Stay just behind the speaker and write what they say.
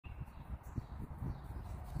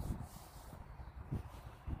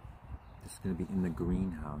going to be in the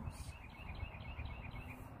greenhouse.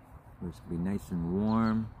 Where it's going to be nice and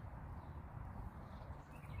warm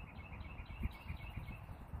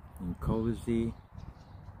and cozy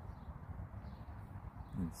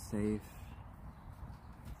and safe.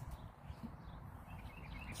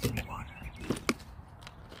 Some water.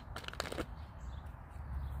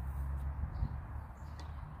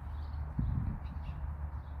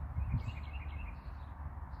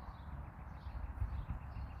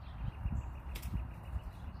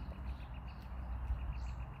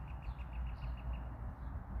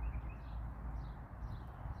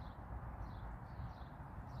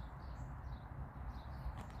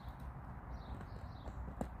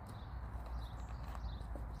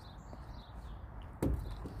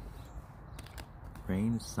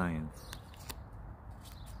 Brain science.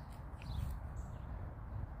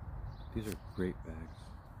 These are great bags.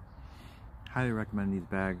 Highly recommend these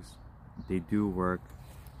bags. They do work.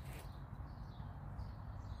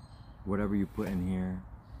 Whatever you put in here,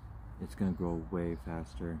 it's gonna grow way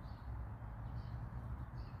faster.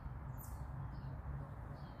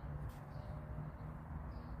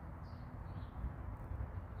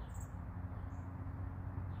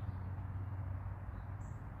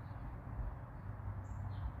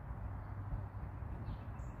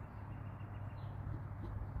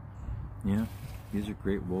 Yeah, these are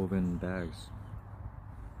great woven bags.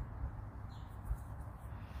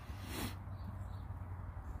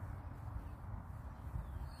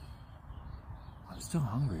 I'm still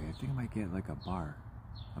hungry. I think I might get like a bar.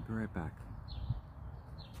 I'll be right back.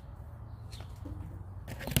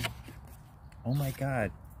 Oh my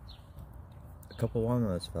god. A couple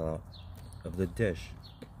walnuts fell out of the dish.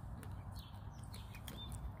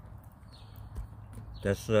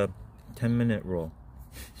 That's a 10-minute rule.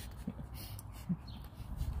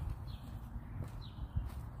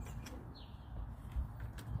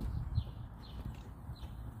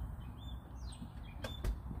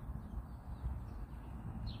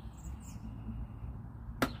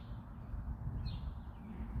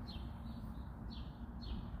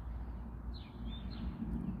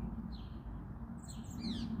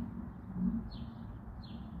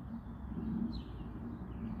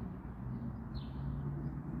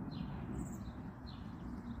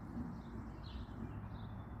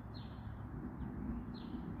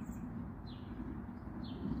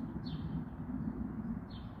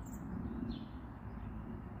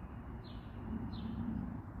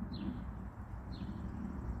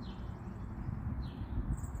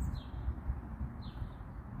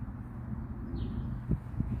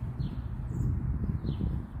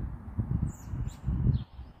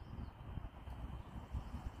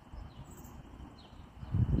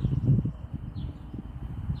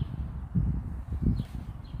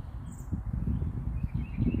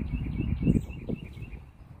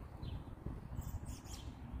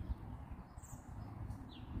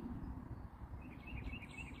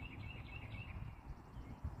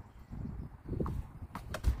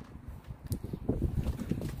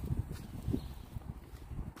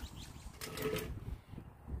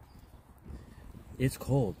 It's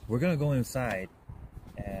cold. We're gonna go inside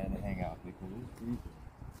and hang out because it's freezing.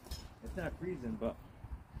 It's not freezing, but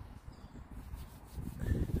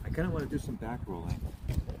I kind of want to do some back rolling.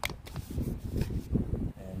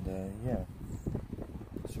 And yeah,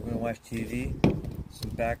 so we're gonna watch TV,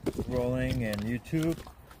 some back rolling and YouTube.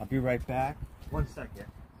 I'll be right back. 1 second.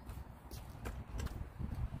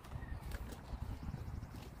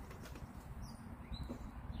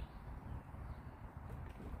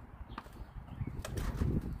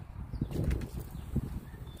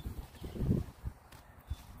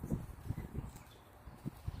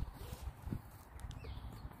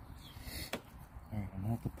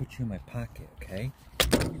 I have to put you in my pocket, okay?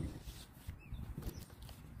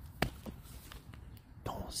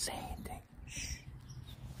 Don't say anything. Shh.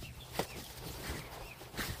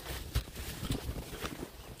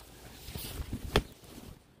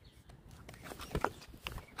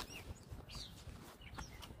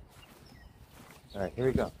 All right, here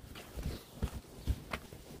we go.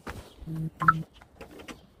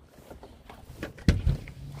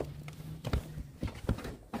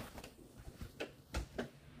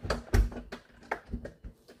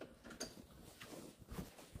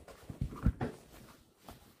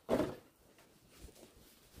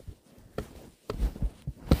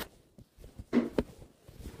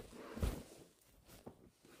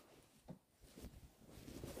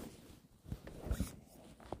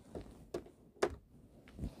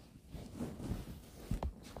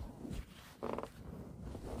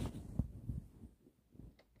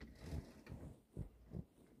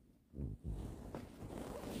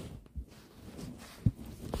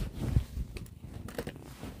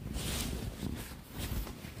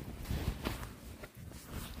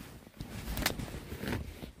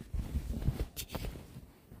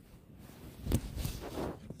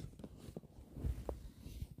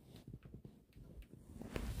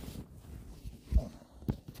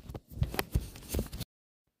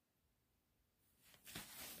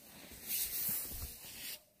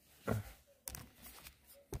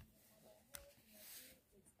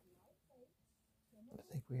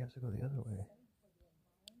 we have to go the other way.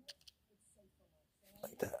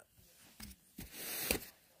 Like that.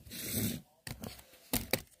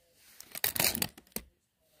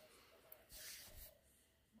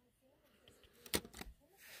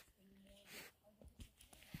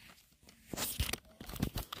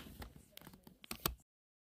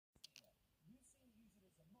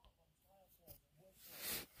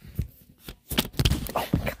 Oh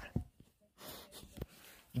my god.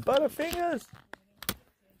 Butterfingers!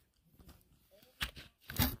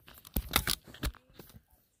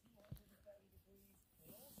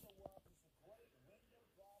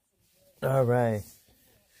 Alright.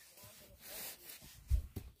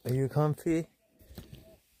 Are you comfy?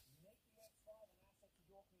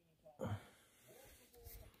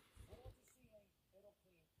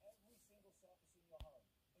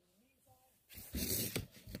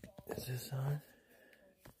 Is this on?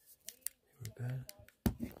 We're good.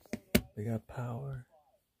 We got power.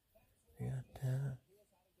 We got that.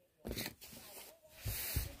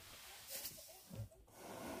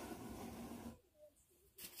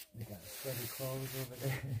 We got sweaty clothes over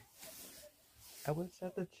there. I was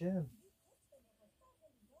at the gym.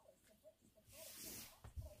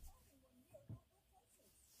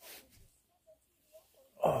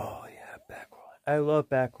 Oh yeah, back rolling. I love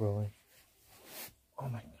back rolling. Oh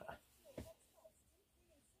my god.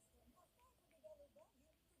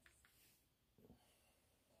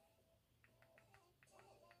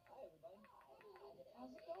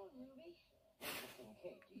 How's it going, Ruby?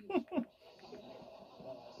 Okay, do you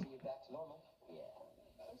see you back to normal? Yeah.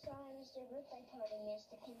 I'm sorry I missed your birthday party,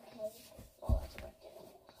 Mr. Kincaid. Oh, that's right.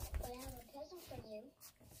 But I have a present for you.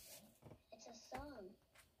 It's a song.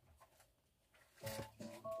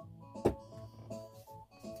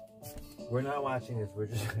 We're not watching this, we're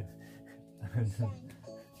just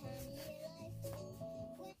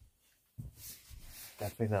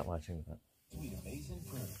definitely not watching that. Sweet, amazing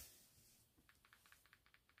fruit.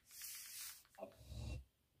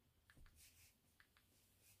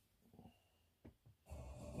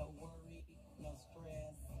 No worry, no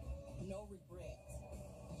stress, no regrets.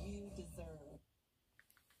 You deserve.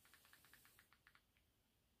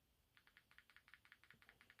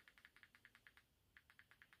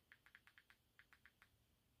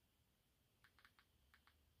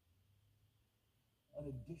 An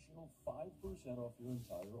additional 5% off your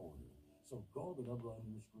entire order. So call the number on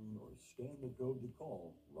your screen or scan the code to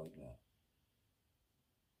call right now.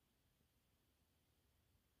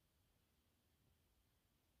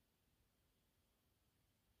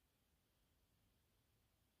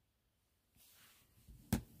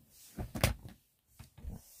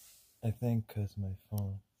 I think because my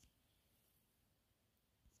phone.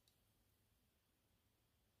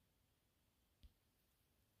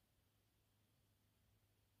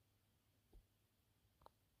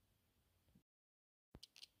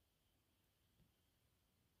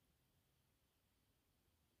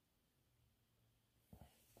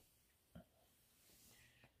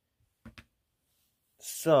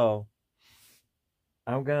 So,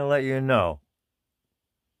 I'm gonna let you know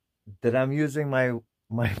that I'm using my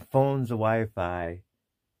phone's Wi-Fi,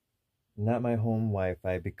 not my home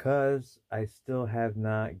Wi-Fi, because I still have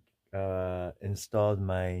not installed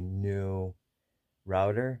my new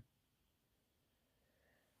router.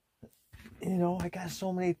 You know, I got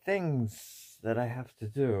so many things that I have to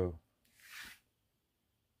do.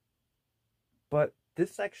 But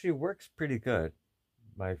this actually works pretty good,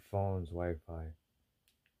 my phone's Wi-Fi,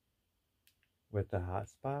 with the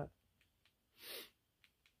hotspot.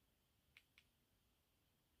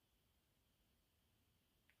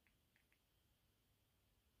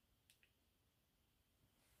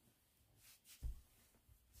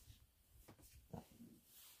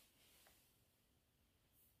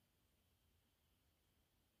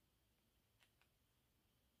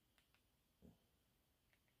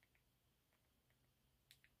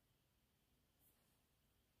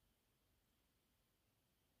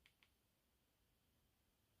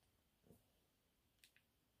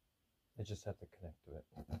 I just have to connect to it.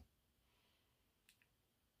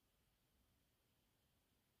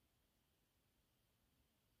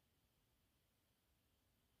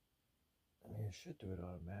 I mean, it should do it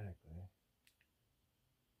automatically.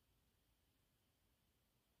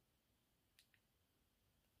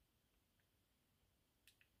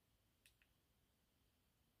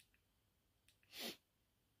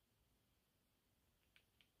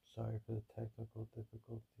 Sorry for the technical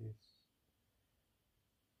difficulties.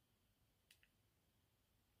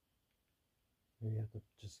 You have to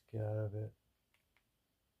just get out of it.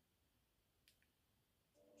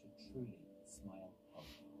 To truly smile healthy.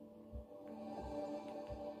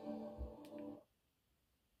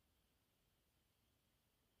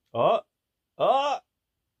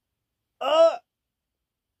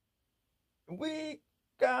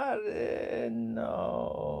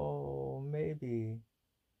 maybe.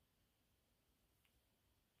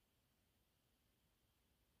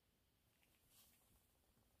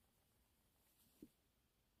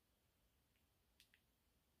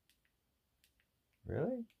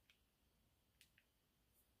 Really?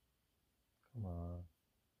 Come on.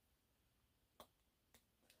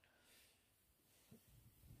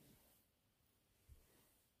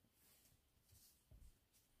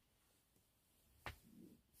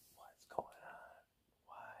 What's going on?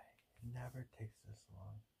 Why? It never takes this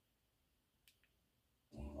long.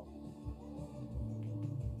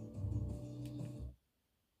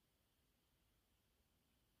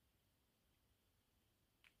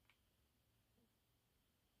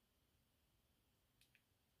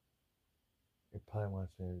 It probably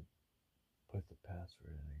wants me to put the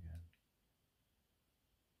password in again.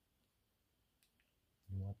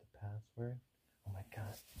 You want the password? Oh my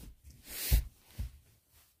god.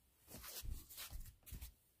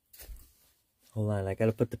 Hold on, I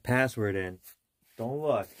gotta put the password in. Don't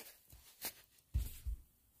look.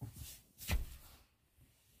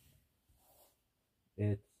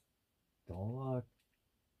 It's... Don't look.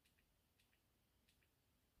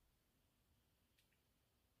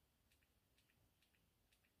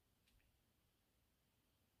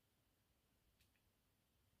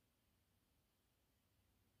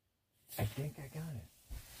 I think I got it.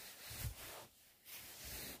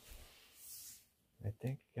 I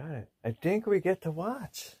think I got it. I think we get to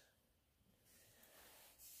watch.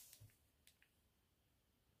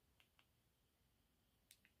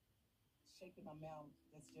 Shaking my mouth.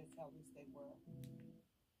 That's just how loose they were.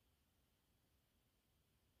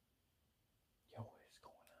 Yo, what is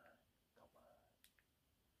going on? Come on.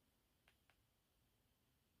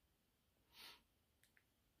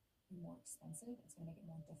 More expensive. It's going to make it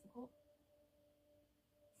more difficult.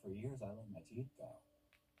 For years, I let my teeth go.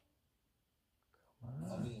 Come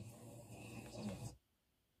I on. mean,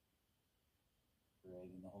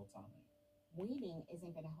 creating the whole time. Waiting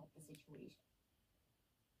isn't going to help the situation.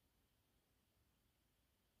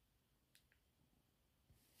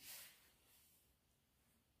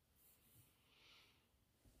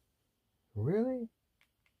 Really?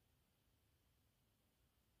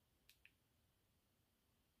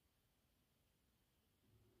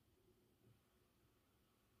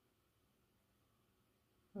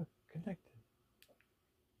 Look, connected.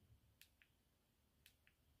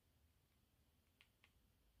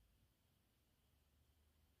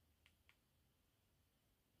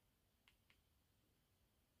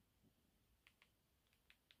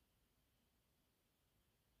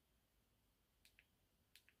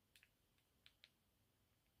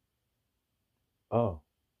 Oh,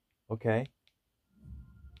 okay.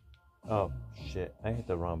 Oh, shit. I hit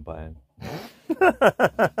the wrong button. I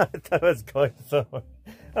thought it was going somewhere.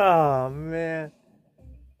 Oh, man.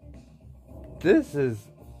 This is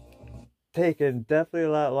taking definitely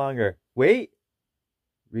a lot longer. Wait.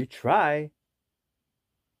 Retry.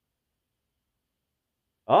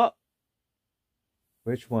 Oh.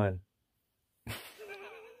 Which one?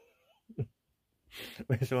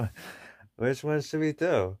 Which one? Which one should we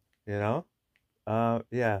do? You know?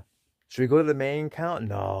 Yeah. Should we go to the main account?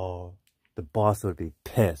 No. The boss would be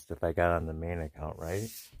pissed if I got on the main account, right?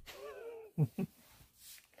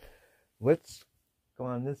 Let's go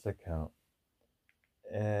on this account.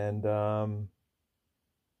 And,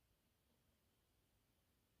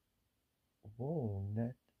 whoa,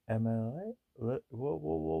 net MLA? Whoa, whoa,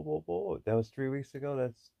 whoa, whoa, whoa. That was 3 weeks ago?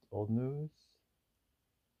 That's old news?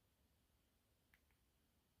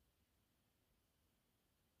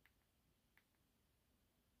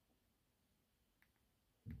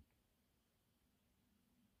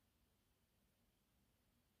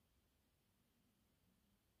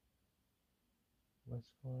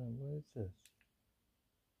 What's going on? What is this?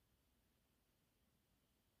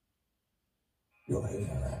 Your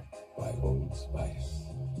hair by Old Spice.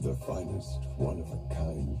 The finest, one of a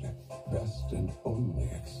kind, best and only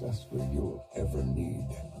accessory you'll ever need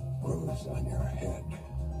grows on your head.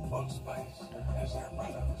 Old Spice has their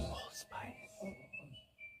products. Old Spice.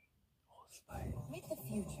 Old Spice. Meet the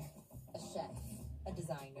future. A chef, a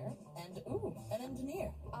designer, and an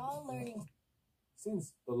engineer. All learning.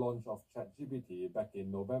 Since the launch of ChatGPT back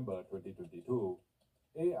in November 2022,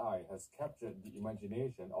 AI has captured the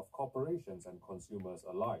imagination of corporations and consumers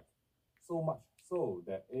alike, so much so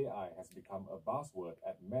that AI has become a buzzword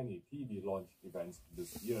at many TV launch events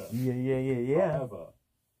this year. Yeah. However,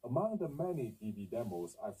 among the many TV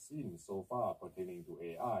demos I've seen so far pertaining to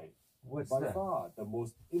AI, by far the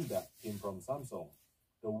most in-depth came from Samsung,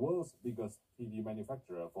 the world's biggest TV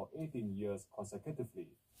manufacturer for 18 years consecutively.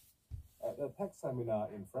 At a tech seminar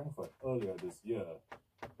in Frankfurt earlier this year,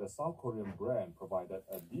 The South Korean brand provided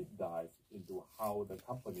a deep dive into how the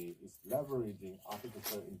company is leveraging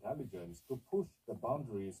artificial intelligence to push the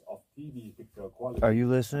boundaries of TV picture quality. Are you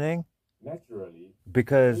listening? Naturally,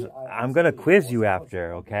 Because AI I'm gonna upscaling quiz was you first after, on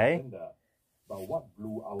the okay? agenda. But what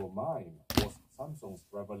blew our mind was Samsung's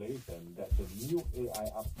revelation that the new AI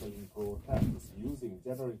Upscaling Pro tech is using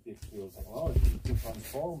generative fill technology to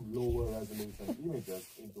transform lower resolution images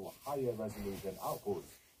into higher resolution outputs,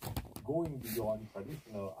 going beyond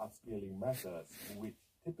traditional upscaling methods, which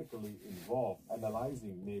typically involve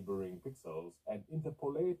analyzing neighboring pixels and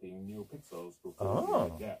interpolating new pixels to fill in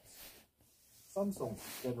the gaps. Samsung's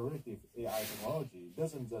generative AI technology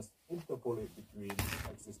doesn't just interpolate between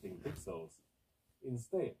existing pixels.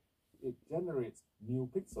 Instead, it generates new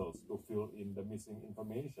pixels to fill in the missing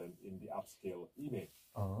information in the upscale image.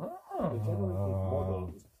 The generative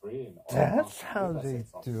model is trained on That's vast how they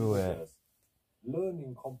datasets of do it. images,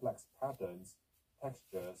 learning complex patterns,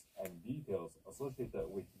 textures, and details associated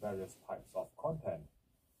with various types of content,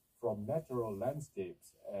 from natural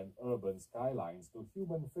landscapes and urban skylines to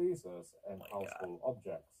human faces and household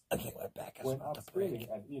objects. When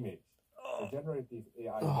upscaling an image, the generative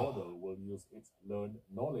AI model will use its learned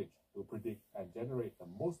knowledge to predict and generate the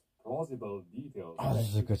most plausible details that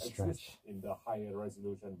exist in the higher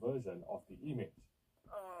resolution version of the image.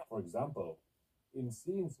 For example, in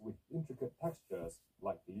scenes with intricate textures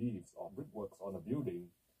like leaves or brickworks on a building,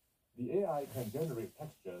 the AI can generate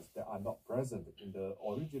textures that are not present in the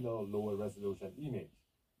original lower resolution image,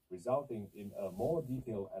 resulting in a more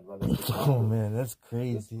detailed and realistic Oh output. man, that's This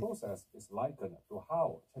crazy. process is likened to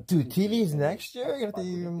how Dude, ChatGPT TVs can next year are gonna by be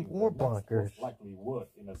even predicting more the next bonkers. most likely word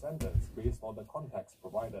in a sentence based on the context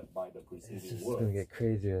provided by the It's preceding just words. gonna get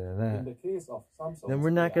crazier than In that. the case of Samsung, Then we're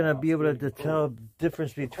not gonna be able to tell the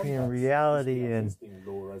difference the between context reality is the and existing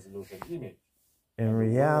low resolution image. and And the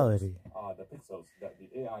reality. words are the pixels that the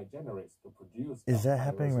AI generates to produce Is the that high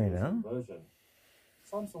happening right resolution now? version.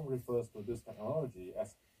 Samsung refers to this technology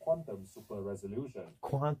as quantum super resolution,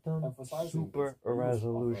 Quantum emphasizing super its use of a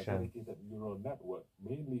resolution. dedicated neural network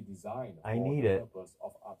mainly designed I for need the it. purpose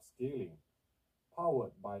of upscaling.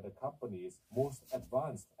 Powered by the company's most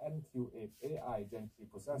advanced NQ8 AI Gen 3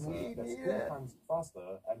 processor that's 2 times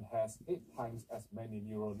faster and has 8 times as many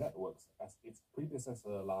neural networks as its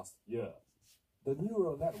predecessor last year. The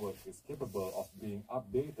neural network is capable of being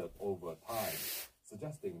updated over time,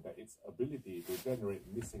 suggesting that its ability to generate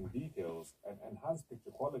missing details and enhance picture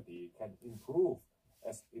quality can improve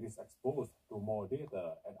as it is exposed to more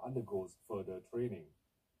data and undergoes further training.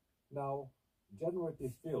 Now,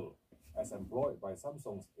 generative fill, as employed by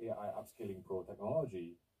Samsung's AI Upscaling Pro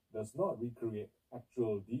technology, does not recreate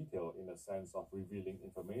actual detail in the sense of revealing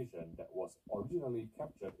information that was originally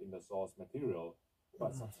captured in the source material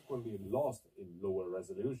but subsequently lost in lower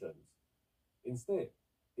resolutions. Instead,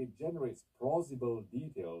 it generates plausible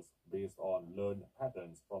details based on learned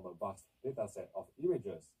patterns from a vast dataset of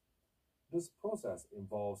images. This process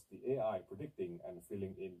involves the AI predicting and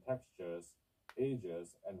filling in textures,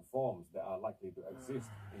 ages, and forms that are likely to exist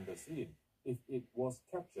in the scene if it was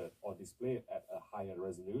captured or displayed at a higher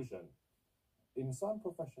resolution. In some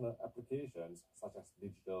professional applications, such as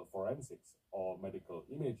digital forensics or medical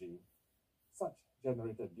imaging, such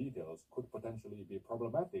generated details could potentially be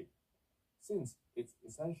problematic, since it's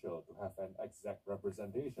essential to have an exact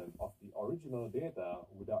representation of the original data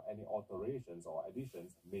without any alterations or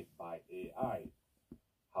additions made by AI.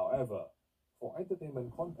 However, for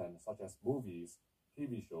entertainment content such as movies,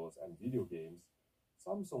 TV shows, and video games,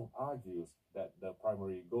 Samsung argues that the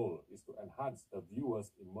primary goal is to enhance the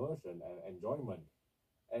viewer's immersion and enjoyment,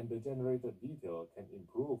 and the generated detail can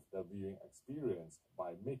improve the viewing experience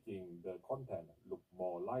by making the content look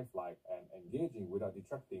more lifelike and engaging without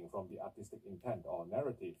detracting from the artistic intent or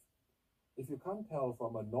narrative. If you can't tell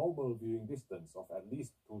from a normal viewing distance of at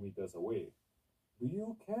least 2 meters away, do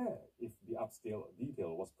you care if the upscale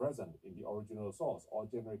detail was present in the original source or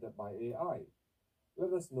generated by AI?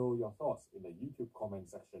 Let us know your thoughts in the YouTube comment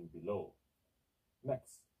section below.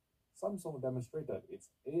 Next, Samsung demonstrated its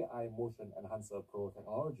AI Motion Enhancer Pro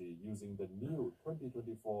technology using the new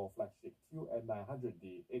 2024 flagship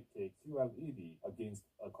QN900D 8K QLED against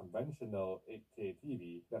a conventional 8K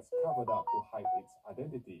TV that's covered up to hide its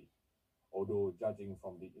identity. Although judging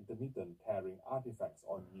from the intermittent tearing artifacts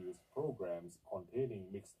on news programs containing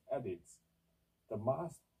mixed edits, the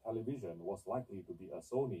masked television was likely to be a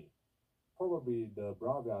Sony, probably the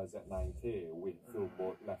Bravia Z9K with film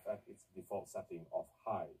mode left at its default setting of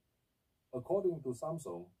high. According to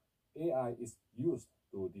Samsung, AI is used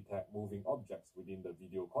to detect moving objects within the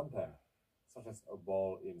video content, such as a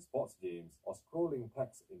ball in sports games or scrolling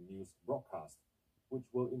text in news broadcasts. which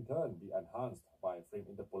will in turn be enhanced by frame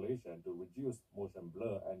interpolation to reduce motion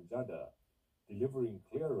blur and judder, delivering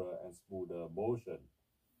clearer and smoother motion.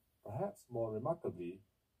 Perhaps more remarkably,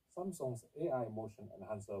 Samsung's AI Motion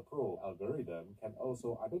Enhancer Pro algorithm can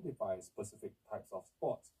also identify specific types of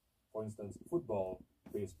sports, for instance, football,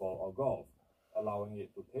 baseball, or golf, allowing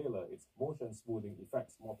it to tailor its motion smoothing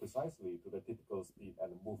effects more precisely to the typical speed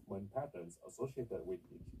and movement patterns associated with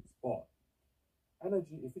each sport.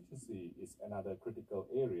 Energy efficiency is another critical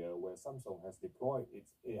area where Samsung has deployed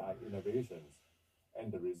its AI innovations,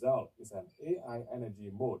 and the result is an AI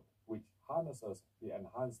energy mode which harnesses the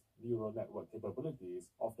enhanced neural network capabilities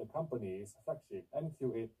of the company's flagship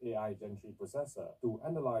NQ8 AI Gen 3 processor to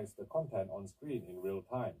analyze the content on screen in real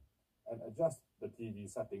time and adjust the TV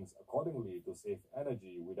settings accordingly to save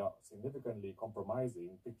energy without significantly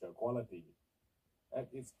compromising picture quality. At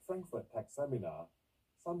its Frankfurt Tech Seminar,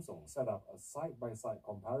 Samsung set up a side-by-side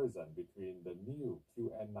comparison between the new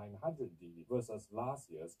QN900D versus last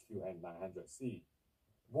year's QN900C,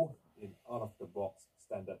 both in out-of-the-box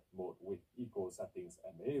standard mode with eco settings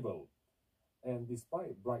enabled. And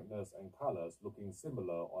despite brightness and colors looking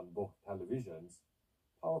similar on both televisions,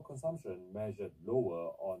 power consumption measured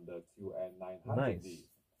lower on the QN900D, Nice.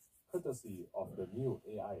 courtesy of the new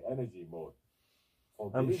AI energy mode.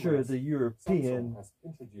 For I'm gamers, sure the Samsung European has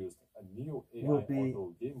introduced a new AI will be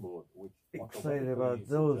auto game mode which excited automatically about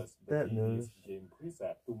switches the that TV's news. game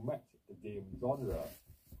preset to match the game genre,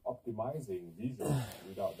 optimizing visuals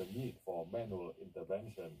without the need for manual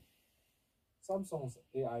intervention. Samsung's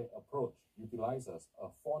AI approach utilizes a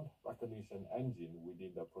font recognition engine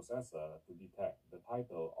within the processor to detect the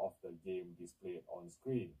title of the game displayed on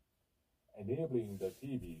screen, enabling the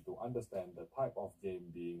TV to understand the type of game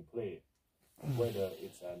being played, whether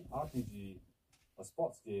it's an RPG, a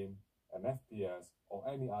sports game, an FPS, or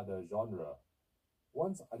any other genre.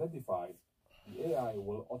 Once identified, the AI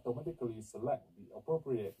will automatically select the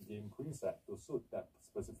appropriate game preset to suit that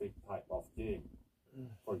specific type of game.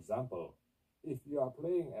 For example, if you are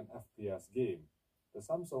playing an FPS game, the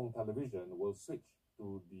Samsung television will switch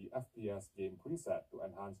to the FPS game preset to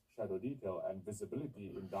enhance shadow detail and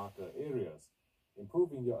visibility in darker areas,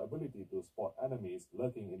 improving your ability to spot enemies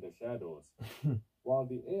lurking in the shadows. While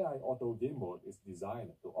the AI auto game mode is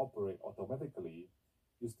designed to operate automatically,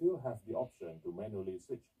 you still have the option to manually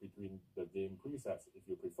switch between the game presets if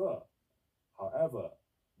you prefer. However,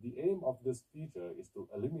 the aim of this feature is to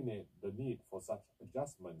eliminate the need for such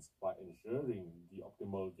adjustments by ensuring the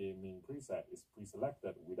optimal gaming preset is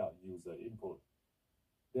pre-selected without user input.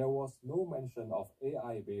 There was no mention of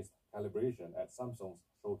AI-based calibration at Samsung's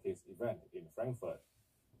showcase event in Frankfurt,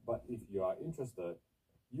 but if you are interested,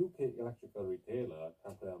 UK electrical retailer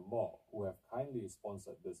Crampton Mall, who have kindly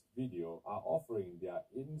sponsored this video, are offering their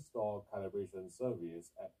in-store calibration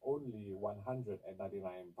service at only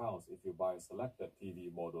 £199 if you buy selected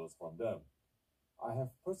TV models from them. I have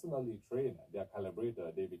personally trained their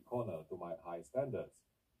calibrator David Connor to my high standards.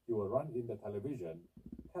 He will run in the television,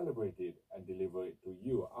 calibrate it, and deliver it to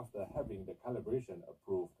you after having the calibration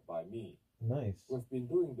approved by me. Nice. We've been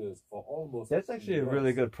doing this for almost That's 3 actually a years,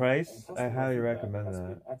 really good and price. I customer highly feedback recommend has that.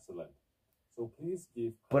 been excellent. So please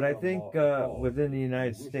give But I Crampton think Mall a call within the if you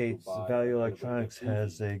United wish to States, buy a Value calibrated Electronics TV,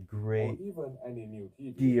 has a or great even any new TV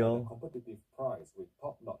at a deal competitive price with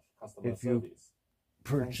top-notch customer if you service.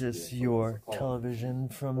 purchase again for your support. television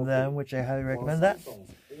from Okay, them, which I highly while recommend that.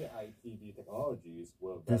 Samsung's AI TV technologies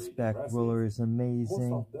were This very back impressive, roller is most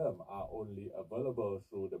amazing. of them are only available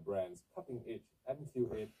through the brand's cutting-edge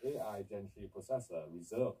NQ8 AI Gen 3 processor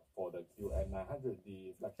reserved for the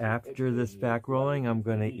QN900D flagship After 8K this back rolling, I'm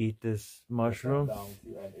gonna TV. eat this The mushroom. step-down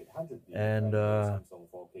QN800D And, the Samsung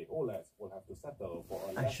 4K OLEDs will have to settle for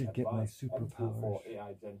a I less should get my advanced superpowers. NQ4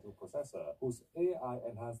 AI Gen 2 processor, whose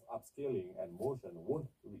AI-enhanced upscaling and motion won't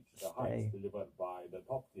reach the heights Say. delivered by the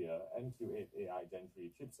top-tier NQ8 AI Gen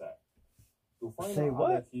 3 chipset. To find Say out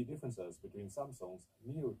what? other key differences between Samsung's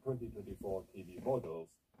new 2024 TV models,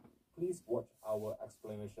 please watch our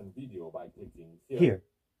explanation video by clicking here. Here.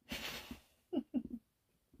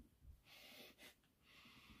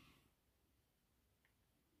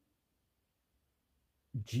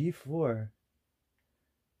 G4.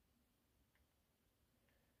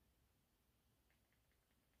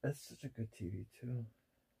 That's such a good TV too.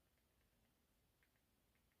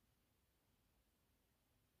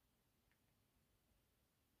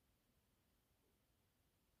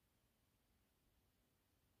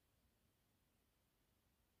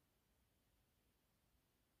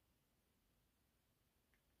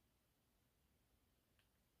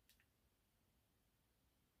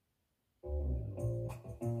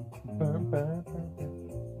 Bum, bum, bum,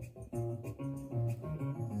 bum.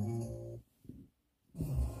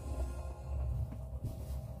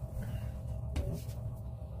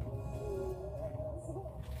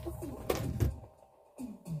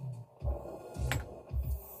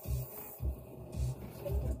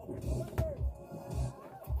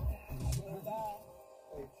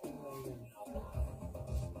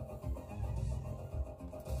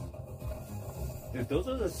 Dude, those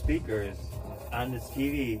are the speakers on this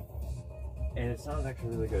TV, and it sounds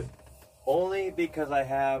actually really good. Only because I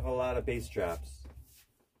have a lot of bass traps.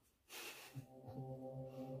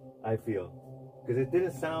 I feel. Because it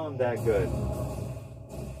didn't sound that good.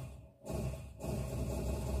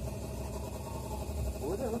 What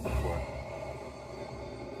was I looking for?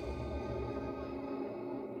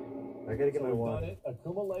 I gotta get my water. Done it.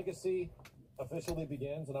 Akuma Legacy officially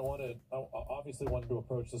begins, and I obviously wanted to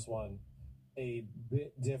approach this one a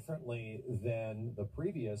bit differently than the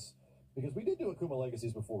previous, because we did do Akuma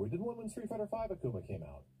Legacies before. We did one when Street Fighter V Akuma came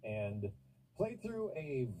out, and played through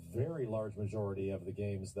a very large majority of the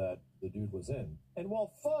games that the dude was in. And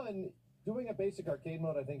while fun, doing a basic arcade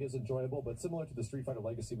mode I think is enjoyable, but similar to the Street Fighter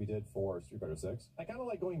Legacy we did for Street Fighter 6, I kind of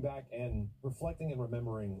like going back and reflecting and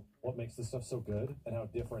remembering what makes this stuff so good and how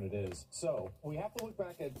different it is. So we have to look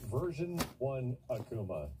back at version 1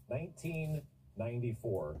 Akuma,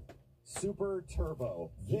 1994. Super Turbo.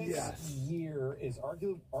 This year is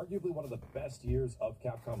arguably one of the best years of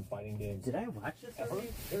Capcom fighting games. Did I watch this ever. already?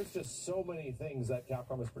 There's just so many things that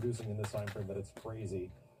Capcom is producing in this time frame that it's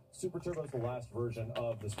crazy. Super Turbo is the last version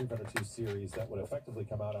of the Street Fighter 2 series that would effectively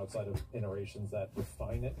come out outside of iterations that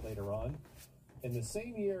refine it later on. In the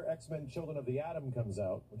same year, X-Men Children of the Atom comes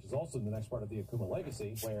out, which is also the next part of the Akuma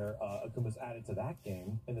Legacy, where Akuma's added to that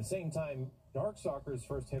game. In the same time, Darkstalkers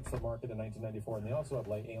first hits the market in 1994, and they also have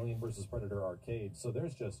like Alien vs. Predator Arcade. So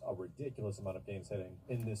there's just a ridiculous amount of games hitting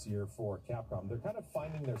in this year for Capcom. They're kind of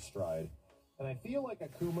finding their stride. And I feel like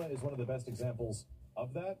Akuma is one of the best examples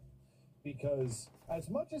of that, because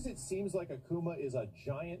as much as it seems like Akuma is a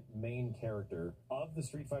giant main character of the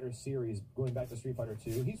Street Fighter series, going back to Street Fighter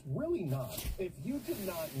 2, he's really not. If you did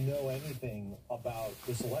not know anything about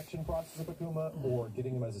the selection process of Akuma, or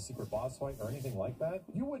getting him as a secret boss fight, or anything like that,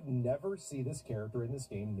 you would never see this character in this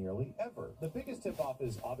game nearly ever. The biggest tip-off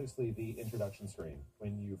is obviously the introduction screen,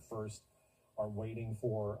 when you first are waiting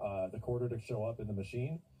for the quarter to show up in the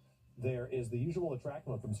machine. There is the usual attract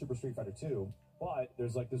mode from Super Street Fighter 2, but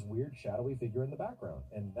there's like this weird shadowy figure in the background.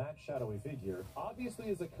 And that shadowy figure obviously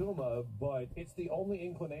is Akuma, but it's the only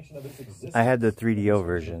inclination of its existence. I had the 3DO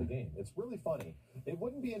version. The game. It's really funny. It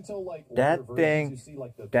wouldn't be until like that thing, you see,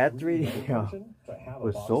 like, the that 3DO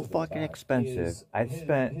was so fucking expensive. I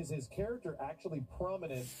spent his character actually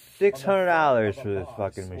prominent $600 for this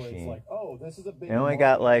fucking machine. Like, oh, this is a big I only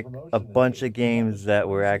got like a bunch of games that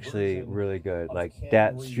were actually really good, like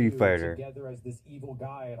that Street Fighter. Together as this evil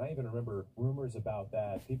guy, and I even remember rumors about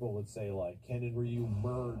that. People would say like Ken and Ryu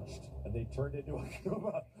merged, and they turned into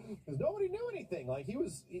Akuma because nobody knew anything. Like, he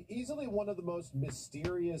was easily one of the most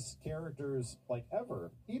mysterious characters like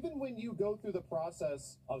ever. Even when you go through the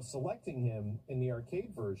process of selecting him in the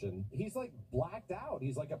arcade version, he's like blacked out.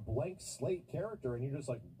 He's like a blank slate character, and you're just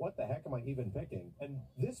like, what the heck am I even picking? And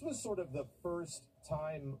this was sort of the first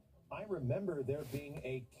time I remember there being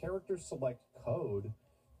a character select code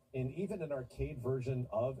in even an arcade version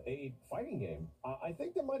of a fighting game. I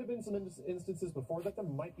think there might have been some instances before that. There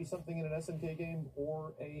might be something in an SNK game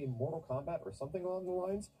or a Mortal Kombat or something along the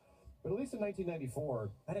lines. But at least in 1994,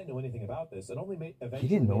 I didn't know anything about this. It only eventually You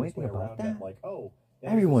didn't know made its way anything about around that? Like, oh,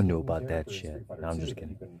 Everyone knew about that shit. No, I'm just that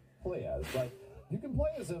kidding. you can play as. But you can play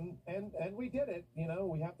as him, and we did it. You know,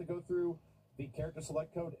 we have to go through the character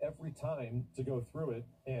select code every time to go through it.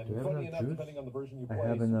 And Do I have funny enough enough, juice? depending on the version you I play,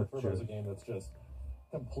 have enough Super Turbo is a juice. game that's just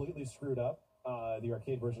completely screwed up. The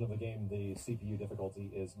arcade version of the game, the CPU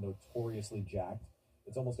difficulty is notoriously jacked.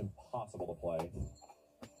 It's almost impossible to play.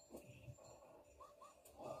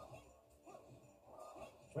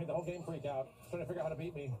 Which made the whole game freak out, trying to figure out how to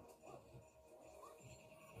beat me.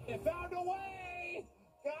 It found a way!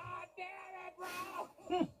 God damn it,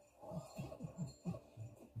 bro!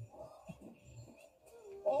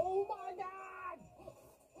 Oh my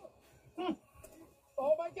god!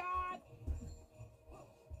 Oh my god!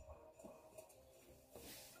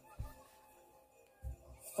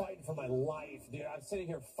 Fighting for my life, dude. I'm sitting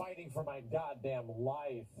here fighting for my goddamn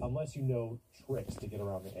life. Unless you know tricks to get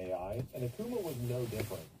around the AI. And Akuma was no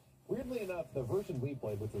different. Weirdly enough, the version we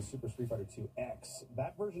played, which was Super Street Fighter 2 X,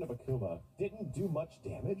 that version of Akuma didn't do much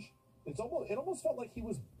damage. It almost felt like he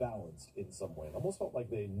was balanced in some way. It almost felt like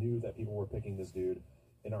they knew that people were picking this dude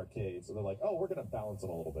in arcades. So they're like, oh, we're going to balance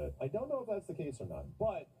him a little bit. I don't know if that's the case or not.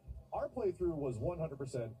 But our playthrough was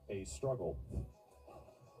 100% a struggle.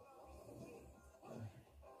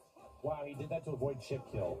 Wow, he did that to avoid chip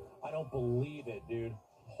kill. I don't believe it, dude.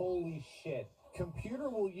 Holy shit. Computer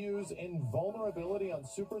will use invulnerability on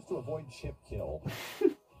supers to avoid chip kill.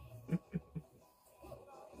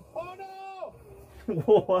 Oh no!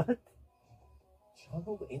 What?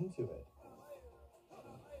 Juggled into it.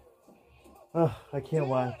 Oh, I can't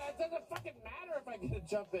watch. It doesn't fucking matter if I'm gonna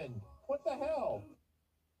jump in. What the hell?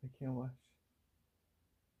 I can't watch.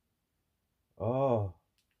 Oh.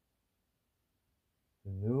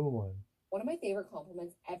 The new one. One of my favorite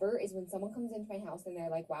compliments ever is when someone comes into my house and they're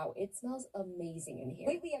like, wow, it smells amazing in here.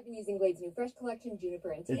 Lately, I've been using Glade's new Fresh Collection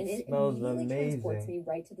Juniper and Tea, and it smells immediately transports amazing. me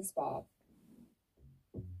right to the spa.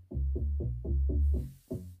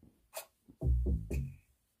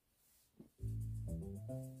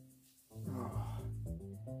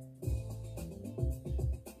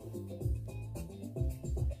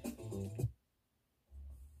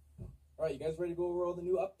 Alright, you guys ready to go over all the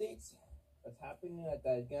new updates that's happening at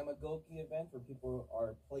that Gamma Goki event where people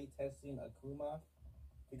are play testing Akuma?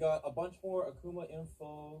 We got a bunch more Akuma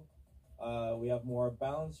info. We have more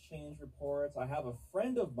balance change reports. I have a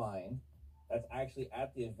friend of mine that's actually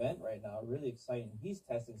at the event right now. Really exciting. He's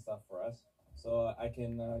testing stuff for us. So I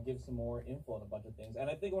can give some more info on a bunch of things.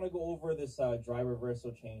 And I think I want to go over this dry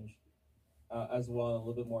reversal change as well in a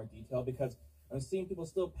little bit more detail, because I'm seeing people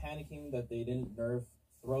still panicking that they didn't nerf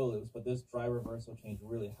throw loops, but this dry reversal change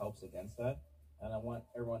really helps against that. And I want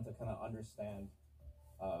everyone to kind of understand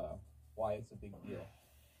why it's a big deal.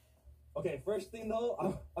 Okay, first thing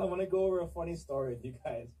though, I want to go over a funny story with you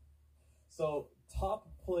guys. So top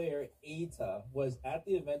player Eta was at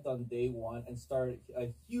the event on day one and started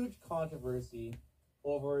a huge controversy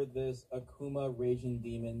over this Akuma Raging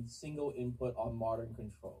Demon single input on modern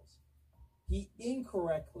controls. He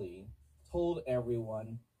incorrectly told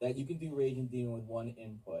everyone that you can do Raging Demon with one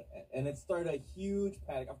input, and it started a huge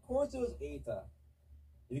panic. Of course it was Eta.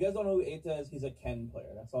 If you guys don't know who Eta is, he's a Ken player.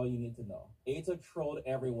 That's all you need to know. Eta trolled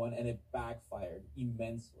everyone and it backfired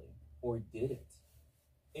immensely. Or did it?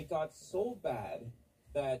 It got so bad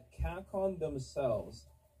that Capcom themselves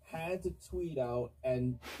had to tweet out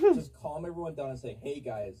and just calm everyone down and say, hey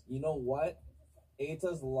guys, you know what?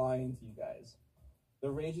 Eta's lying to you guys. The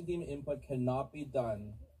Raging Demon input cannot be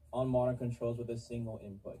done on modern controls with a single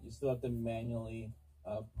input. You still have to manually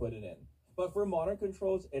put it in. But for modern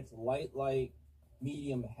controls, it's light,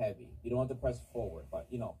 medium, heavy. You don't have to press forward, but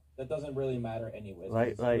you know, that doesn't really matter anyways.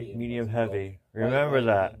 Light, medium, heavy. Remember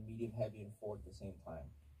that. Medium, heavy, and forward at the same time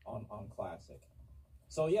on classic.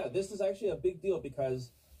 So yeah, this is actually a big deal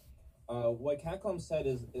because what Capcom said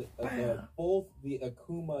is both the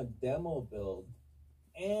Akuma demo build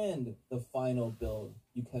and the final build,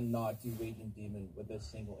 you cannot do Raging Demon with a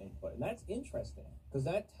single input. And that's interesting because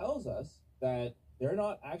that tells us that they're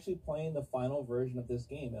not actually playing the final version of this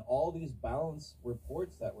game, and all these balance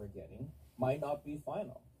reports that we're getting might not be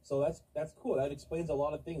final. So that's cool. That explains a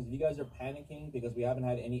lot of things. If you guys are panicking because we haven't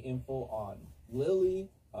had any info on Lily,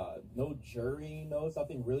 no jury notes,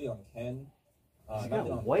 nothing really on Ken,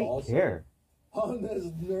 nothing on white Balsa, hair on this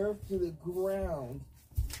nerf to the ground,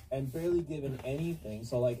 and barely given anything.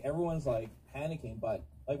 So like everyone's like panicking, but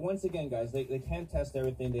like once again, guys, they can't test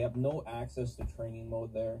everything. They have no access to training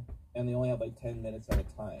mode there, and they only have like 10 minutes at a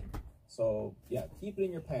time. So yeah, keep it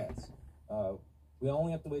in your pants. We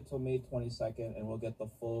only have to wait till May 22nd, and we'll get the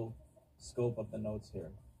full scope of the notes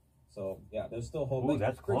here. So yeah, there's still hope. Ooh, Like,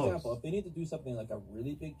 that's for close. example, if they need to do something like a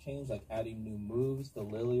really big change, like adding new moves to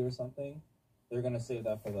Lily or something, they're gonna save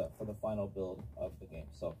that for the final build of the game.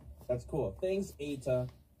 So that's cool. Thanks, Eta.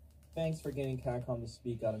 Thanks for getting Capcom to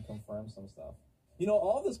speak out and confirm some stuff. You know,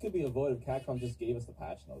 all this could be avoided if Capcom just gave us the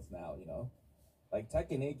patch notes now, you know? Like,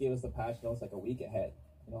 Tekken 8 gave us the patch notes like a week ahead.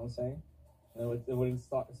 You know what I'm saying? And it wouldn't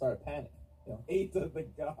start a panic. You know, Eta the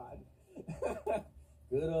god.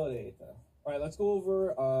 Good old Eta. Alright, let's go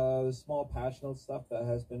over the small patch note stuff that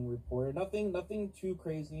has been reported. Nothing too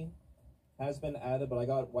crazy has been added, but I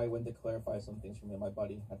got Whitewind to clarify some things for me and my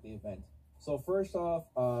buddy at the event. So first off,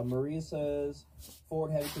 Marie says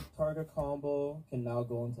forward heavy kick target combo can now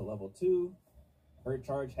go into level 2. Hurt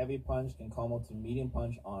charge heavy punch can combo to medium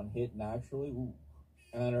punch on hit naturally. Ooh.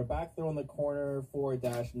 And her back throw in the corner, forward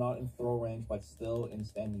dash not in throw range, but still in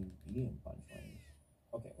standing medium punch range.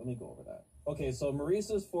 Okay, let me go over that. Okay, so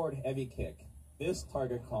Marisa's forward heavy kick. This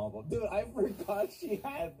target combo. Dude, I forgot she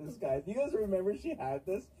had this, guys. You guys remember she had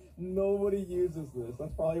this? Nobody uses this.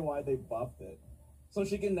 That's probably why they buffed it. So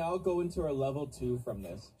she can now go into her level 2 from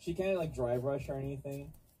this. She can't like drive rush or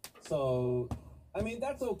anything. So, I mean,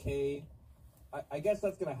 that's okay. I guess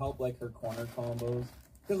that's gonna help like her corner combos.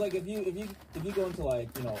 Cause like if you go into like,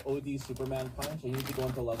 you know, OD Superman punch and you need to go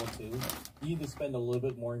into level 2, you need to spend a little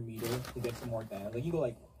bit more meter to get some more damage. Like you go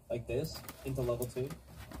like this into level 2.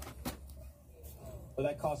 But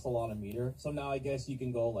that costs a lot of meter. So now I guess you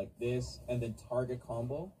can go like this and then target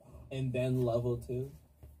combo and then level 2.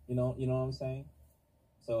 You know what I'm saying?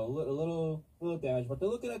 So a little damage, but they're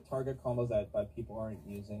looking at target combos that people aren't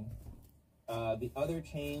using. The other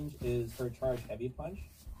change is her charge heavy punch.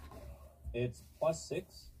 it's +6,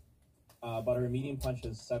 but her medium punch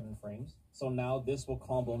is 7 frames. So now this will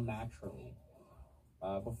combo naturally.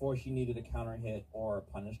 Before she needed a counter hit or a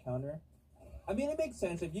punish counter. I mean, it makes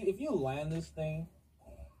sense. If you land this thing,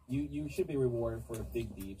 you should be rewarded for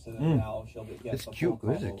big deeps, and then now she'll get It's the cute. full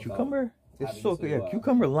Is it combo cucumber? It's having so to, good. Yeah,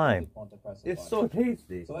 cucumber lime. keep on to press a It's button. so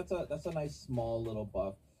tasty. So that's a nice small little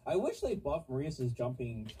buff. I wish they buffed Maria's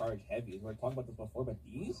jumping charge heavies. We were talking about this before, but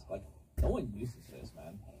these, like, no one uses this,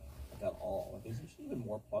 man, like at all. Like, isn't she even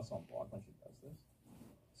more plus on block when she does this?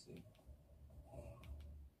 Let's see.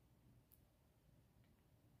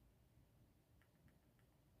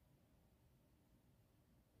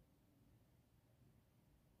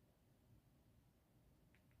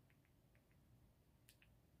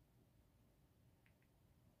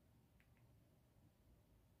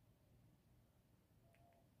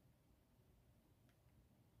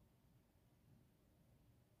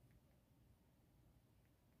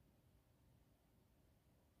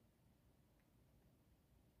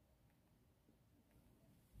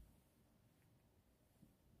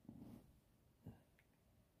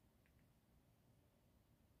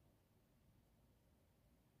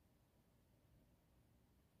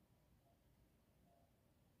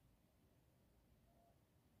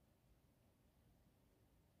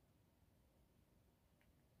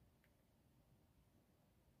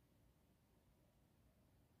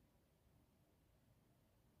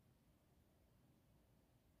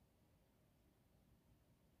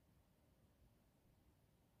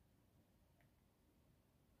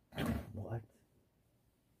 What?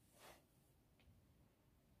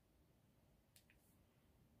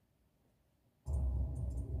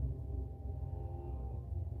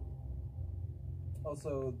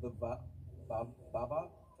 Also, the Baba,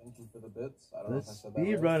 thank you for the bits. I don't Let's know if I said that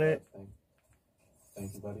speed right. run it.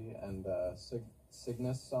 Thank you, buddy. And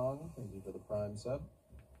Cygnus Song, thank you for the Prime sub.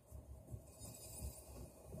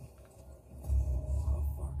 How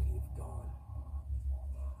far could he have gone?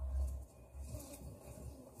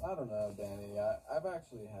 I don't know, Danny. I've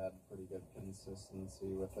actually had pretty good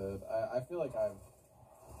consistency with it. I feel like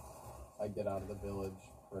I get out of the village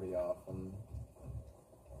pretty often.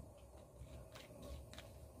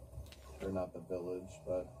 Or not the village,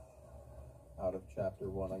 but out of chapter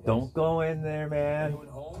 1, I guess. Don't go in there, man.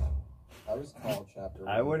 I was called chapter 1.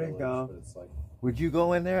 I wouldn't village, go. But it's like, Would you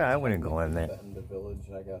go in there? I wouldn't go in there. the end of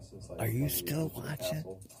village, I guess. Is like Are you when still enter the watching?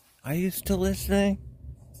 castle. Are you still listening?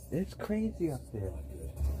 It's crazy up there.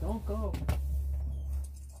 Don't go.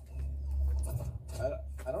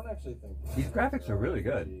 I don't actually think These graphics are really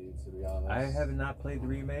good. To be honest. I have not played the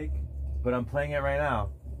remake, but I'm playing it right now.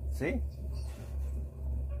 See?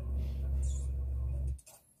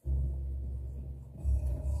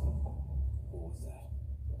 What was that?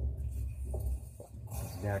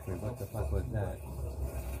 Exactly. What the fuck was that?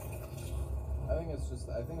 I think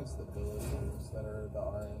it's the villagers that are the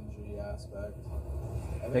RNG aspect.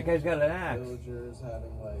 I That think guy's got an axe. villagers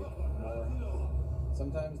having like more.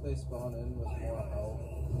 Sometimes they spawn in with more health.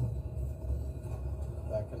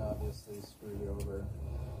 That can obviously screw you over.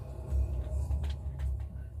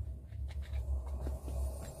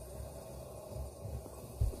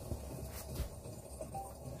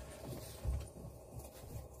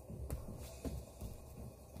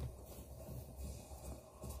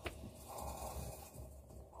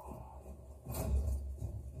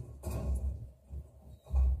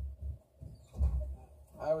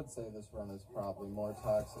 I would say this run is probably more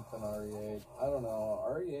toxic than RE8. I don't know.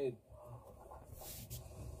 RE8.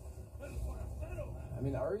 I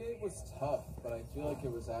mean, RE8 was tough, but I feel like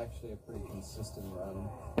it was actually a pretty consistent run.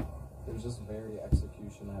 It was just very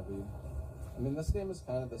execution heavy. I mean, this game is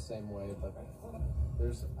kind of the same way, but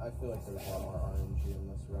I feel like there's a lot more RNG in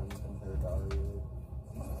this run compared to RE8.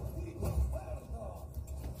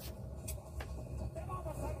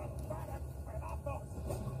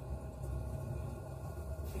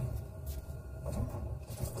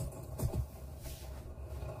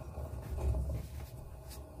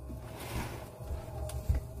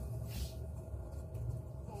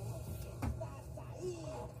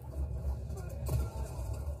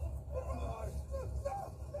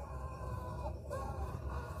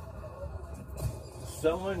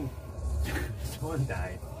 Someone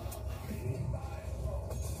died.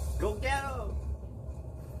 Go get him!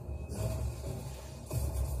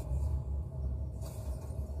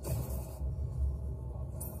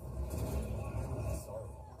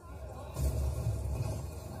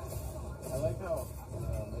 I like how, maybe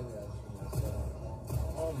I shouldn't have said it.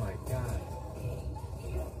 Oh my god.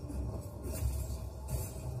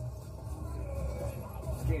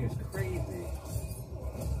 This game is crazy.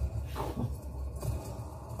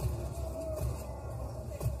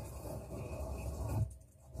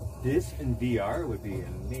 This in VR would be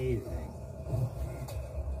amazing.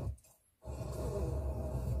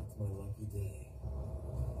 It's my lucky day.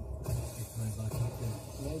 It's my lucky day.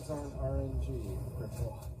 Nades aren't RNG,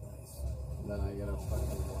 cripple. Nice. Then I get a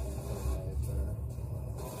fucking one for nade there.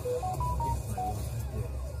 It's my lucky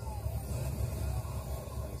day.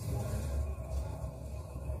 Nice there.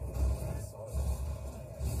 I saw it.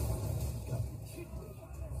 Got me cheated.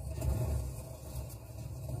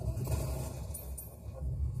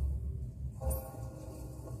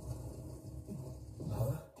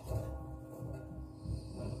 Huh?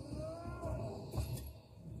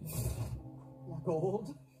 Gold?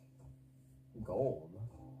 Gold?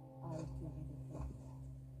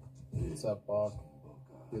 What's up, Bach?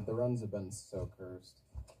 Dude, the runs have been so cursed.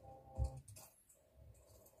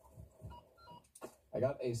 I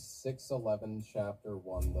got a 611 chapter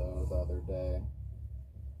 1 though the other day.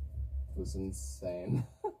 It was insane.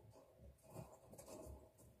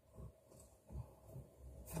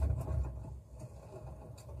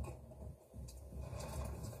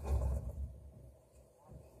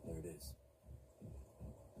 There it is.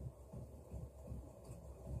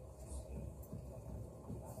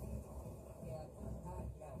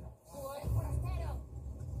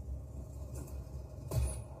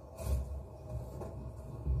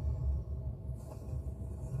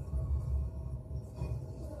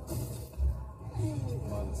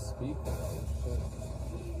 I'm on speaker. Oh shit.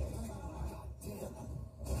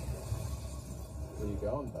 Where you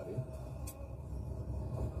going, buddy?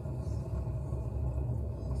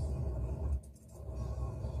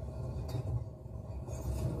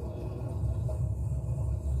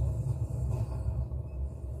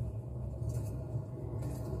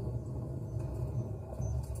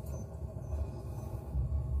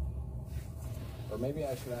 Or maybe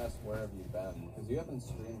I should ask, where have you been? Because you haven't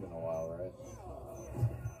streamed in a while, right?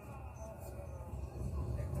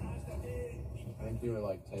 I think you were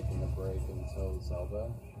like taking a break until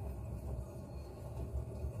Zelda.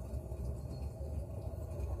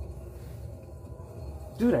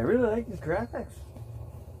 Dude, I really like these graphics.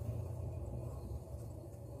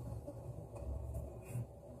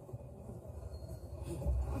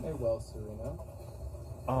 Hey, well, Serena.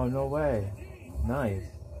 Oh, no way. Nice.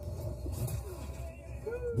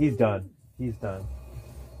 He's done. He's done.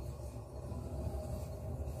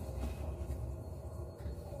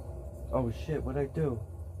 Oh shit, what'd I do?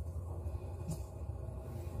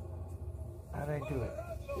 How'd I do it?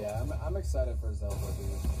 Yeah, I'm excited for Zelda, dude.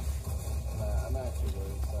 I'm actually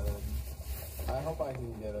really excited. I hope I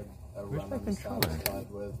can get a Where's run my I'm controller?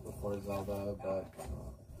 satisfied with before Zelda, but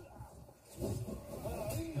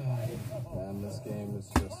man, this game is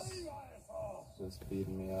just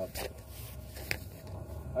beating me up.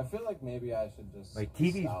 I feel like maybe I should just My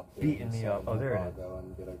TV's stop doing beating me up. Oh, there it is. Go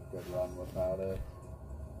and get a good run without it.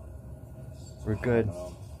 We're good. I don't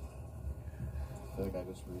know. I feel like I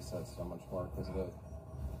just reset so much more because of it.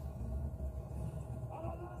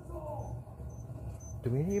 Do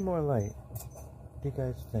we need more light? What do you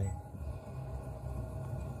guys think?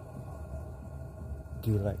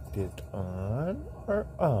 Do you like it on or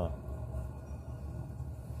off?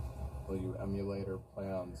 Will you emulate or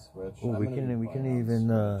play on Switch? Oh, we I'm gonna can be we can playing on even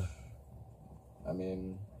Switch. I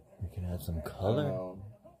mean, we can add some I don't color. know.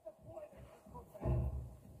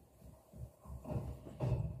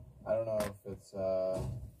 I don't know if it's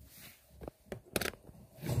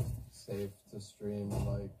safe to stream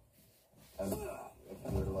like, and if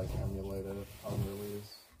you were to like emulate it on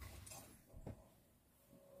release.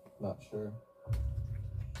 Not sure.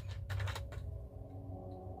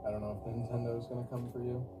 I don't know if Nintendo's gonna come for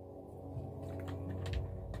you.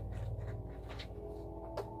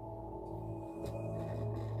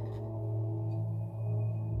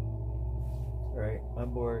 Alright,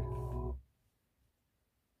 I'm bored.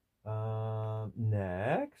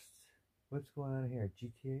 Next. What's going on here?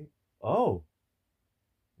 GTA? Oh!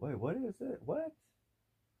 Wait, what is it? What?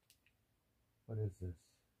 What is this?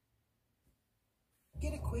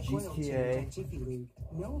 Get a quick oil change GTA. at Jiffy Lube.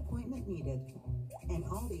 No appointment needed. And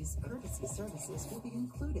all these courtesy services will be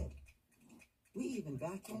included. We even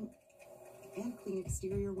vacuum and clean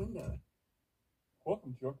exterior windows.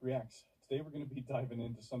 Welcome to York Reacts. Today we're going to be diving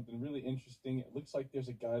into something really interesting. It looks like there's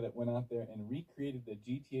a guy that went out there and recreated the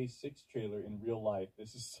GTA 6 trailer in real life.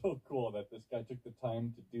 This is so cool that this guy took the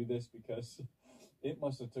time to do this because it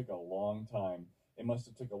must have took a long time. It must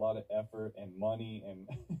have took a lot of effort and money, and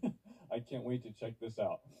I can't wait to check this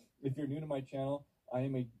out. If you're new to my channel, I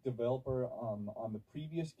am a developer on the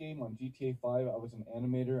previous game on GTA 5. I was an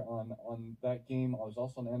animator on that game. I was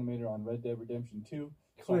also an animator on Red Dead Redemption 2.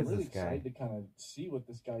 So I'm really excited to kind of see what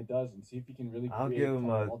this guy does and see if he can really create give him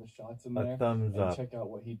all the shots in there thumbs and up. check out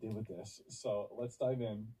what he did with this. So let's dive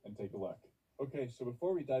in and take a look. Okay, so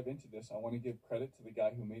before we dive into this, I want to give credit to the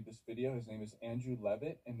guy who made this video. His name is Andrew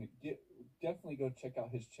Levitt, and definitely go check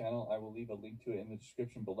out his channel. I will leave a link to it in the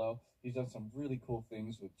description below. He's done some really cool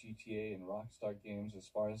things with GTA and Rockstar games as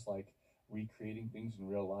far as like recreating things in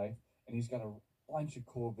real life, and he's got a bunch of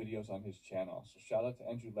cool videos on his channel. So shout out to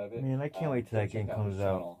Andrew Levitt. Man, I can't wait till that game comes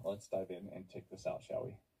out. Let's dive in and check this out, shall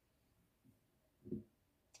we?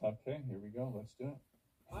 Okay, here we go. Let's do it.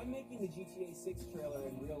 I'm making the GTA 6 trailer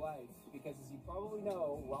in real life because, as you probably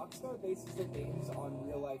know, Rockstar bases their games on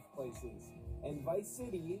real-life places. And Vice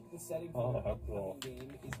City, the setting for the upcoming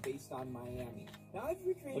game, is based on Miami. Now, I've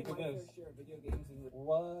recreated my fair share of video games in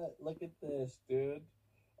What? Look at this, dude.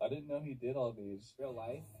 I didn't know he did all these. Real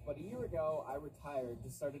life, but a year ago, I retired to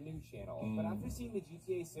start a new channel. But after seeing the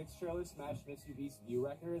GTA 6 trailer smash Mr. Beast's view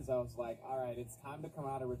records, I was like, alright, it's time to come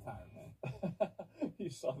out of retirement. He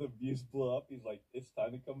saw the views blow up. He's like, it's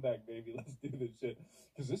time to come back, baby. Let's do this shit.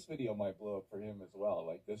 Because this video might blow up for him as well.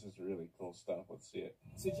 Like, this is really cool stuff. Let's see it.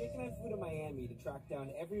 So Jake and I flew to Miami to track down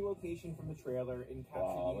every location from the trailer and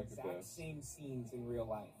capture the exact same scenes in real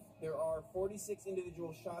life. There are 46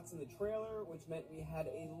 individual shots in the trailer, which meant we had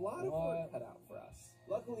a lot of work cut out for us.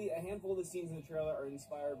 Luckily, a handful of the scenes in the trailer are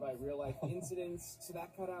inspired by real-life incidents, so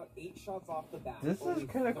that cut out 8 shots off the bat. This is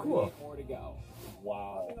kind of cool. More to go.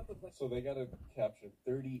 Wow. So they got to capture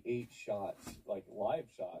 38 shots, like live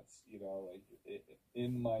shots, you know, like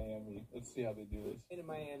in Miami. Let's see how they do this. In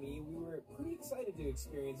Miami, we were pretty excited to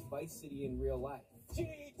experience Vice City in real life.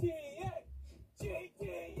 GTA!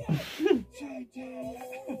 GTA! GTA!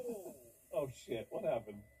 Oh shit, what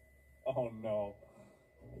happened? Oh no.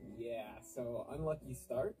 Yeah, so unlucky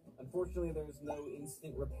start. Unfortunately, there was no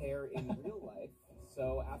instant repair in real life.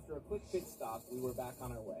 So after a quick pit stop, we were back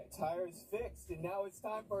on our way. Tires fixed, and now it's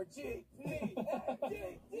time for GTA!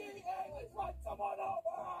 GTA! Let's run someone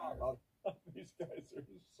over! These guys are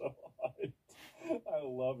so hyped. I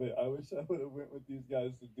love it. I wish I would have went with these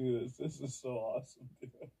guys to do this. This is so awesome,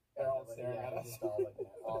 dude. They're all staring at us. All looking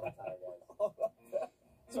at all the tire guys.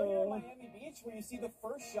 So here at Miami Beach, where you see the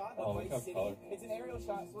first shot of Vice City, it's an aerial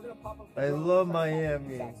shot, so we're going to pop up the I love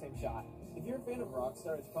Miami. exact same shot. If you're a fan of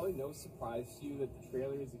Rockstar, it's probably no surprise to you that the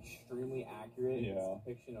trailer is extremely accurate in its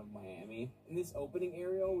depiction of Miami. In this opening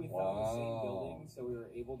aerial, we found the same building, so we were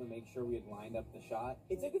able to make sure we had lined up the shot.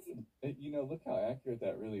 It took a few... You know, look how accurate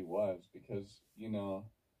that really was, because, you know,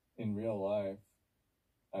 in real life,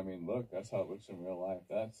 I mean, look, that's how it looks in real life.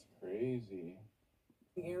 That's crazy.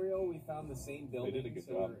 Aerial, we found the same building, They did a good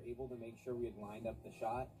so job. we were able to make sure we had lined up the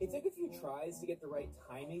shot. It took a few tries to get the right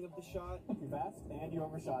timing of the shot. You're fast, and you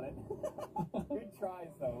overshot it. Good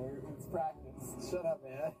tries, though. It's practice. Shut up,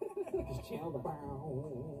 man. Just channel the...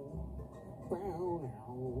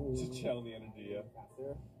 Just channel the energy, yeah.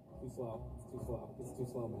 Faster. Too slow. It's too slow. It's too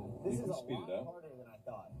slow, man. This is a lot harder than I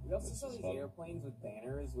thought. We also saw these airplanes with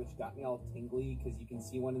banners, which got me all tingly because you can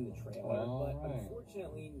see one in the trailer. But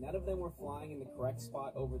unfortunately, none of them were flying in the correct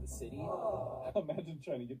spot over the city. Imagine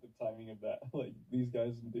trying to get the timing of that. Like, these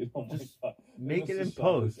guys did. Oh my god. Make it in This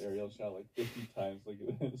post. aerial shot like 50 times. Look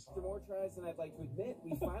at this. After more tries than I'd like to admit,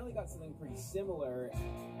 we finally got something pretty similar.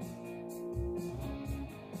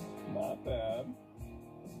 Not bad.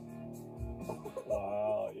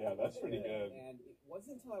 Wow, yeah, that's pretty good. And it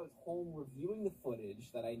wasn't until I was home reviewing the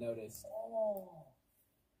footage that I noticed,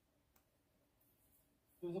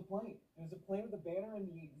 there's a plane. There's a plane with a banner in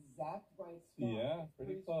the exact right spot. Yeah,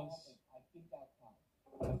 pretty close. I think that counts.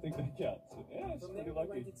 I think that counts. Yeah, it's From pretty there, we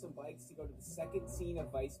lucky. rented some bikes to go to the second scene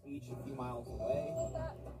of Vice Beach a few miles away.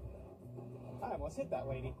 I almost hit that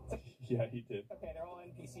lady. Yeah, he did. Okay, they're all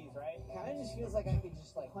NPCs, right? Kind of just feels like I could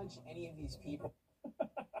just like punch any of these people.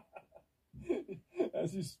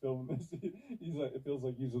 As he's filming this, he's like, it feels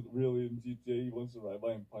like he's really in GTA. He wants to ride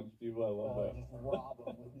by and punch people. I love that. Just rob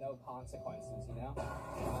them with no consequences, you know?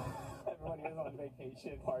 Everyone here's on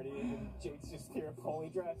vacation, partying, and Jake's just here fully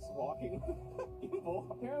dressed, walking people.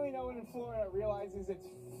 Apparently no one in Florida realizes it's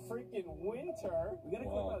freaking winter. We got a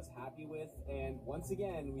clip I was happy with, and once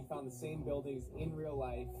again, we found the same buildings in real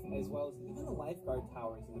life, as well as even the lifeguard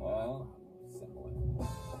towers in the background. Similar.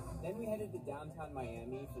 Then we headed to downtown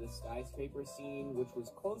Miami for the skyscraper scene, which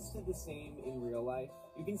was close to the same in real life.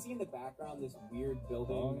 You can see in the background this weird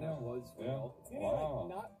building that was real. It's gonna be like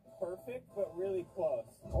not perfect, but really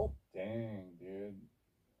close. Oh, dang, dude.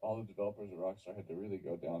 all the developers at Rockstar had to really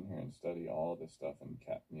go down here and study all this stuff and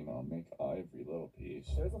make every little piece.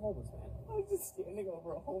 There's a homeless man. I was just standing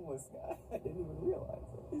over a homeless guy. I didn't even realize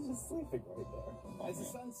it. He's just sleeping right there. As the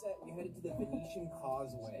sun set, we headed to the Venetian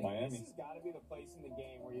Causeway. Miami. This has got to be the place in the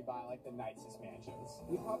game where you buy like the nicest mansions.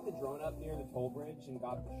 We popped the drone up near the toll bridge and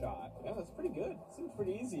got the shot. Yeah, that's pretty good. Seems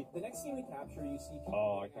pretty easy. The next scene we capture, you see people.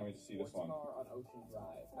 Oh, I can't wait to see this one. Car on Ocean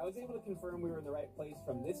Drive. I was able to confirm we were in the right place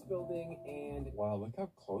from this building and. Wow, look how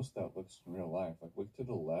close that looks in real life. Like, look to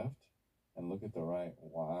the left and look at the right.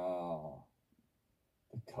 Wow.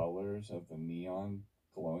 The colors of the neon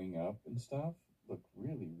glowing up and stuff look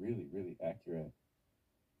really, really, really accurate.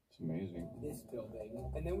 It's amazing. This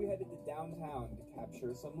building. And then we headed to downtown to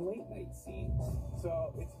capture some late night scenes.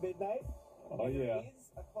 So, it's midnight. Oh, yeah. There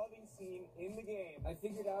is a clubbing scene in the game. I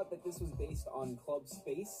figured out that this was based on Club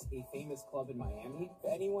Space, a famous club in Miami.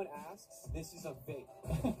 If anyone asks, this is a vape.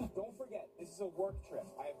 Don't forget, this is a work trip.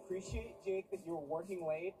 I appreciate, Jake, that you were working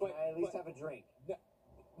late, but I at least have a drink.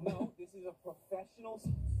 No, this is a professional.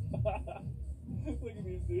 Look at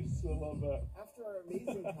these dudes. I love that. After our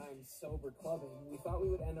amazing time sober clubbing, we thought we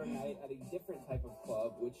would end our night at a different type of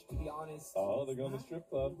club, which, to be honest, oh, they're going to strip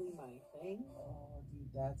club. Really my thing. Oh,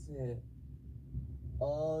 dude, that's it.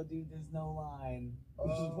 Oh, dude, there's no line.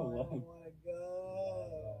 There's no line. I don't want to go.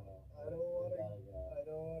 I don't want to. I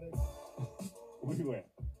don't want to. We went.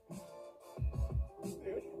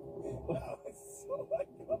 Dude, that was so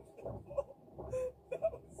uncomfortable. That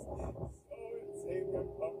was so insanely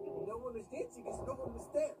uncomfortable. No one was dancing because no one was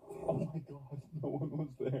there. Oh my god, no one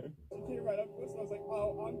was there. She came right up to us and I was like,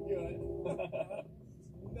 oh, I'm good.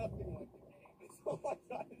 Nothing like the game. It's all I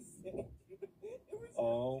gotta say.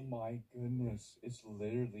 Oh my goodness, it's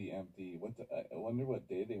literally empty. I wonder what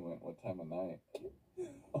day they went, what time of night.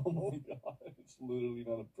 Oh my god, it's literally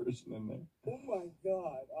not a person in there. Oh my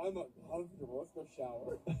god, I'm uncomfortable. Let's go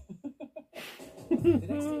shower. The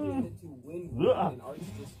next day we headed to Wynwood, an arts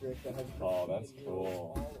district that has that's cool.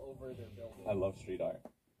 all over their building. I love street art.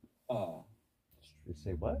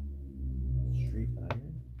 Say what? Street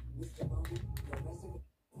iron?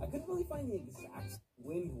 I couldn't really find the exact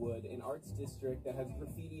Wynwood, an arts district that has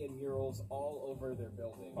graffiti and murals all over their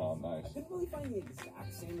building. Oh, nice. I couldn't really find the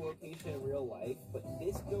exact same location in real life, but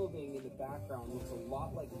this building in the background looks a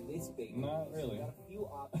lot like this bakery. Not really. So we got a few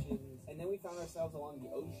options, and then we found ourselves along the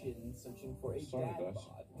ocean searching for a dad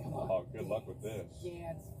bod. Oh, good luck with this.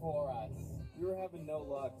 Dance for us. We were having no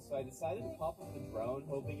luck, so I decided to pop up the drone,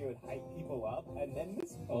 hoping it would hype people up, and then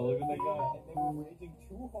this. Oh, look what they got. And they were raging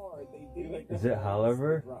too hard. They did. Is it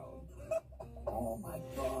Holliver? Oh my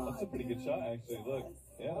god. That's a pretty good shot, actually. Look.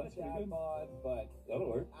 Yeah, that's pretty good. Mod, but that'll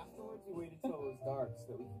work. Afterwards, we waited till it was dark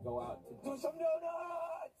so that we could go out to do some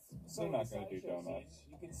donuts! So they're not going to do donuts.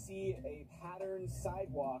 You can see a patterned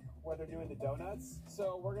sidewalk where they're doing the donuts.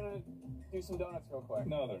 So we're going to do some donuts real quick.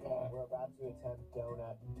 No, they're not. We're about to attempt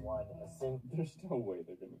donut one. There's no way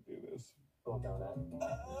they're going to do this. Go donut.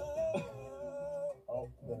 Oh,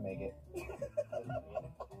 didn't make it.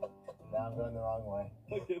 Now I'm going the wrong way.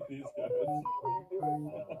 Look at these guys. What are you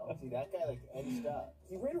doing? I don't know. See, that guy like edged up.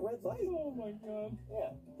 He ran a red light. Oh my god.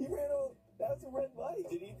 Yeah. He ran a... That was a red light.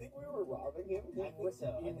 Did he think we were robbing him? I think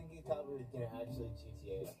so. I think he thought we were going to actually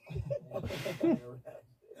GTA.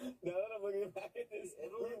 Now that I'm looking back at this,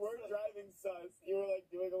 we were driving sus. You were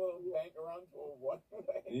like doing a little bank around to a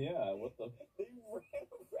one-way. Yeah, what the... They ran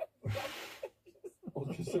a red light. Well,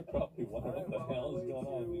 because they're probably wondering what the hell is going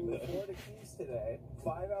on. Florida Keys today.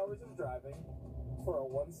 5 hours of driving for a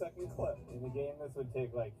 1-second clip. In the game, this would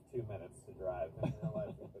take like 2 minutes to drive. In real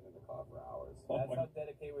life, we've been in the car for hours. That's how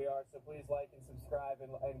dedicated we are. So please like and subscribe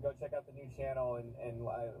and go check out the new channel and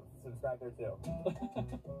subscribe there too.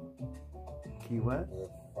 Key West? We're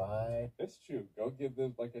fine. It's true. Go give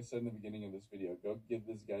this, like I said in the beginning of this video, go give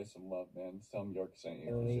this guy some love, man. Just tell him York sent you.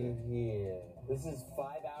 For sure. Yeah. This is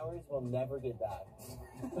 5 hours. We'll never get back.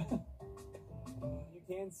 You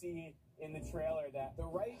can see in the trailer that the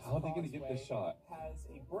right how are they going to get this shot? Has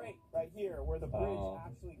a break right here where the bridge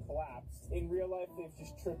actually collapsed. In real life, they've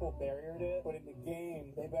just triple barriered it, but in the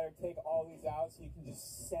game, they better take all these out so you can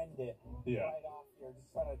just send it right off here.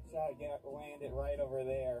 Just try to land it right over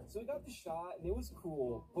there. So we got the shot, and it was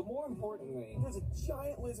cool. But more importantly, there's a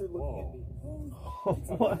giant lizard looking at me.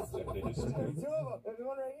 What? There it is. There's two of them. There's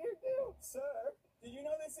one right here too, sir. Did you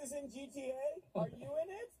know this is in GTA? Are you in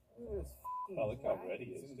it? Oh, look how ready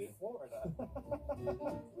he is, in dude. Florida.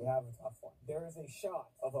 We have a tough one. There is a shot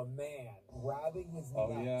of a man grabbing his Oh,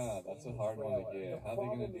 nuts yeah, that's in a the hard one to trailer. get. The How are they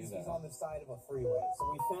gonna problem do is that? He's on the side of a freeway. So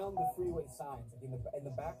we found the freeway signs. Like in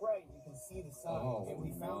the back right, you can see the signs. Oh, and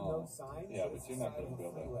we found no. those signs. Yeah, so but it's you're the not side gonna of a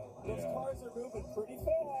build it. freeway. Those Yeah. cars are moving pretty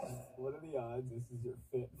fast. What are the odds this is your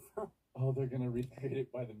fit from? Oh, they're gonna recreate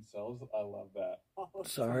it by themselves? I love that. Oh,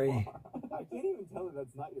 Sorry. I can't even tell that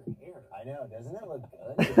that's not your hair. I know, doesn't it look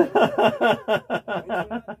good?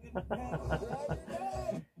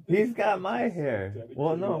 He's got my hair.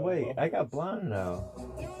 Well, no, wait. I got blonde now.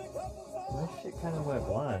 My shit kind of went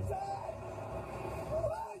blonde. Oh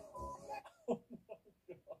my god,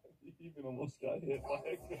 he even almost got hit by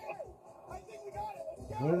a car.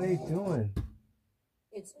 What are they doing?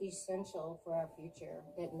 It's essential for our future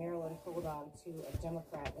that Maryland hold on to a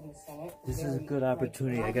Democrat in the Senate. This is a good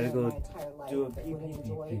opportunity. I gotta go do a that would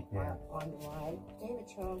enjoy our on the line. David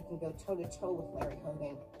Trone can go toe to toe with Larry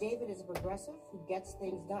Hogan. David is a progressive who gets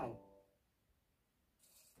things done.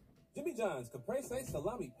 Jimmy John's Caprese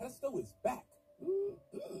Salami Pesto is back.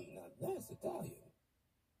 Now that's Italian.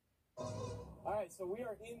 All right, so we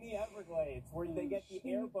are in the Everglades where they get the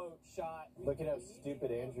airboat shot. Look at how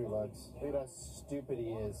stupid Andrew looks. Look at how stupid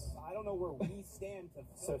he is. I don't know where we stand to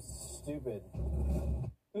So stupid.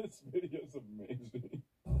 This video's amazing.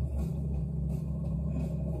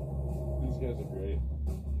 These guys are great.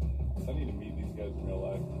 I need to meet these guys in real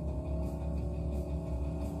life.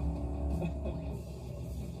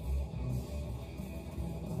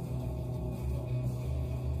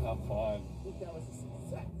 How fun. I think that was a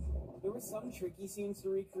success. There were some tricky scenes to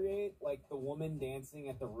recreate, like the woman dancing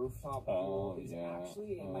at the rooftop pool is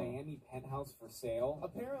actually a Miami penthouse for sale.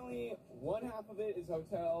 Apparently, one half of it is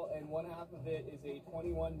hotel and one half of it is a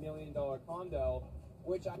 $21 million condo,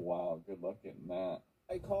 which Wow, good luck getting that.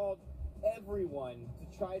 I called everyone to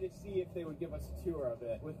try to see if they would give us a tour of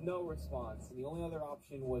it with no response. And the only other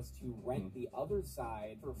option was to rent the other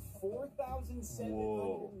side for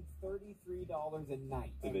 $4,733 a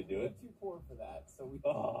night. Did they do We're it? too poor for that, so we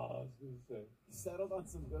Oh, I was gonna say. settled on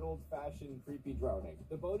some good old-fashioned creepy droning.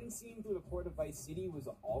 The boating scene through the port of Vice City was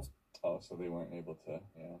also Oh, so they weren't able to.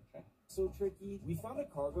 Yeah, okay. so tricky. We found a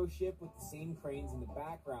cargo ship with the same cranes in the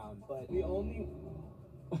background, but the only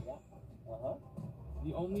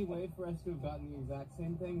the only way for us to have gotten the exact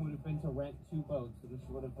same thing would have been to rent two boats, which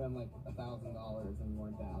would have been like $1,000, and we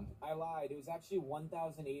weren't down. I lied. It was actually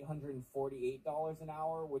 $1,848 an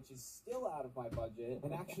hour, which is still out of my budget.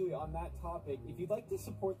 And actually, on that topic, if you'd like to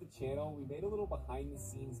support the channel, we made a little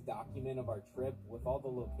behind-the-scenes document of our trip with all the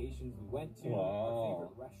locations we went to, our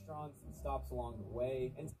favorite restaurants and stops along the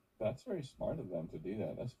way, and That's very smart of them to do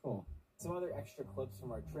that. That's cool. some other extra clips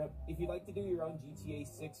from our trip. If you'd like to do your own GTA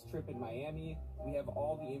 6 trip in Miami, we have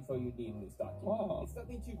all the info you need in this document. Wow. It's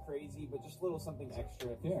nothing too crazy, but just a little something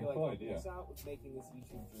extra if you Yeah, feel like cool helping idea. us out with making this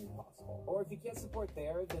YouTube dream possible. Or if you can't support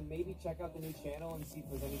there, then maybe check out the new channel and see if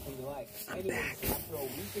there's anything you like. Anyways, after a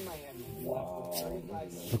week in Miami, we left with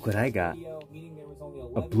 35 Look what I got. video, meaning there was only A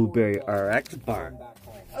 11 blueberry more RX to bar. come back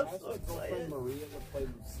home. I'm I asked so my girlfriend excited. Maria to play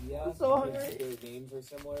Lucia. I'm so because hungry. their names are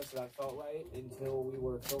similar, so that felt right until we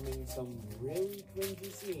were filming some really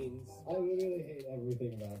cringy scenes. I literally hate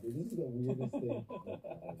everything about this. This is the weirdest thing. I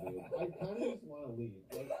kind of just want to leave.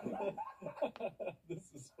 This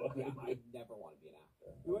is funny. Yeah, I never want to be an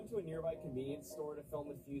actor. We went to a nearby convenience store to film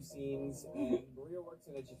a few scenes, and Maria works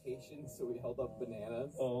in education, so we held up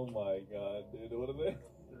bananas. Oh my god, dude. What are they?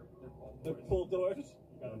 They're pull doors?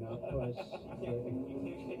 No. You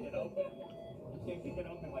can't kick it open. You can't kick it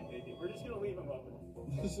open like they do. We're just gonna leave them open.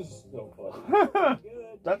 This is so funny.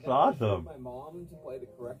 Good. That's Then I awesome. hired my mom to play the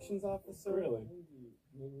corrections officer. Really?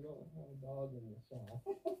 We don't have a dog in the shop.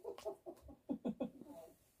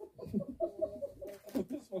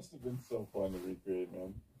 This must have been so fun to recreate,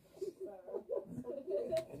 man.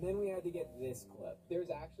 And then we had to get this clip. There's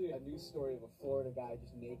actually a news story of a Florida guy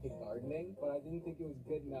just naked gardening, but I didn't think it was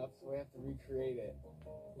good enough, so we have to recreate it,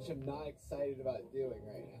 which I'm not excited about doing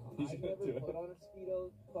right now. He's I've gonna never do it. put on a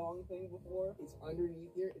Speedo thong thing before. It's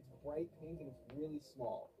underneath here, it's bright pink, and it's really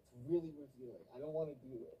small. It's really revealing. I don't want to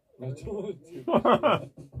do it. I don't want to do it.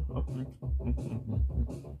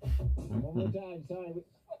 One more time.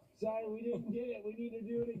 Sorry, we didn't get it. We need to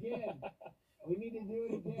do it again. We need to do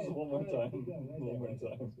it again. One more time. One more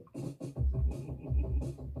time.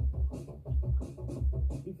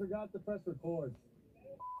 He forgot to press record.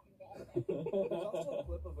 There's also a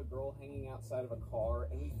clip of a girl hanging outside of a car,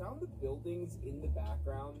 and we found the buildings in the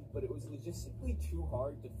background, but it was logistically too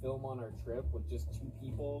hard to film on our trip with just 2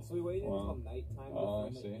 people, so we waited until nighttime to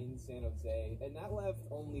film it in San Jose, and that left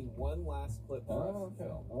only one last clip for us to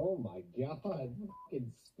film. Oh my god,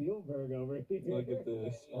 fucking Spielberg over here. Look at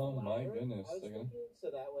this. Oh my goodness. I was thinking, so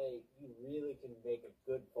that way you really can make a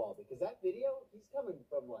good fall, because that video, he's coming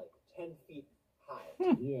from like 10 feet high.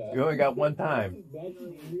 Yeah. You only got one time. That's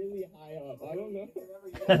really high up. I don't know. Remember,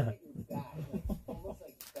 you gotta get your back, like, almost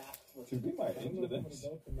like back. To be my into this.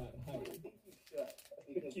 Go from that height. I think you should. I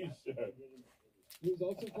think you should. He was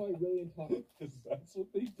also probably really Because that's what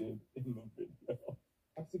they did in the video.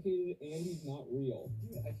 intoxicated and he's not real.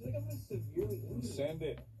 Dude, I feel like I'm just severely injured. Send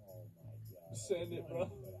it. Oh my god. Send it,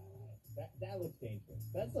 bro. That looks dangerous.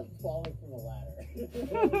 That's like falling from a ladder.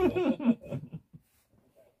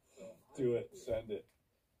 Do it. Send it.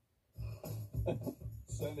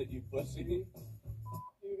 Send it, you pussy. Dude,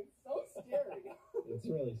 it's so scary. It's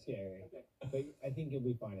really scary. But I think you'll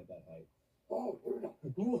be fine at that height. Oh, here we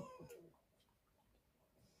go.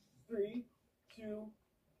 3, 2.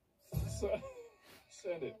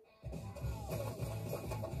 Send it.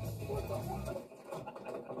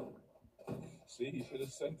 See, you should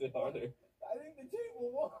have sent it harder. I think the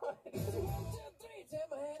table won. 1, 2, 3, take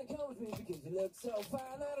my hand and come with me because you look so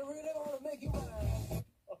fine. I really want to make you mine.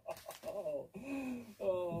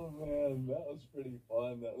 Oh man, that was pretty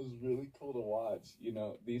fun. That was really cool to watch. You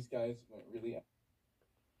know, these guys went really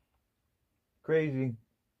Crazy.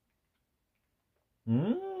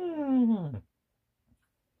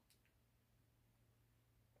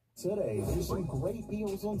 Today, there's some great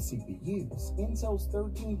deals on CPUs. Intel's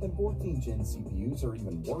 13th and 14th gen CPUs are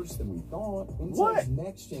even worse than we thought. Intel's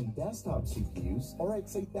next-gen desktop CPUs,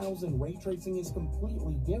 RX 8000 ray tracing is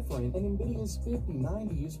completely different, and NVIDIA's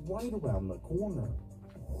 5090 is right around the corner.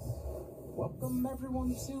 Welcome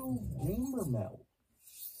everyone to Gamer Melt.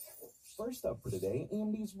 First up for today,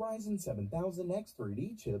 AMD's Ryzen 7000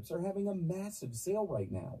 X3D chips are having a massive sale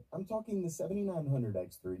right now. I'm talking the 7900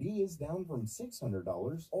 X3D is down from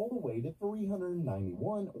 $600 all the way to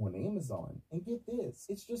 $391 on Amazon. And get this,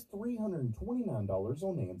 it's just $329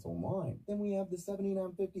 on Ants Online. Then we have the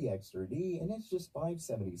 7950 X3D, and it's just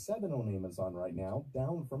 $577 on Amazon right now,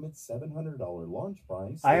 down from its $700 launch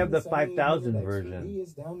price. I have the 5000 5000 version. X3D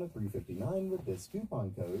is down to $359 with this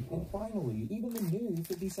coupon code. And finally, even the new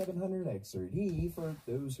 5700 X3D, for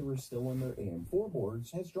those who are still on their AM4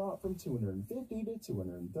 boards, has dropped from $250 to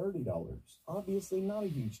 $230. Obviously not a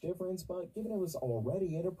huge difference, but given it was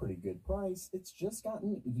already at a pretty good price, it's just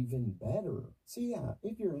gotten even better. So yeah,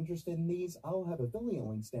 if you're interested in these, I'll have affiliate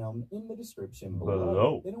links down in the description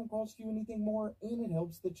below. They don't cost you anything more, and it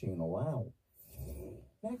helps the channel out.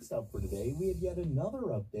 Next up for today, we have yet another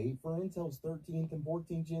update for Intel's 13th and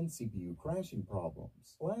 14th gen CPU crashing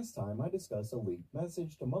problems. Last time I discussed a leaked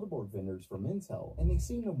message to motherboard vendors from Intel, and they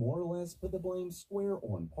seem to more or less put the blame square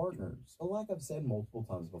on partners. But like I've said multiple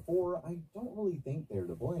times before, I don't really think they're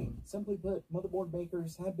to blame. Simply put, motherboard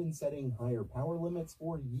makers have been setting higher power limits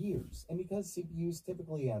for years, and because CPUs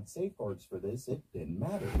typically have safeguards for this, it didn't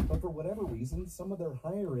matter. But for whatever reason, some of their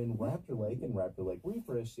higher-end Raptor Lake and Raptor Lake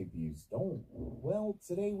Refresh CPUs don't. Well,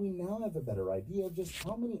 today we now have a better idea of just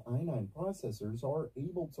how many i9 processors are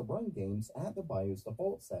able to run games at the BIOS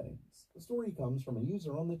default settings. The story comes from a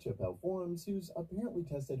user on the Chip Hell forums who's apparently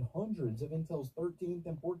tested hundreds of Intel's 13th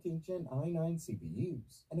and 14th gen i9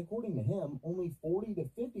 CPUs. And according to him, only 40 to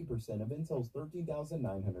 50% of Intel's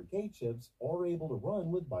 13900K chips are able to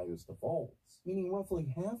run with BIOS defaults, meaning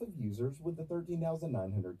roughly half of users with the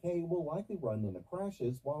 13900K will likely run into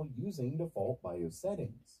crashes while using default BIOS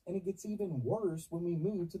settings. And it gets even worse when we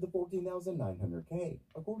move to the 14900K.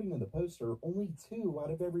 According to the poster, only 2 out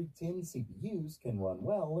of every 10 CPUs can run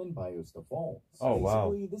well in BIOS defaults. Oh, wow.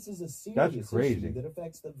 Basically, this is a That's serious crazy. issue that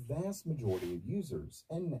affects the vast majority of users,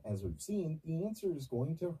 and as we've seen, the answer is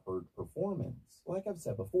going to hurt performance. Like I've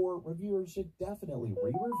said before, reviewers should definitely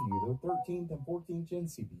re-review their 13th and 14th gen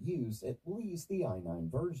CPUs, at least the i9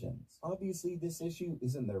 versions. Obviously, this issue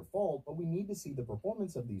isn't their fault, but we need to see the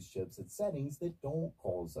performance of these chips at settings that don't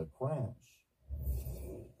cause a crash.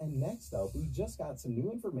 And next up, we just got some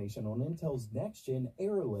new information on Intel's next-gen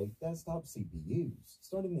Arrow Lake desktop CPUs.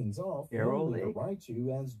 Starting things off, Arrow Lake? Raichu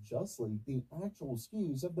has just leaked the actual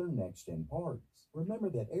SKUs of their next-gen parts. Remember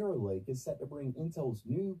that Arrow Lake is set to bring Intel's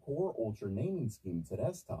new Core Ultra naming scheme to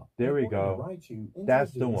desktop. There we According go. to Raichu, Intel's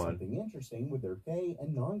That's the doing one. something interesting with their K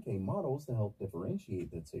and non-K models to help differentiate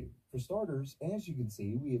the two. For starters, as you can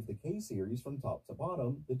see, we have the K series from top to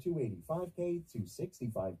bottom, the 285K,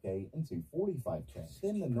 265K, and 245K.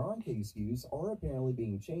 Then the non-K SKUs are apparently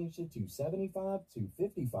being changed to 275,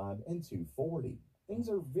 255, and 240. Things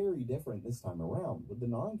are very different this time around, with the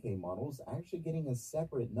non-K models actually getting a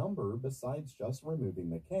separate number besides just removing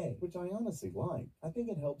the K, which I honestly like. I think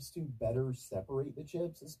it helps to better separate the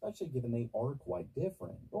chips, especially given they are quite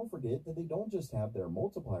different. Don't forget that they don't just have their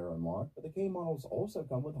multiplier unlocked, but the K models also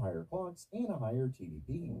come with higher clocks and a higher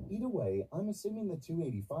TDP. Either way, I'm assuming the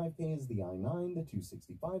 285K is the i9, the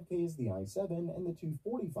 265K is the i7, and the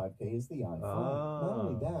 245K is the i5. Not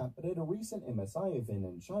only that, but at a recent MSI event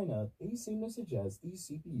in China, they seem to suggest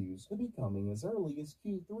these CPUs could be coming as early as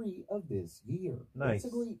Q3 of this year. Nice.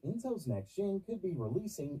 Basically, Intel's next gen could be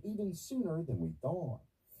releasing even sooner than we thought.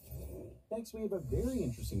 Next, we have a very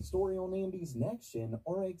interesting story on AMD's next-gen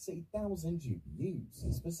RX 8000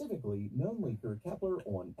 GPUs. Specifically, known leaker Kepler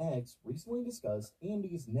on X recently discussed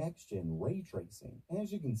AMD's next-gen ray tracing.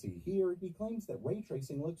 As you can see here, he claims that ray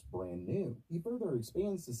tracing looks brand new. He further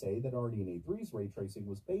expands to say that RDNA 3's ray tracing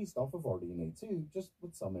was based off of RDNA 2, just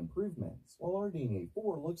with some improvements, while RDNA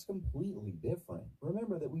 4 looks completely different.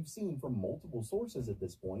 Remember that we've seen from multiple sources at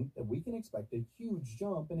this point that we can expect a huge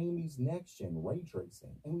jump in AMD's next-gen ray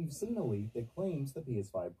tracing, and we've seen a leak that claims the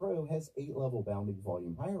PS5 Pro has 8-level bounding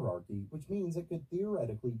volume hierarchy, which means it could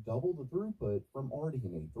theoretically double the throughput from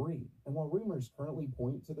RDNA 3. And while rumors currently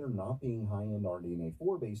point to there not being high-end RDNA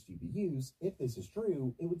 4-based GPUs, if this is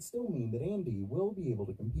true, it would still mean that AMD will be able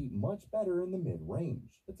to compete much better in the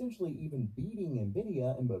mid-range, potentially even beating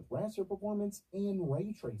NVIDIA in both raster performance and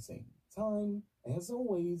ray tracing. Time, as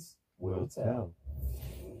always, will tell.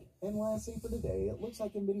 And lastly for today, it looks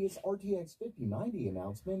like NVIDIA's RTX 5090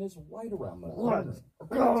 announcement is right around the corner.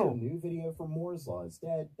 According to a new video from Moore's Law is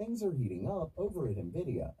Dead, things are heating up over at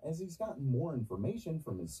NVIDIA as he's gotten more information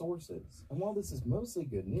from his sources. And while this is mostly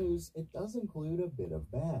good news, it does include a bit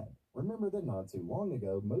of bad. Remember that not too long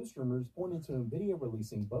ago, most rumors pointed to NVIDIA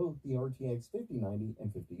releasing both the RTX 5090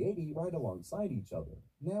 and 5080 right alongside each other.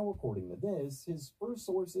 Now, according to this, his first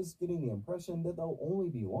source is getting the impression that they'll only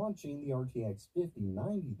be launching the RTX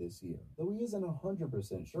 5090 this year, though he isn't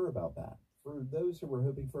 100% sure about that. For those who were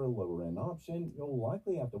hoping for a lower-end option, you'll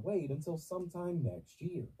likely have to wait until sometime next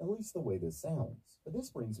year, at least the way this sounds. But this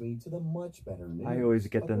brings me to the much better news. I always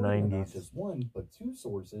get the According to 90s. Not just one, but two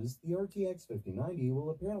sources, the RTX 5090 will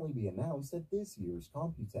apparently be announced at this year's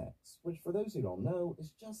Computex, which for those who don't know,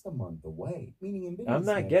 is just a month away. Meaning NVIDIA's I'm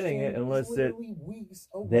not getting it unless weeks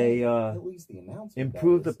away. they At least the announcement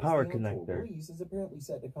improve the does, power as the actual connector. release is apparently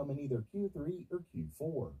set to come in either Q3 or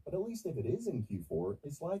Q4. But at least if it is in Q4,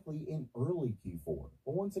 it's likely in early Q4.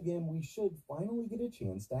 But once again, we should finally get a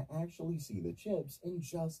chance to actually see the chips in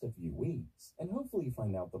just a few weeks, and hopefully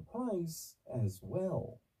find out the price as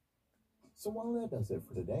well. So while that does it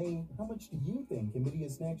for today, how much do you think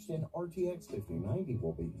NVIDIA's next-gen RTX 5090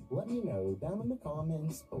 will be? Let me know down in the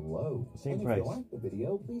comments below. Same and if price. you like the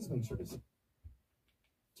video, please make sure to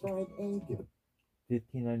subscribe and give it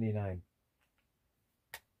 $15.99.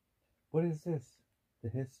 What is this? The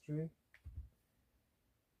history?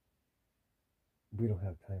 We don't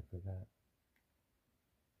have time for that.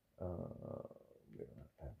 We don't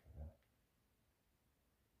have time for that.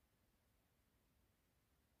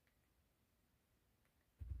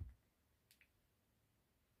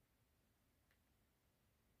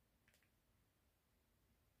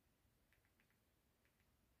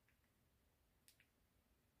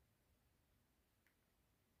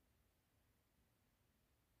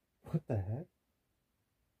 What the heck?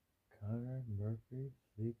 Connor Murphy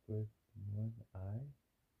sleep with one eye?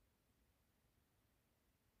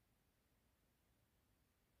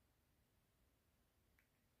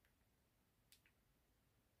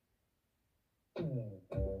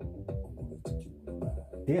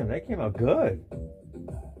 Damn, that came out good.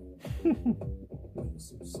 We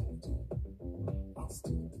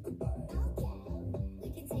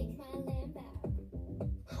can take my Lambo.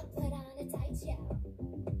 I'll put on a tight show.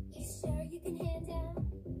 You sure you can handle?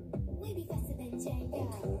 We be faster than Django.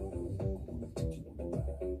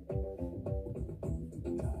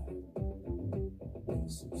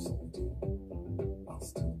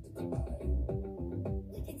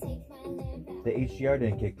 We can take my Lambo. The HDR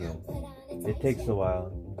didn't kick in. It takes a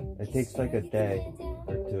while. It takes like a day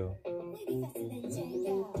or two. We be faster than Django.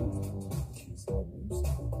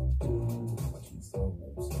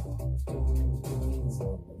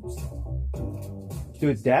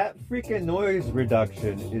 Dude, that freaking noise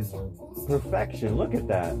reduction is perfection. Look at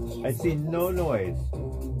that. I see no noise.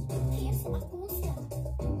 Can't stop, won't stop.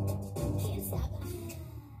 Can't stop.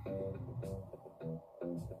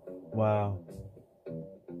 Wow.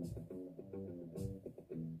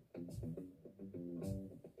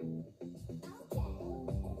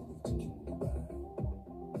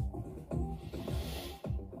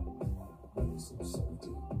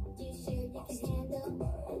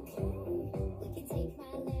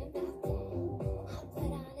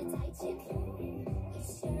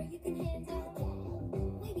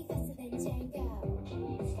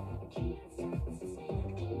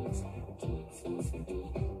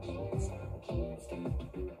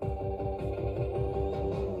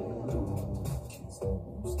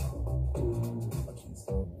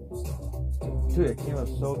 Dude, it came out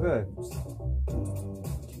so good.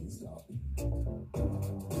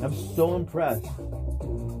 I'm so impressed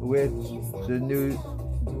with the new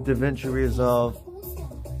DaVinci Resolve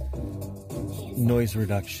noise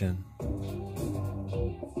reduction.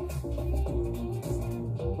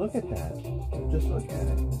 Look at that. Just look at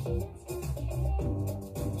it.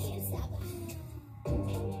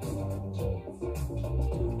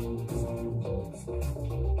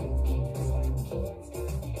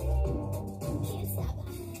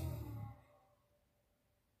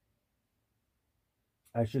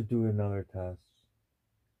 I should do another test.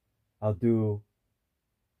 I'll do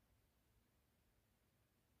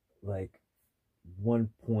like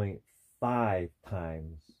 1.5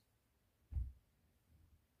 times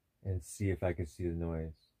and see if I can see the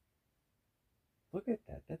noise. Look at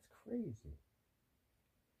that. That's crazy.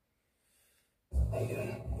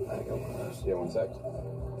 Hey, I gotta go. Yeah, 1 sec.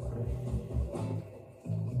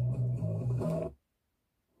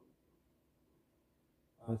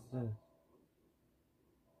 What's this?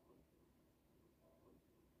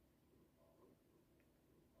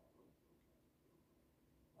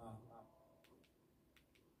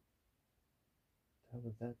 How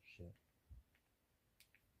was that shit?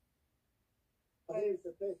 Here's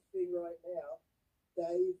the best thing right now.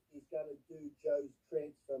 Dave is going to do Joe's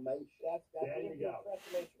transformation. There you go.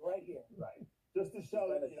 Transformation right here. Right. Just to show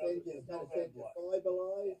that, He's going to send you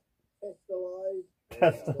fiberlize, testalize,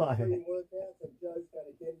 Testalize. 3 workouts, and Joe's going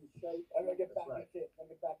to get in shape. I'm going to get back in shape. I'm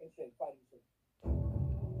going to get back in shape. Fighting shape.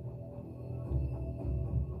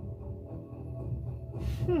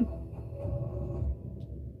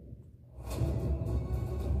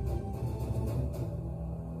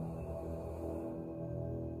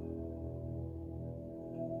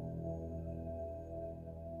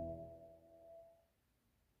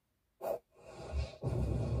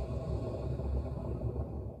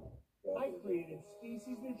 I created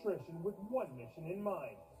Species Nutrition with one mission in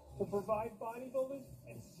mind: to provide bodybuilders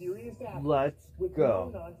and serious athletes Let's with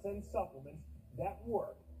go. no-nonsense supplements that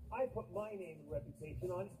work. I put my name and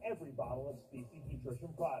reputation on every bottle of Species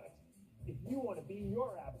Nutrition products. If you want to be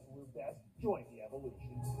your absolute best, join the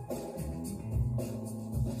evolution.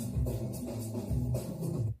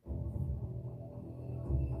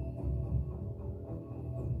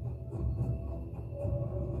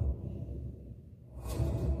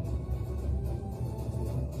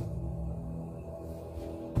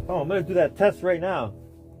 Oh, I'm gonna do that test right now.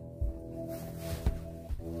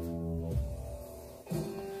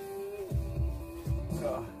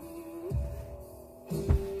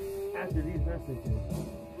 After these messages.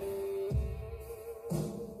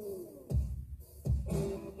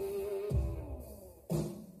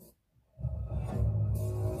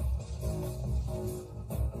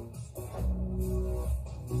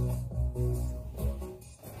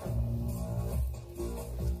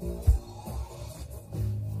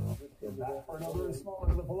 Back for another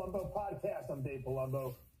installment of the Palumbo podcast. I'm Dave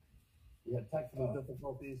Palumbo. We had technical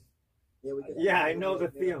difficulties. Yeah, I know the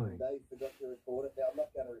feeling. Dave forgot to record it. Now, I'm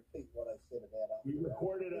not going to repeat what I said about it. We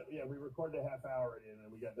recorded it. Yeah, we recorded a half hour in,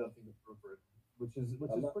 and we got nothing to prove for it, which is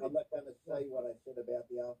I'm not pretty. going to say what I said about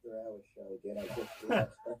the after hours show again. I just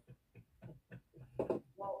realized that.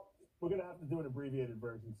 Well, we're going to have to do an abbreviated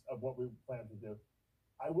version of what we plan to do.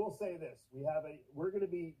 I will say this: we're going to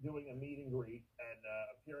be doing a meet and greet and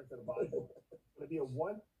appearance at a bodybuilder. It's going to be a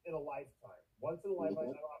once in a lifetime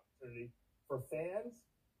opportunity for fans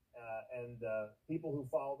and people who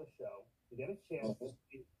follow the show to get a chance to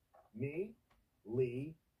see me,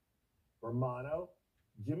 Lee, Romano,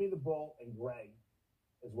 Jimmy the Bull, and Greg,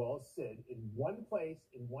 as well as Sid, in one place,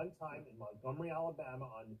 in one time, in Montgomery, Alabama,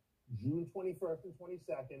 on June 21st and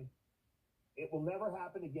 22nd. It will never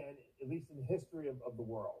happen again, at least in the history of the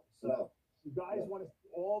world. So, if you guys want to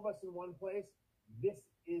see all of us in one place, this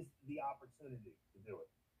is the opportunity to do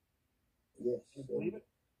it. Yes. Can you believe it?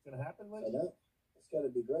 It's going to happen, Liz? I know. It's going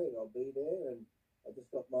to be great. I'll be there, and I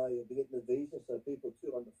just got I'll be getting the visa, so people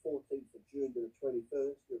too, on the 14th of June to the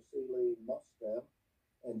 21st, you'll see Lee in Moscow,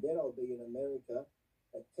 and then I'll be in America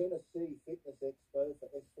at Tennessee Fitness Expo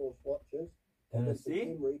for X-Force watchers. And then for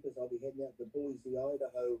Tennessee? Gym Reapers, I'll be heading out to Boise,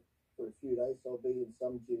 Idaho for a few days. So I'll be in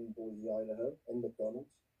some gym in Boise, Idaho, and McDonald's.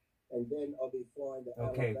 And then I'll be flying to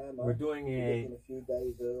Alabama. We're doing in a few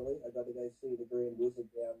days early. I got to go see the Grand Wizard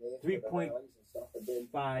down there. 3.5 and then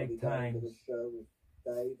I'll be going to the show with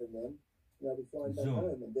Dave and them. And I'll be flying back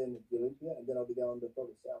home, and then the Olympia, and then I'll be going to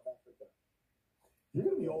probably South Africa. You're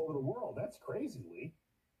going to be all over the world. That's crazy, Lee.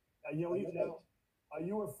 Are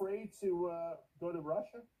you afraid to go to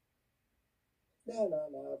Russia? No.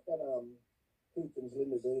 I've got Putin's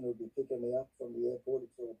limousine will be picking me up from the airport.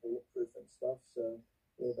 It's all bulletproof and stuff. So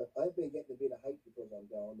Yeah, but I've been getting a bit of hate because I'm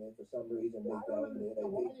going there for some reason. I don't understand.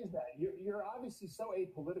 Why is that? You're obviously so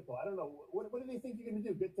apolitical. I don't know. What do they think you're going to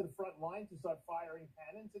do? Get to the front line to start firing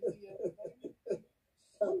cannons at the thing?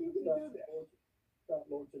 What are you going to do there? Start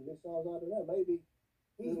launching missiles. I don't know. Maybe.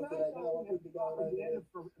 He's not going to go propaganda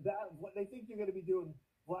for that. What they think you're going to be doing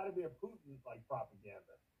Vladimir Putin like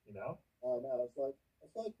propaganda. You know? Oh no, it's like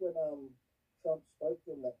when Trump spoke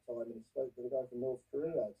to him that time, and he spoke to the guy from North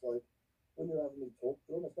Korea. It's like when you're having me talk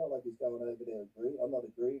to him, it's not like he's going over there agree. I'm not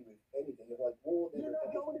agreeing with anything. It's like war. You're not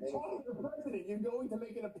going to talk to the president. You're going to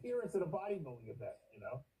make an appearance at a bodybuilding event. You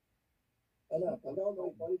know? I know. I'm going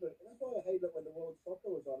to bodybuilding. And that's why I hate it when the World Soccer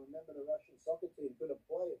was on. Remember the Russian soccer team couldn't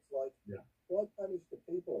play. It's like, why punish the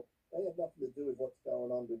people? They have nothing to do with what's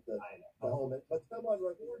going on with the government. But someone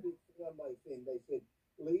wrote on my thing. They said,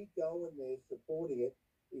 Lee going there supporting it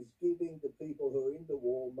is giving the people who are in the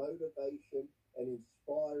war motivation and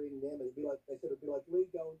inspiring them. It'd be like they said, it'd be like Lee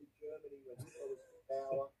going to Germany when Hitler was in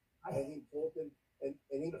power, and him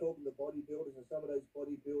talking to bodybuilders, and some of those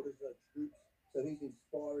bodybuilders are troops. So he's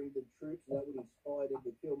inspiring the troops, and that would inspire them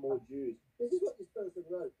to kill more Jews. This is what this person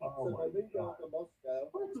wrote. Oh so by me going to Moscow,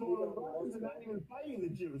 first of all, the Russians are not even fighting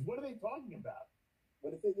the Jews. What are they talking about?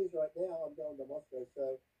 Well, the thing is, right now I'm going to Moscow,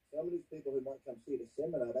 so some of these people who might come see the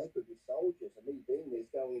seminar, they could be soldiers, and me being there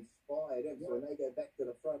is going to inspire them. So when they go back to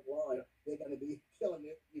the front line, they're going to be killing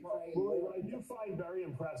it. What I do find very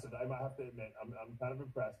impressive, I have to admit, I'm kind of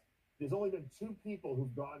impressed. There's only been 2 people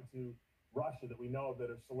who've gone to Russia that we know of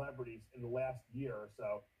that are celebrities in the last year or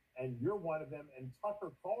so, and you're one of them. And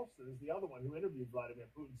Tucker Carlson is the other one who interviewed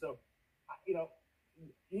Vladimir Putin. So, you know,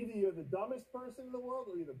 either you're the dumbest person in the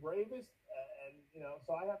world or you're the bravest, and you know.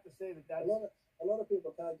 So I have to say that's a lot of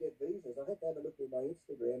people can't get visas. I have to have a look at my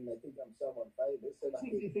Instagram, and they think I'm someone famous. And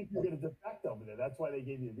they think you're going to defect over there. That's why they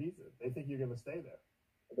gave you a visa. They think you're going to stay there.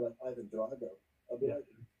 I'll be like Ivan Drago. I'll be like.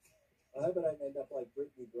 I hope I don't end up like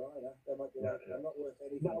Brittany Griner. They might be like, I'm not worth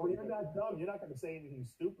anything. No, you're not dumb. You're not going to say anything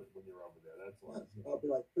stupid when you're over there. That's why. I'll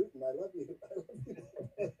be like, Putin, I love you. I love you.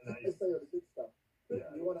 Just say all the good stuff.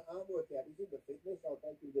 Putin, you want an arm workout? He's into fitness. I'll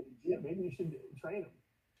take him to the gym. Yeah, maybe you should train him.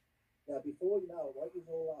 Now, before you know it, what you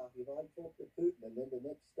all laugh, if I talk to Putin and then the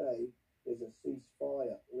next day there's a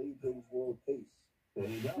ceasefire, Lee brings world peace.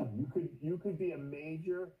 There you go. You could be a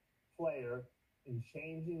major player in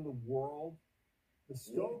changing the world. The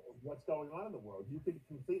scope of what's going on in the world, you could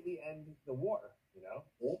completely end the war, you know?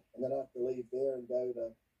 Yeah, and then I have to leave there and go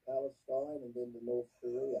to Palestine and then to North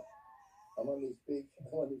Korea. I'm on this big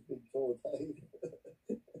tour, Dave.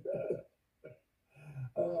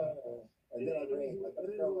 And then I ran. It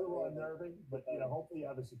is a little unnerving, but you know, hopefully you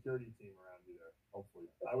have a security team around you there. Hopefully,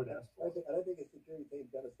 I would ask for it. I don't think a security team's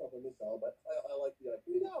going to stop a missile, but I like the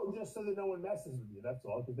idea. No, just so that no one messes with you. That's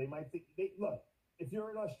all, because they might think look. If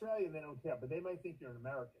you're an Australian, they don't care, but they might think you're an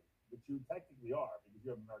American, which you technically are because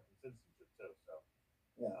you have American citizenship too. So,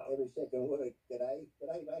 yeah, every second word. G'day,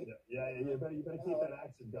 mate. Yeah. You better keep that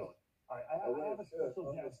accent going. All right, I have a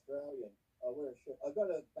special guest. Australian. I wear a shirt. I've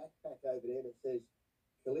got a backpack over there that says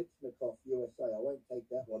Kalitsnikov USA. I won't take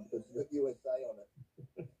that one because it's got USA on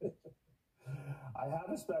it. I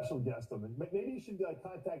have a special guest on it. Maybe you should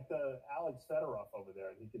contact Alex Fedorov over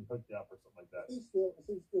there, and he can hook you up or something like that. Is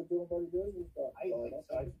he still doing bodybuilding?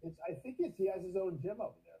 I think he has his own gym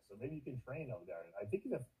over there, so maybe you can train over there. I think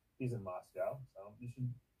he's in Moscow, so you should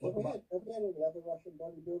look him up. Have we had any other Russian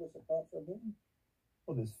bodybuilders apart from him?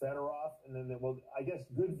 Well, there's Fedorov, and then I guess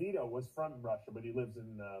Good Vito was from Russia, but he lives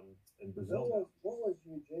in Brazil. What was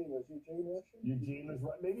Eugene? Was Eugene Russian? Eugene was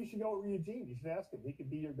right. Maybe you should go with Eugene. You should ask him. He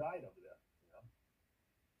could be your guide over there.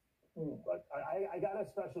 But I got a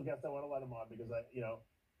special guest. I want to let him on because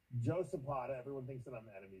Joe Zapata. Everyone thinks that I'm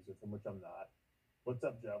enemies with him, which I'm not. What's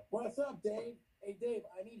up, Joe? What's up, Dave? Hey, Dave,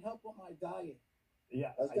 I need help with my diet.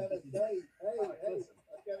 Yeah. I was going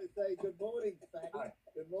to say, good morning, fatty.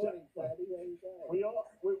 Good morning, fatty. How you doing?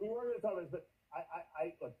 We were going to talk about this, but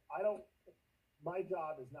look. I don't. My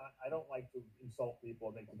job is not. I don't like to insult people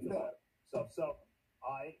and make them feel bad. So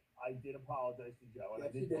I did apologize to Joe, and I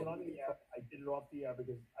didn't do it on the air. I did it off the air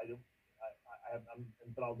because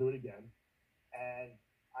but I'll do it again. And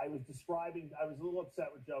I was a little upset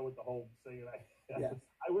with Joe with the whole thing, and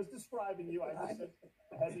I was describing you. I just said,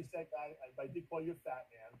 a heavy set guy. I did call you a fat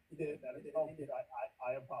man. You did.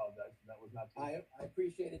 I apologize. That was not. I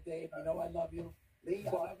appreciate it, Dave. You know I love you. Lee,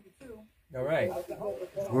 I love you too. All right.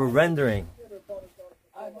 We're rendering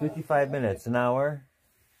 55 minutes, an hour.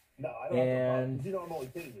 No, I don't have to. You know, I'm only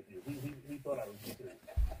kidding with you. He thought I was kidding.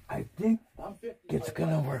 I think it's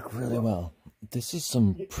gonna work really well. This is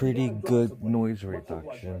some pretty good noise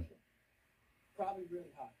reduction. Probably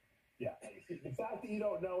really hot. Yeah. The fact that you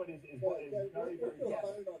don't know it is Joe, very, what's very your yes.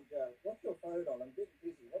 phone on, Joe? What's your phone on? I'm getting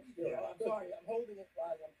busy. What are you doing? Yeah. I'm sorry. I'm holding it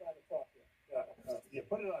while I'm trying to talk to you. Yeah,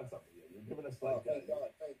 put it on something. Yeah. You're giving us like. Thank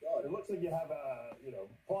God. Thank God. It looks like you have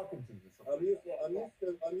Parkinson's or something.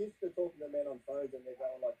 I'm used to talking to men on phones and they're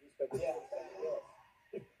going like this, but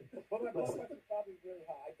Well, my blood pressure's probably really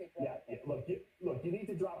high. I think. Yeah. Look, you need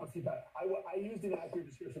to drop a few pounds. I used an accurate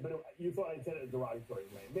description, but you thought I said it in a derogatory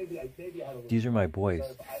way. Maybe I had a little. These are my boys.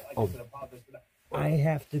 Oh, I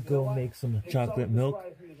have to go make some chocolate milk.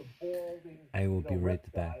 I will be right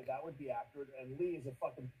back. That would be accurate. And Lee is a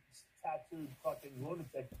fucking tattooed fucking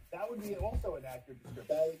lunatic. That would be also an accurate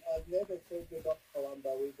description. I've never said you got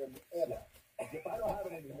Columbo even ever. If I don't have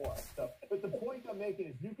it anymore. So, but the point I'm making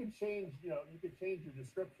is you can change. You could change your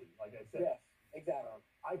description. Like I said. Yes, exactly.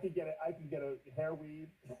 I could get a hair weave.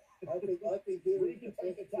 I think we can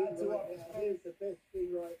take a tattoo off his face. Here's the best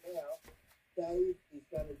thing right now. Dave is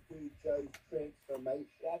going to do Joe's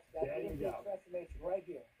transformation. That's going to be a transformation right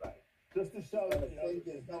here. Right. Just to show that he's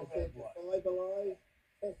going to send you fiberlize,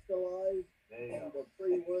 testalize, and the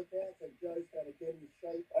pre-workouts, and Joe's going to get in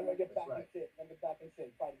shape. I'm going to get back in shape. I'm going to get back in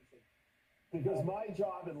shape. Fighting shape. Because my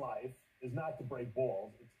job in life is not to break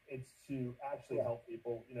balls. It's to actually help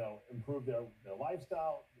people, improve their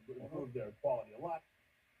lifestyle, improve their quality of life.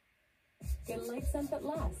 Get a light scent that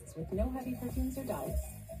lasts with no heavy perfumes or dyes.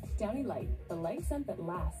 Downy Light, the light scent that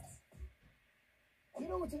lasts. You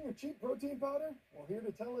know what's in your cheap protein powder? Well, here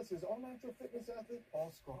to tell us is all-natural fitness athlete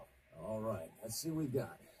Paul Scott. All right, let's see what we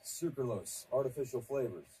got. Sucralose, artificial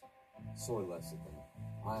flavors, soy lecithin,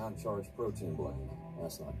 ion-charged protein blend.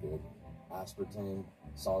 That's not good. Aspartame,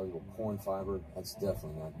 soluble corn fiber. That's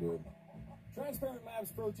definitely not good. Transparent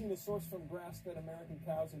Labs protein is sourced from grass-fed American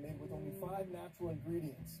cows and made with only 5 natural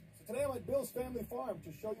ingredients. So today I'm at Bill's Family Farm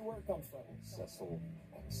to show you where it comes from. Cecil.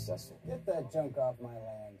 Get that junk off my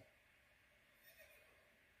land.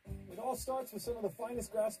 It all starts with some of the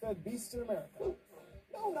finest grass-fed beasts in America.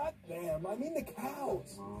 No, not them. I mean the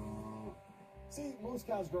cows. See, most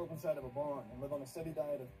cows grow up inside of a barn and live on a steady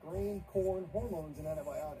diet of grain, corn, hormones, and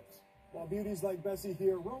antibiotics. While beauties like Bessie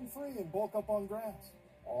here roam free and bulk up on grass.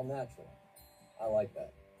 All natural. I like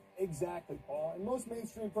that. Exactly, Paul. And most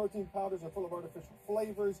mainstream protein powders are full of artificial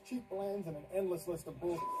flavors, cheap blends, and an endless list of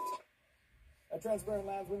bullshit. At Transparent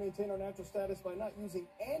Labs, we maintain our natural status by not using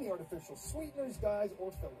any artificial sweeteners, dyes,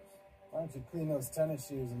 or fillers. Why don't you clean those tennis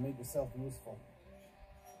shoes and make yourself useful?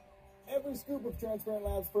 Every scoop of Transparent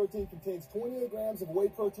Labs protein contains 28 grams of whey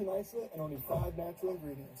protein isolate and only 5 natural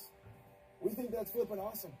ingredients. We think that's flippin'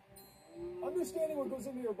 awesome. Understanding what goes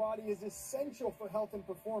into your body is essential for health and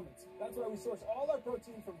performance. That's why we source all our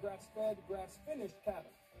protein from grass-fed, grass-finished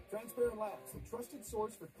cattle. Transparent Labs, the trusted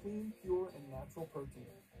source for clean, pure, and natural protein.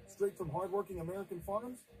 Straight from hardworking American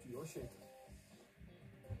farms to your shaker.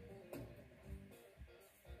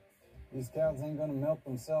 These cows ain't gonna milk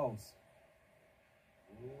themselves.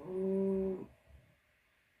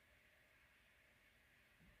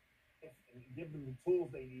 And give them the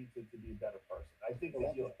tools they need to be a better person. I think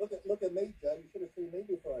that look at me, Joe. You should have seen me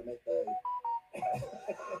before I met Dave.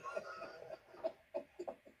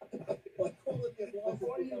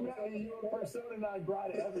 Before you met me, you were persona non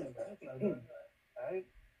grata everywhere. Right?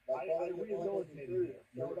 I rehabilitated you.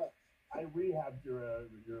 I rehabbed your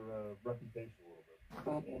reputation a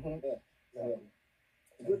little bit. Yeah.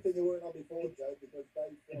 Good thing you weren't on before, Joe, because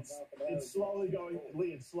Dave spent half an hour. It's slowly going,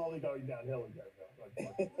 Lee. It's slowly going downhill again.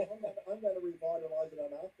 I'm going to revitalize it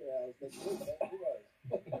on after hours next week.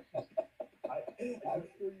 I'm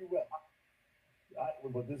sure you will.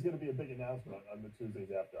 But there's going to be a big announcement on the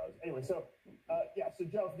Tuesdays after hours. Anyway, so so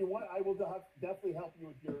Joe, if you want, I will definitely help you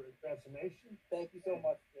with your transformation. Thank you so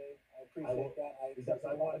much, Dave. I appreciate that. Because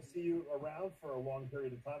I want to see you around for a long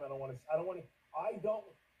period of time.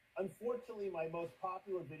 Unfortunately, my most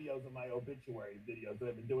popular videos are my obituary videos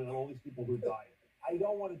that I've been doing on all these people who died. I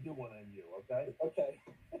don't want to do one on you, okay? Okay.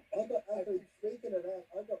 Speaking of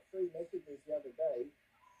that, I got 3 messages the other day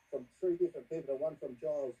from 3 different people. One from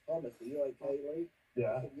Giles Thomas. Are you okay, Lee?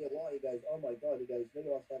 Yeah. I said, yeah, why? He goes, oh my God. He goes,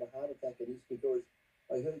 Milos had a heart attack, and it's because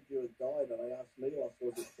I heard you had died, and I asked Milos,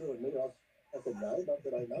 was it true? And Milos, I said, no, not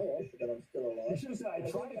that I know of, but I'm still alive. You should have said, I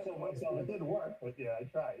tried to kill myself. It didn't work, but yeah, I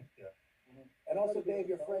tried. Yeah. And also, Dave,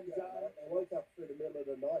 your friend John. I woke up through the middle of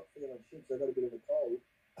the night feeling shit, so I got a bit of a cold.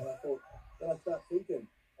 And I thought, then I start thinking,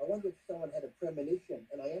 I wonder if someone had a premonition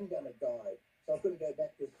and I am going to die. So I couldn't go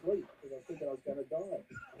back to sleep because I was thinking I was going to die.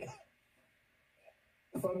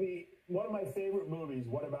 One of my favorite movies,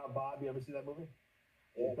 What About Bob? You ever see that movie?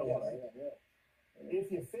 Yeah. If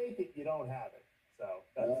you fake it, you don't have it. So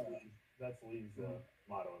that's Lee's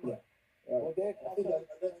motto in life. Well, Dave, I think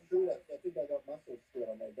that's true. I think I got muscles still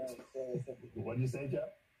on my down. What did you say,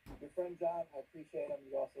 Jeff? your friend John, I appreciate him.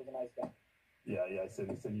 He also is a nice guy. Yeah, I said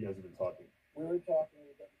you guys have been talking. We were talking.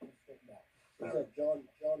 We got things straightened out. John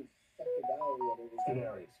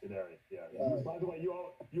Scuderi, yeah. By the way, you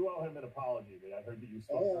owe him an apology. I heard that you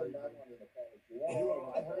spoke very good.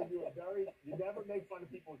 I heard you never make fun of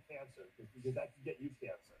people with cancer because that can get you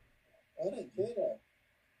cancer. I don't care.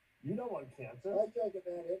 You don't want cancer. I joke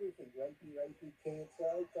about everything. Rapey, cancer.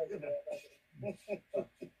 I joke about that.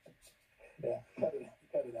 Yeah, cut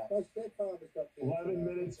it out. My stepfather's got cancer. 11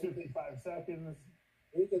 minutes, 55 seconds.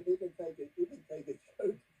 He can take a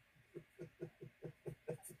joke.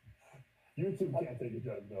 YouTube can't take a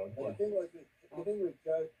joke, though. The thing with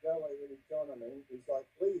John, he's like,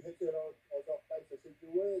 Lee, he said, I was off base. I said, you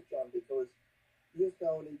were, John, because you're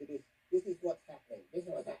going into this. This is what's happening. This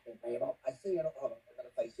is what's happening, people. I see it. Hold on, I've got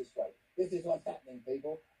to face this way. This is what's happening,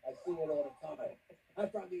 people. I see it all the time.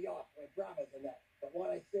 I'm from New York. We're brothers and that. But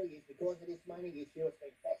what I see is because of this money issue, it's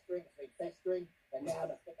been festering, and now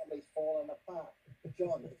the family's falling apart.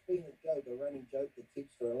 John, it's been a joke, a running joke that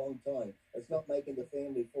tips for a long time. It's not making the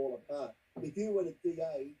family fall apart. If you were the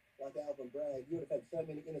DA, like Alvin Bragg, you would have had so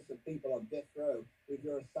many innocent people on death row with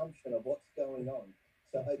your assumption of what's going on.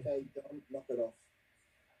 So, okay, John, knock it off.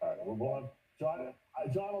 All right, we'll go on. John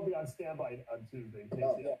will be on standby on Tuesday.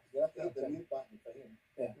 Oh, yeah, you have to hit the mute button for him.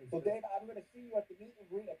 Yeah. Well, Dave, I'm going to see you at the meet and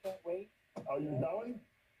greet. I can't wait. Oh, you're going?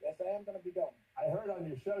 Yes, I am going to be going. I heard on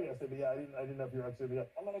your show yesterday, but yeah, I didn't know if you were actually going to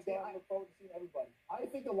go. I'm going to go and look forward to seeing everybody. I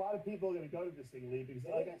think a lot of people are going to go to this thing, Lee, because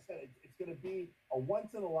like I said, it's going to be a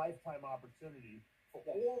once-in-a-lifetime opportunity for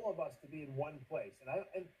all of us to be in one place.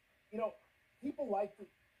 And you know, people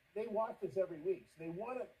they watch us every week, so they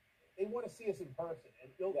want to see us in person. And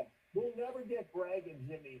we'll never get Greg and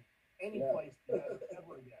Jimmy any place together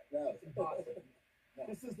ever again. No. It's impossible. No.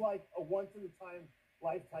 This is like a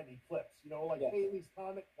once-in-a-lifetime eclipse. You know, like Halley's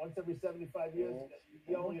Comet, once every 75 years.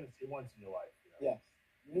 You're only going to see it once in your life. You know? Yes.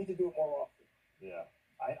 You need to do it more often. Yeah.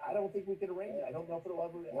 I don't think we can arrange it. I don't know if it'll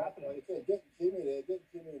ever happen. Like I said, getting Jimmy there, getting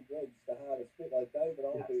Jimmy and Greg's the hardest bit. Like Dave and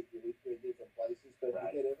I'll be in different places, but to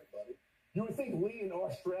get everybody. You would think Lee in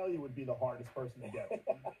Australia would be the hardest person to get.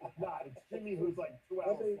 It's not. It's Jimmy who's like 2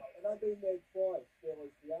 hours. I've been there twice. There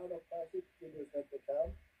was the Arnold Classic, Jimmy was meant to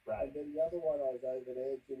come. Right. And then the other one I was over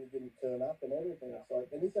there, Jimmy didn't turn up and everything. It's like,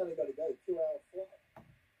 and he's only got to go 2 hours flight.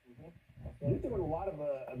 You're doing a lot of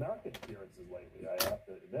American appearances lately, I have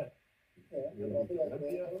to admit. Yeah, I'm going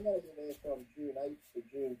to be there from June 8th to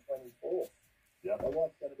June 24th. Yep. My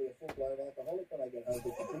wife's going to be a full-blown alcoholic when I get home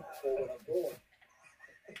because she drinks all when I'm gone.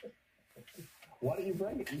 Why don't you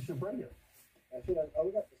bring it? You should bring it. I got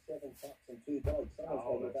the 7 cups and 2 dogs.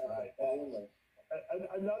 Someone's got to be back in there.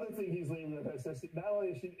 Another thing he's leaving with us is not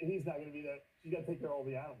only is he's not going to be there, she's got to take care of all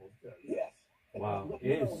the animals too. Yes. Wow,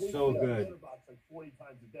 it is so good. Like 40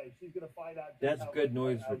 times a day. She's going to find out. That's good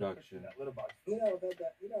noise reduction. I've had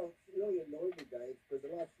that. It's really annoyed me, Dave, because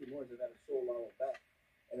the last few mornings I've had a sore lower back,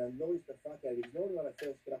 and it annoys the fuck out of me. Normally when I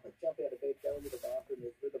first get up, I jump out of bed, go into the bathroom,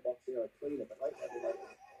 there's a litter box there, I clean it, but lately I've been like,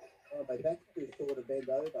 my back's too sore to bend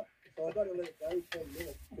over. So I've got to let it go 10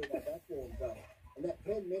 minutes until my back warms up. And that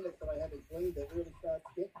 10 minutes that I haven't cleaned, it really starts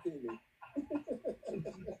to get to me.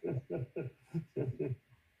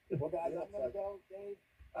 Well, guys, I'm going to go, Dave.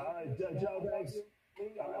 All right, Joe, thanks.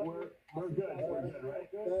 All right, we're good. We're good, right?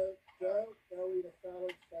 Joe, go eat a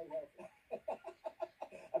salad, stay healthy.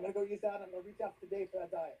 I'm going to go use that. I'm going to reach out to Dave for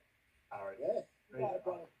that diet. All right. Yes. You got it,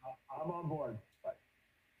 brother. I'm on board. Bye.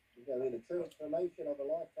 You're going to be the transformation of a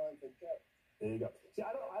lifetime for Joe. There you go. See,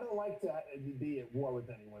 I don't like to be at war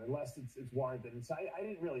with anyone unless it's warranted. And so I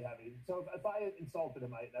didn't really have any. So if I insulted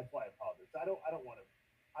him, that's why I apologize. I don't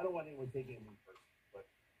want anyone taking anything personally. But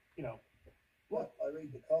you know, look, I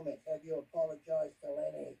read the comments. Have you apologized to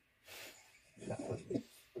Lenny?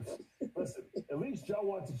 Listen, at least Joe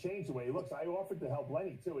wants to change the way he looks. I offered to help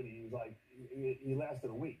Lenny too, and he was like, he lasted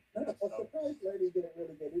a week. No, I was surprised Lenny didn't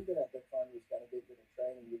really get into that time he was going to get to the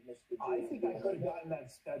training with Mr. G. I think I could have gotten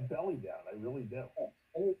that belly down. I really do.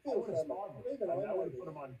 And it feels I would have put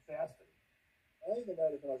him on fasting. I even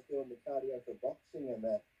noticed when I was doing the cardio for boxing and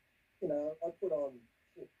that, I put on,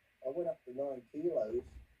 I went up to 9 kilos.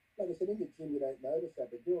 Like I said, in the gym you don't notice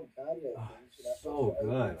that, but doing cardio things, so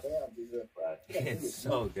good. It's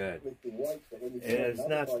so good.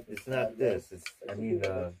 It's not this. It's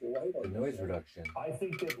the noise reduction. I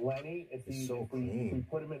think that Lenny, if we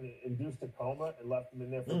put him in induced a coma and left him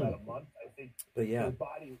in there for about a month, I think his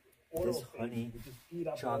body, this honey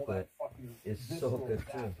chocolate is so good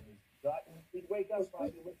too. He'd wake up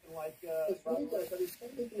probably looking like. It's funny, but it looks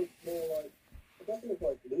more like. It doesn't look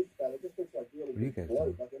like loose fat. It just looks like really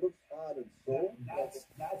bloat. Like it looks hard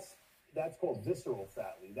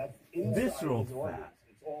visceral his organs. fat.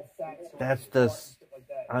 It's all fat. That's surrounding the his heart and stuff like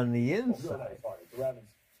that. on the Well, inside. not his heart. The rabbit's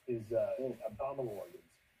his abdominal organs.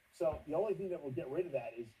 So the only thing that will get rid of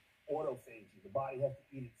that is autophagy. The body has to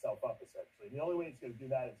eat itself up essentially. And the only way it's going to do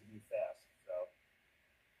that is if you fast. So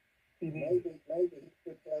maybe he could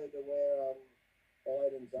go to where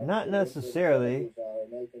Biden's Not necessarily.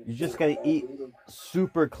 You just gotta eat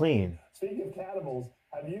super clean. Speaking of cannibals,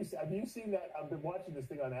 have you seen that? I've been watching this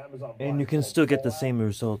thing on Amazon. And you can still get the same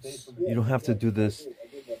results. You don't have to do this,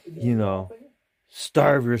 you know,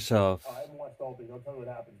 starve yourself I haven't watched the whole thing. Don't tell me what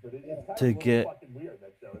happens, but it's kind to of get fucking weird,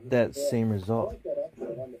 that show, isn't that it? same result.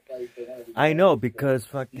 I know, because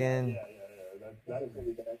fucking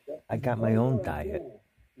I got my own diet.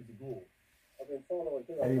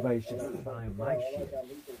 Everybody should be following my shit.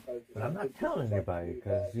 But I'm not telling anybody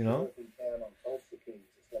because, you know,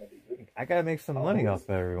 I gotta make some money off of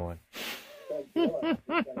everyone. Oh,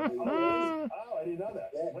 I didn't know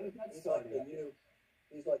that. When did that start?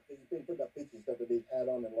 He's been putting up pictures of a big hat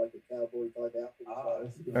on and like a cowboy type outfit.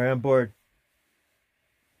 Alright, I'm bored.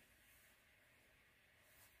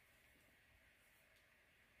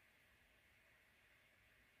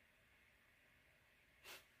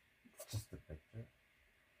 It's just a picture.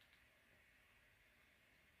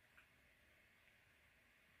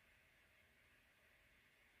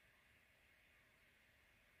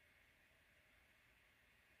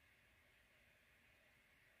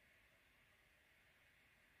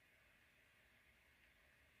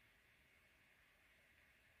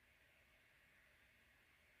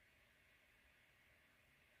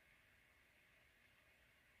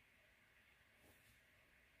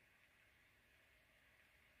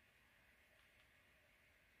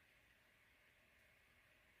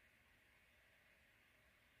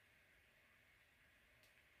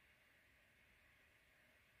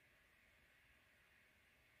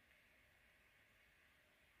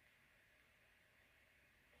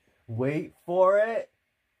 Wait for it.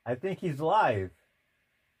 I think he's live.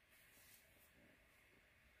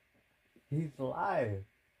 He's live.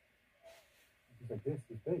 He's like this.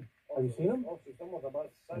 He's big. Have you seen him? Oh, she's almost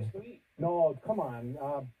about size to eat. No, come on.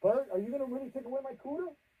 Bert, are you going to really take away my cuda?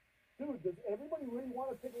 Dude, does everybody really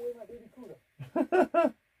want to take away my baby cuda?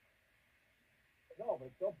 No,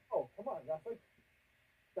 but oh, come on.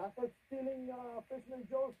 That's like stealing Fisherman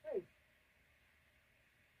Joe's fish.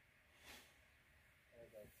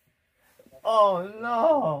 Oh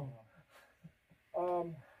no!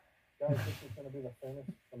 Guys, this is going to be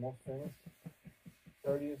the most famous,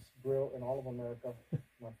 dirtiest grill in all of America,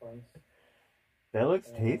 my friends. That looks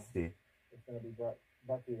tasty. It's going to be brought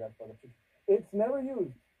to you guys by the chicken. It's never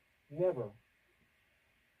used. Never.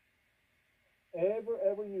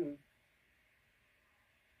 Ever used.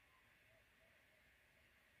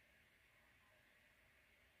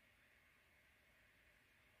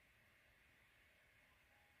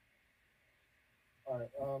 All right,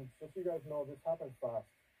 just so you guys know, this happens fast.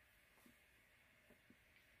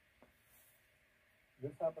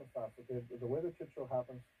 Okay, the way the chit show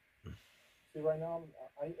happens. See, right now,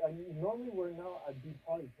 I normally I'd be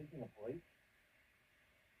probably taking a break.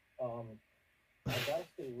 I gotta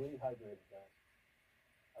stay really hydrated, guys.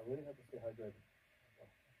 I really have to stay hydrated.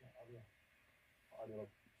 Audio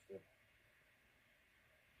strip.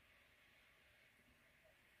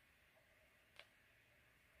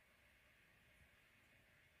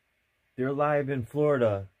 They're live in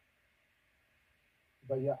Florida.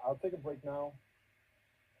 But yeah, I'll take a break now,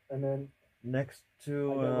 and then Next I get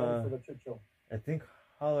ready to, for the chit show. I think,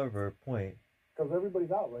 Holliver Point. Because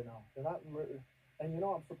everybody's out right now. They're not, and you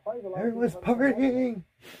know, I'm surprised a lot Everyone's of people haven't come partying!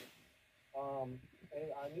 out. Hey,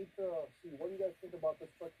 I need to see, what do you guys think about this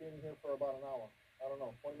truck being here for about an hour? I don't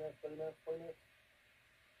know, 20 minutes, 30 minutes, 20 minutes?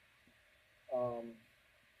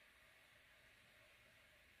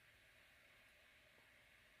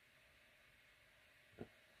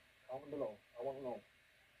 Comment below. I want to know.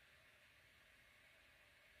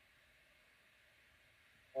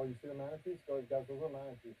 Oh, you see the manatees? Guys, those are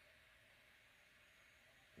manatees.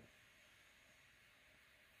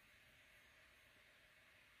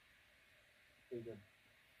 Pretty good.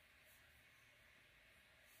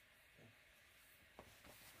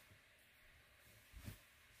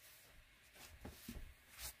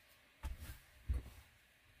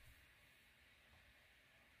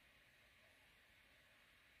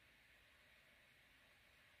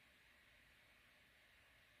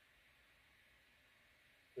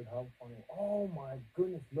 Dude, how funny. Oh my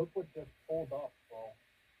goodness, look what just pulled up, bro.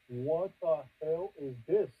 What the hell is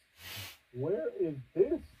this? Where is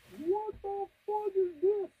this? What the fuck is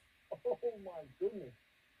this? Oh my goodness.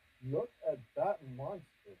 Look at that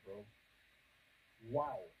monster, bro.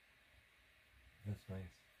 Wow. That's nice.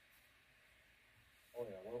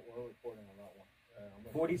 recording on that one. Yeah, I'm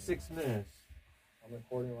recording. 46 minutes. I'm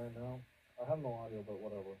recording right now. I have no audio, but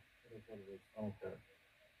whatever. It is what it is. I don't care.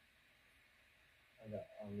 I got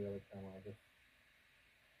on the other camera. I just.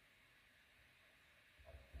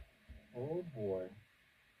 Oh boy.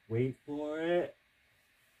 Wait for it.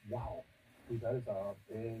 Wow. Dude, that is a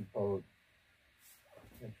big boat.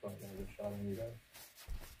 Make sure I get a shot on you guys.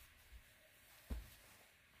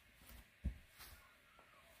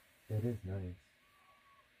 That is nice.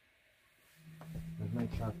 Where's my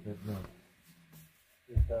chocolate milk?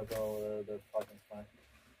 These guys are over there, they're talking smack.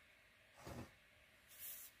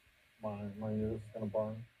 My ears is gonna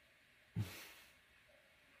burn.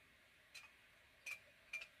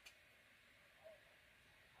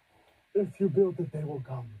 If you build it, they will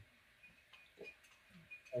come.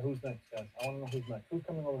 Hey, who's next, guys? I want to know who's next. Who's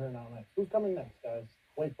coming over here now next? Who's coming next, guys?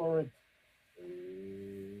 Wait for it.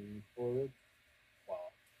 Wait for it.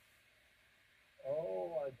 Wow.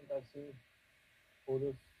 Oh, I think I see who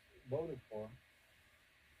this boat is for.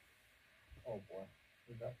 Oh boy,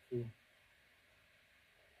 we got two.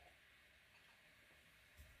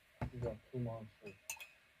 We got two monsters.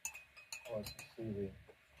 Oh, it's CV.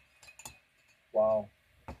 Wow,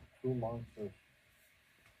 two monsters.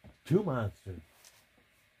 Two monsters.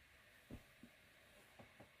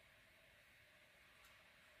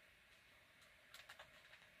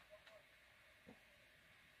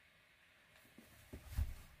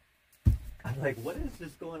 I'm like, what is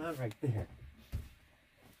this going on right there?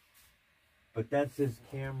 But that's his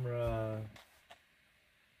camera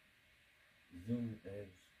zoom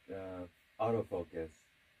is autofocus.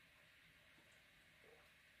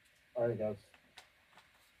 Alright guys.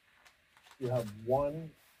 You have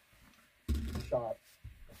one shot.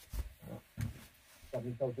 Let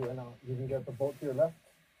me tell you right now. You can get the boat to your left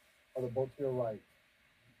or the boat to your right.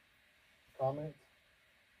 Comment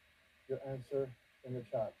your answer in the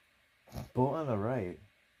chat. Boat on the right.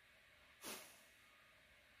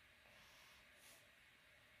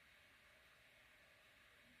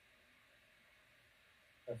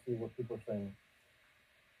 Let's see what people are saying.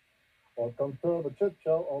 Welcome to the chit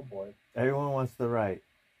show. Oh boy. Everyone wants the right.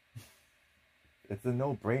 It's a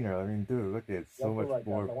no-brainer. I mean, dude, look at it. So much right,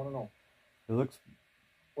 more. guys. I want to know. It looks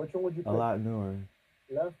Which one would you a pick? lot newer.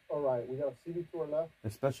 Left or right? We got a CV to our left.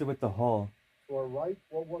 Especially with the hull. To our right,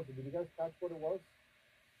 what was it? Did you guys catch what it was?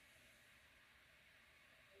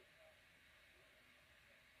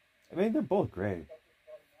 I mean, they're both great.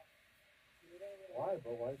 Why,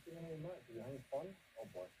 bro? Why is she gonna be mad? Are you having fun? Oh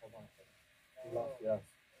boy, hold on a second. You lost, yes.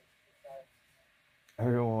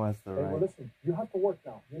 Everyone wants the Hey, right. well, listen, you have to work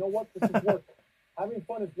now. You know what? This is work. Having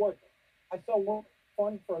fun is work. I sell work,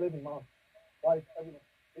 fun for a living, mom. Wife, everything.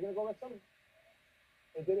 You're gonna go get some?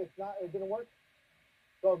 It didn't work?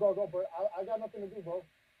 Go, bro. I got nothing to do, bro.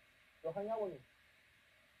 Go hang out with me.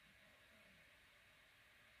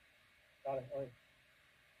 Got it, all right.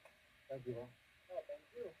 Thank you, bro. No, thank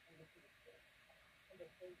you.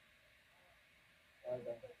 All right,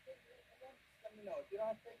 guys. Let me know. If you don't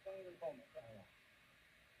have faith, don't even call me.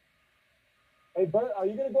 Hey, Bert, are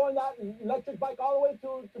you going to go on that electric bike all the way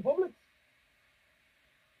to Publix?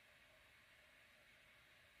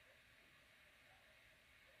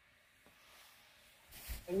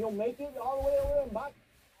 And you'll make it all the way over there and back?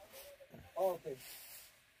 Oh, okay.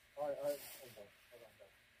 All right. Okay. Hold on,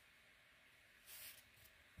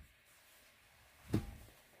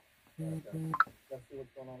 guys. Let's see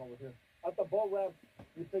what's going on over here. At the boat ramp,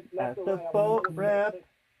 you take left At or the right. boat ramp.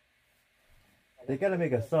 They gotta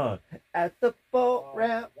make a song. At the boat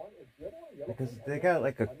ramp. Because they got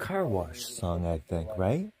like a car wash song, I think,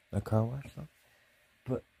 right? A car wash song?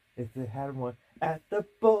 But if they had one, at the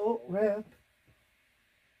boat ramp.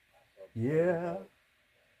 Yeah.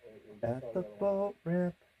 At the boat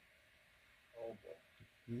ramp.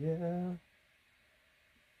 Yeah.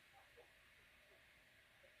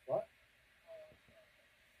 What?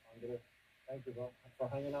 Thank you, bro, for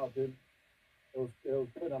hanging out, dude. It was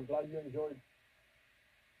good. I'm glad you enjoyed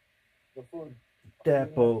the food.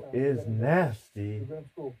 That boat is nasty. You're good in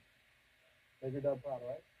school. Make your dad proud,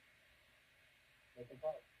 right? Make him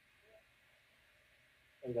proud.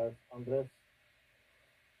 Hey guys, Andres.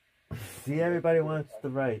 See, everybody wants the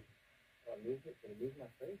right. Did I lose my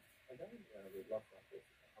face again? Yeah, we lost my face.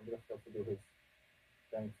 Andres has to do his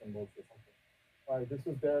gang symbols or something. Alright, this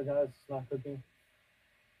is there, guys. It's not cooking.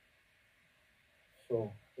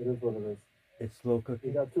 So, it is what it is. It's slow cooking.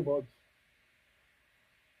 We got two boats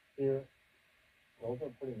here. Those are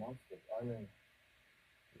pretty monsters. I mean,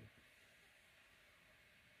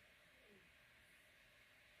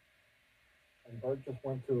 and Bert just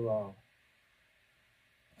went to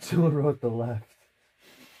Someone wrote the left.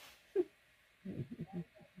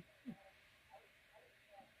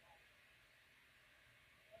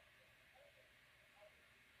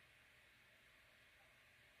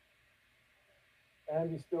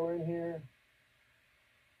 Andy's still in here.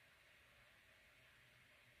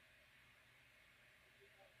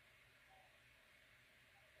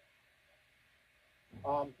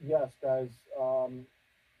 Yes, guys.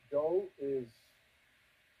 Joe is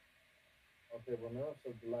okay. Romero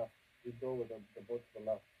said left. We go with the book to the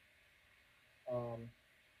left.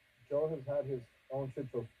 Joe has had his own shit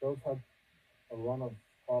shows. Joe's had a run of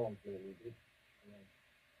columns lately, dude.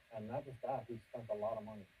 And not just that, he spent a lot of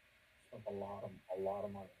money. Spent a lot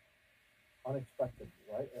of money. Unexpected,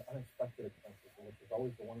 right? Unexpected expenses, which is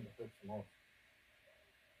always the one that hurts the most.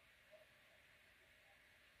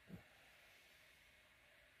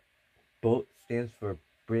 BOAT stands for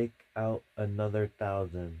break out another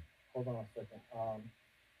 1,000. Hold on a second.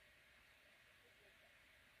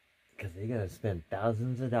 Because they gotta spend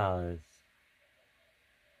thousands of dollars.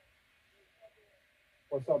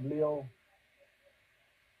 What's up, Leo?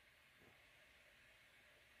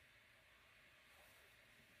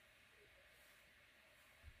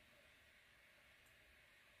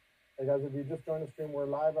 Hey guys, if you just joined the stream, we're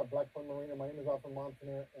live at Black Point Marina. My name is Alfred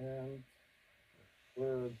Montaner, and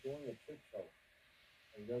we're doing a chit show.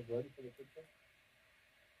 Are you guys ready for the chit show?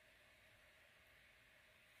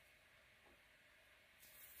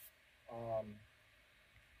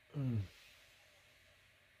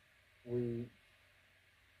 We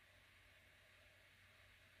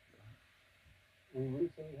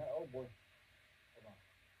recently had, oh boy, hold on.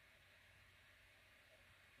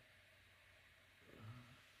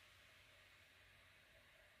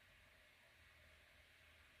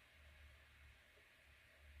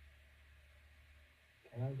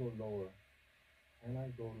 Can I go lower? Can I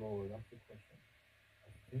go lower? That's the question. I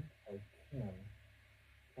think I can.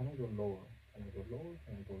 Can I go lower? Can I go lower?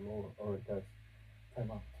 Can I go lower? All right, guys.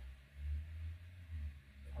 Time out.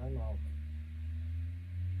 Time out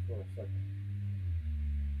for a second.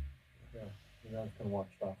 Yeah, you guys can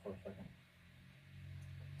watch that for a second.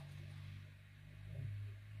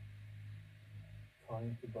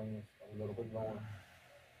 Trying to bring this a little bit lower.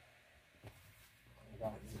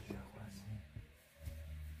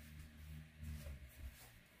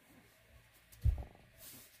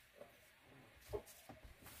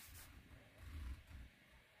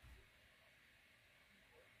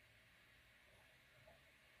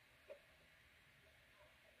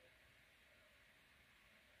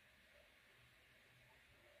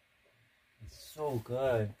 It's so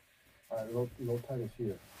good. Alright, low tide is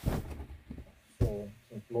here. So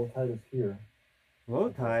since low tide is here. Low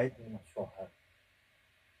tide?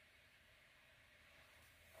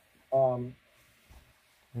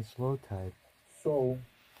 It's low tide. So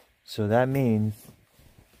that means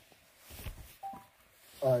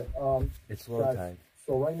alright, it's low guys, tide.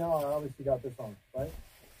 So right now I obviously got this on, right?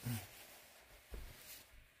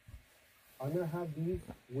 I'm gonna have these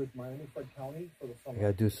with Miami Fred County for the summer. I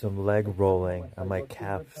gotta do some leg rolling on my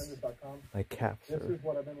calves. My calves This are... is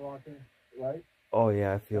what I've been rocking, right? Oh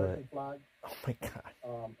yeah, I feel American it. flag. Oh my god.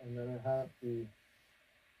 And then I have the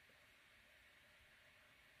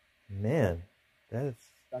Man, that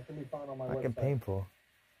can be found on my fucking website. painful.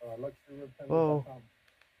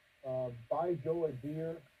 LuxuryRibTenders.com. Buy Joe a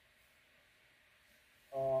beer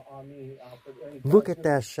on me. Look at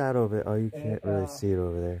that shot of it. Oh, you can't really see it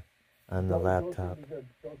over there on the laptop.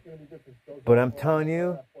 But I'm telling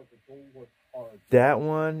you, that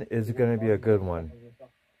one is going to be a good one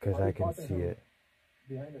because I can see it.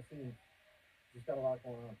 Behind the scenes, just got a lot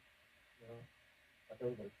going on, you know, like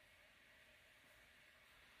everybody.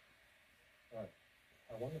 All right,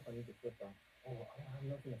 I wonder if I need to flip that. Oh, I don't have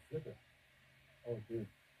nothing to flip it. Oh, dude.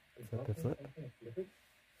 Flip it, flip. Flip it?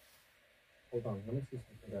 Hold on, let me see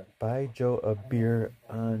something, guys. Buy Joe a beer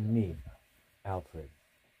on me, Alfred.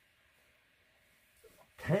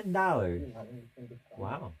 $10.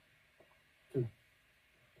 Wow. Dude,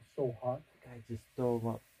 it's so hot. Guy just throw him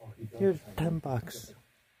up. Oh, he does. Here's $10.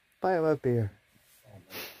 Buy him a beer. Oh, man.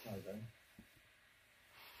 All right.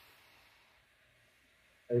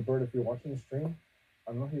 Hey, Bert, if you're watching the stream,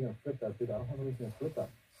 I don't know how you're going to flip that, dude. I don't have a reason to flip that.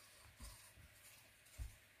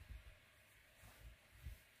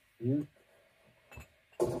 You?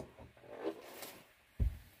 Oh,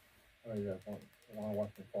 you guys want to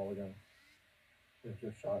watch me fall again? Here's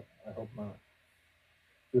your shot. I hope not.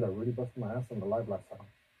 Dude, I really busted my ass on the live last time.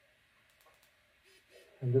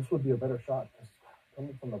 And this would be a better shot because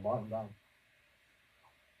coming from the bottom down.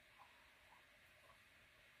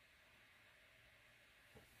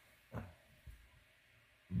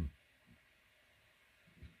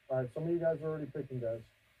 All right, some of you guys are already picking, guys.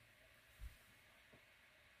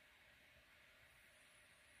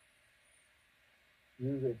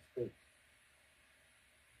 Use a stick.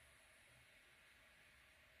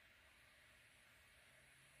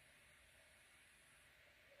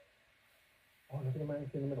 African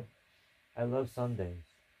American in the middle. I love Sundays.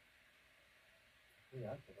 Pretty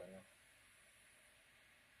active right now.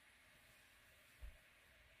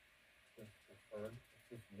 Just this bird. It's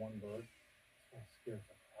just one bird. It scares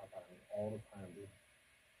the crap out of me all the time, dude.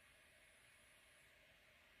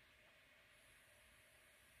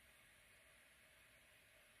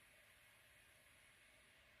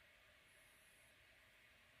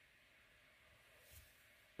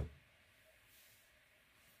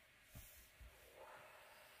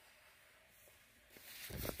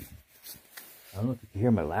 I don't know if you can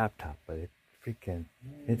hear my laptop, but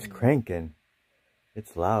it's cranking.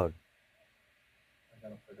 It's loud. I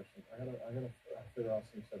gotta figure out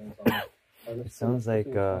some settings on it. It sounds like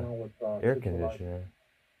air conditioner.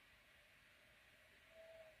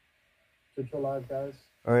 Twitch live, guys.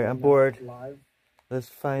 All right, I'm bored. Live. Let's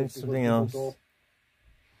find something else.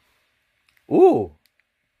 Ooh.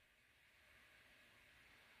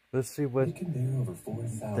 Let's see what it can bear over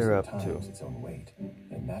 4,000 they're up times to. its own weight.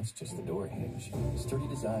 And that's just the door hinge. Sturdy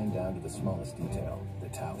design down to the smallest detail, the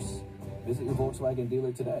Taos. Visit your Volkswagen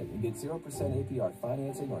dealer today and get 0% APR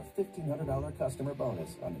financing or $1,500 customer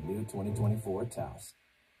bonus on the new 2024 Taos.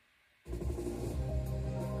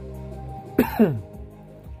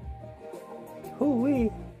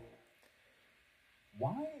 Hoo-wee.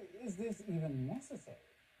 Why is this even necessary?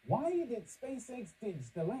 Why did SpaceX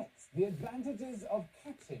ditch the legs? The advantages of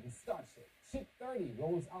catching Starship. Ship 30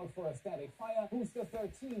 rolls out for a static fire. Booster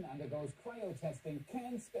 13 undergoes cryo testing.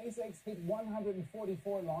 Can SpaceX hit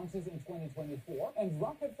 144 launches in 2024? And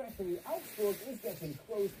Rocket Factory Augsburg is getting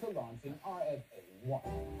close to launching RFA-1.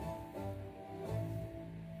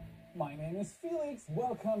 My name is Felix.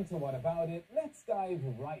 Welcome to What About It? Let's dive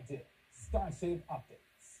right in. Starship updates.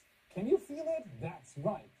 Can you feel it? That's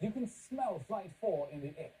right. You can smell Flight 4 in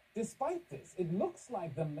the air. Despite this, it looks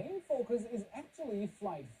like the main focus is actually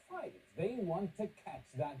Flight 5. They want to catch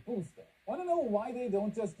that booster. Want to know why they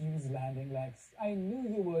don't just use landing legs? I knew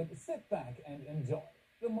you would. Sit back and enjoy.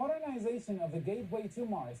 The modernization of the Gateway to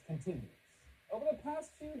Mars continues. Over the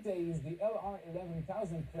past few days, the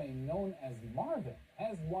LR-11000 crane known as Marvin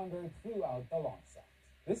has wandered throughout the launch site.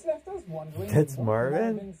 This left us wondering That's what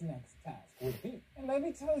Marvin? Marvin's next task would be. And let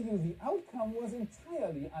me tell you, the outcome was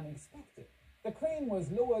entirely unexpected. The crane was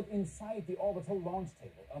lowered inside the orbital launch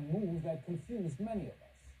table, a move that confused many of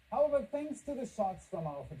us. However, thanks to the shots from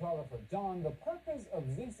our photographer John, the purpose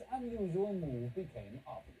of this unusual move became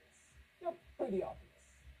obvious. Yep, pretty obvious.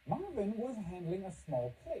 Marvin was handling a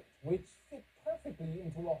small plate, which fit perfectly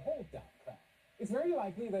into a hold-down clamp. It's very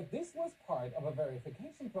likely that this was part of a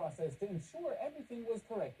verification process to ensure everything was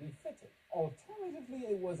correctly fitted. Alternatively,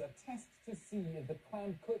 it was a test to see if the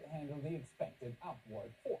clamp could handle the expected upward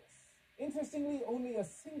force. Interestingly, only a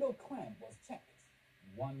single clamp was checked.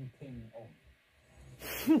 One pin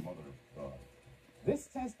only. Mother of God. This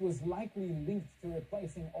test was likely linked to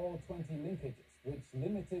replacing all 20 linkages, which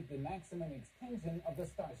limited the maximum extension of the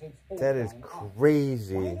Starship's That is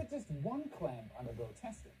crazy. Why did just one clamp undergo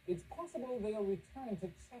testing? It's possible they'll return to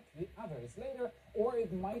check the others later, or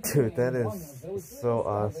it might Dude, that remain one is of those so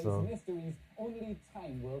awesome. mysteries only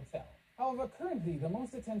time will tell. However, currently, the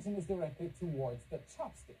most attention is directed towards the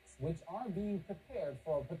chopsticks, which are being prepared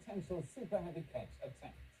for a potential super heavy catch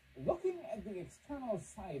attempt. Looking at the external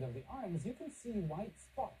side of the arms, you can see white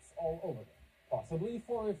spots all over them, possibly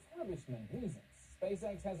for refurbishment reasons.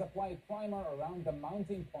 SpaceX has applied primer around the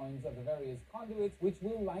mounting points of the various conduits, which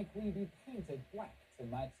will likely be painted black to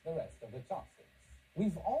match the rest of the chopsticks.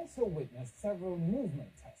 We've also witnessed several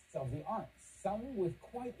movement tests of the arms, some with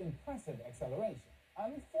quite impressive acceleration.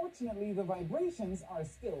 Unfortunately, the vibrations are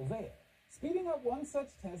still there. Speeding up one such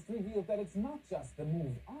test revealed that it's not just the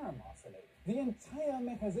moved arm oscillating. The entire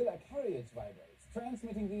Mechazilla carriage vibrates,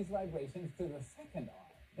 transmitting these vibrations to the second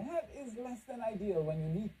arm. That is less than ideal when you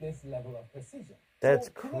need this level of precision. That's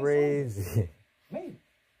So, can they solve crazy. this? Maybe.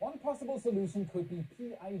 One possible solution could be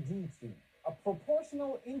PID tuning. A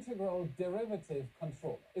proportional integral derivative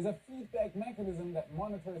controller is a feedback mechanism that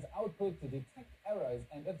monitors output to detect errors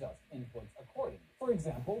and adjust inputs accordingly. For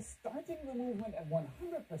example, starting the movement at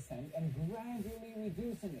 100% and gradually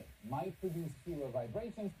reducing it might produce fewer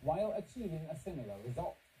vibrations while achieving a similar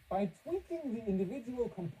result. By tweaking the individual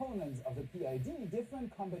components of the PID,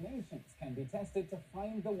 different combinations can be tested to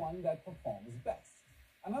find the one that performs best.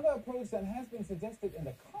 Another approach that has been suggested in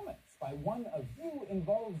the comments by one of you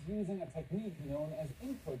involves using a technique known as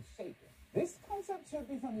input shaping. This concept should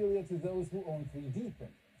be familiar to those who own 3D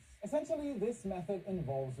printers. Essentially, this method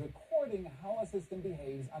involves recording how a system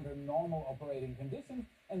behaves under normal operating conditions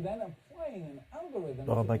and then applying an algorithm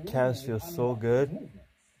Oh, to my calves feel so good. movements.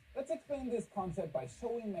 Let's explain this concept by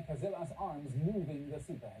showing Mechazilla's arms moving the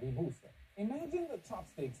Super Heavy booster. Imagine the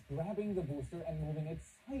chopsticks grabbing the booster and moving it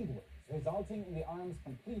sideways, resulting in the arms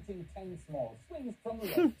completing 10 small swings from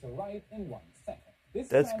left to right in 1 second. This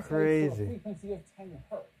That's translates crazy. to a frequency of 10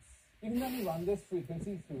 hertz. You can then run this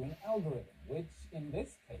frequency through an algorithm, which in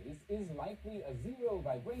this case is likely a zero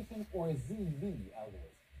vibration or a ZV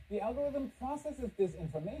algorithm. The algorithm processes this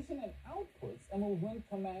information and outputs a movement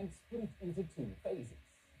command split into 2 phases.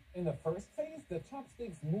 In the first phase, the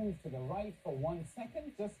chopsticks move to the right for 1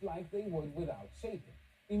 second, just like they would without shaping.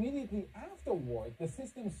 Immediately afterward, the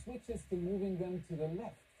system switches to moving them to the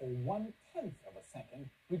left for 1/10 of a second,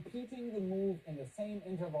 repeating the move in the same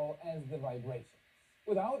interval as the vibration.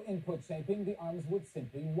 Without input shaping, the arms would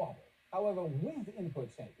simply wobble. However, with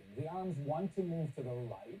input shaping, the arms want to move to the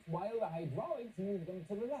right, while the hydraulics move them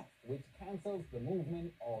to the left, which cancels the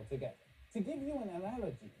movement altogether. To give you an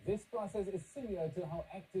analogy, this process is similar to how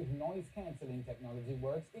active noise-canceling technology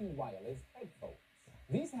works in wireless headphones.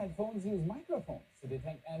 These headphones use microphones to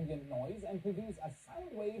detect ambient noise and produce a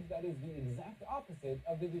sound wave that is the exact opposite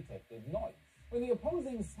of the detected noise. When the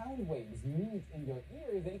opposing sound waves meet in your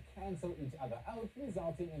ear, they cancel each other out,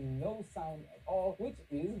 resulting in no sound at all, which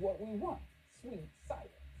is what we want: sweet silence.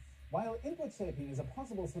 While input shaping is a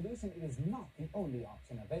possible solution, it is not the only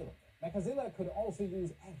option available. Mechazilla could also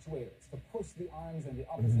use actuators to push the arms in the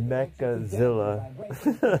opposite Mechazilla.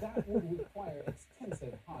 direction, but that would require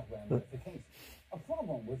extensive hardware modification. A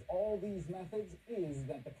problem with all these methods is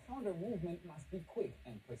that the counter movement must be quick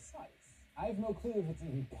and precise. I have no clue if it's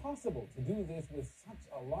even possible to do this with such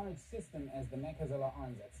a large system as the Mechazilla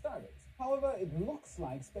arms at Starbase. However, it looks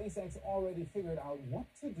like SpaceX already figured out what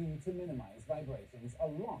to do to minimize vibrations a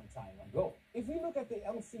long time ago. If we look at the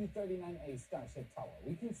LC-39A Starship Tower,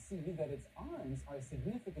 we can see that its arms are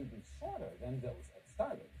significantly shorter than those at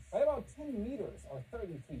Starbase, by about 10 meters or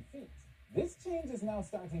 33 feet. This change is now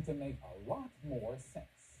starting to make a lot more sense.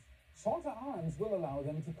 Shorter arms will allow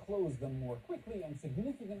them to close them more quickly and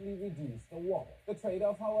significantly reduce the wobble. The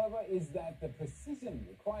trade-off, however, is that the precision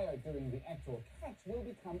required during the actual catch will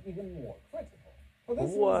become even more critical. For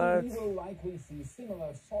this reason, we will likely see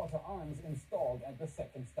similar shorter arms installed at the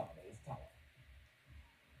second Starbase tower.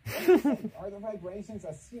 What do you think? Are the vibrations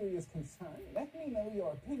a serious concern? Let me know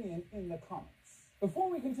your opinion in the comments. Before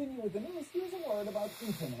we continue with the news, here's a word about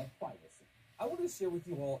internet privacy. I want to share with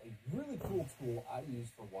you all a really cool tool I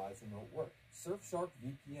use for Wise remote work, Surfshark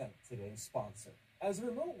VPN, today's sponsor. As a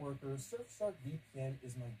remote worker, Surfshark VPN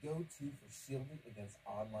is my go-to for shielding against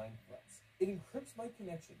online threats. It encrypts my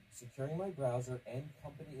connection, securing my browser and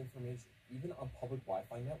company information, even on public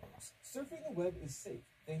Wi-Fi networks. Surfing the web is safe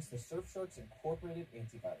thanks to Surfshark's incorporated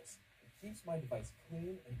antivirus. It keeps my device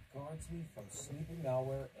clean and guards me from snooping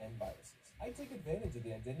malware and viruses. I take advantage of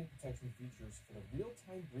the identity protection features for the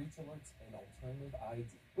real-time breach alerts and alternative ID.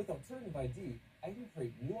 With alternative ID, I can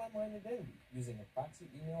create new online identity using a proxy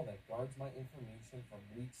email that guards my information from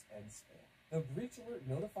leaks and spam. The breach alert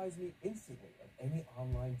notifies me instantly of any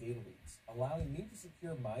online data leaks, allowing me to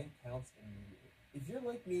secure my accounts immediately. If you're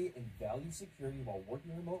like me and value security while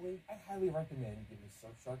working remotely, I highly recommend giving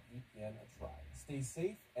Surfshark VPN a try. Stay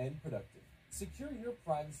safe and productive. Secure your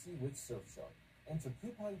privacy with Surfshark. Enter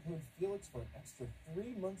coupon code Felix for an extra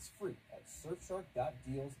 3 months free at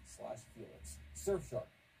surfshark.deals/Felix. Surfshark.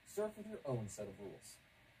 Surf with your own set of rules.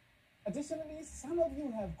 Additionally, some of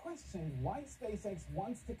you have questioned why SpaceX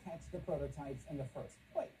wants to catch the prototypes in the first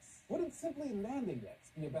place. Wouldn't simply landing legs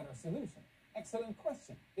be a better solution? Excellent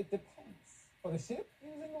question. It depends. For the ship,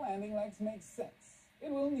 using landing legs makes sense.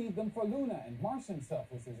 It will need them for lunar and Martian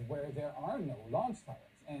surfaces where there are no launch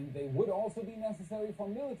towers, and they would also be necessary for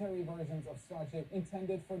military versions of Starship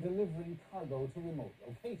intended for delivering cargo to remote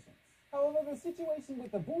locations. However, the situation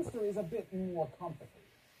with the booster is a bit more complicated.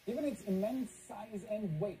 Given its immense size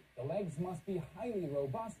and weight, the legs must be highly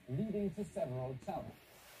robust, leading to several challenges.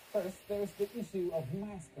 First, there's the issue of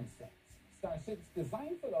mass constraints. Starship's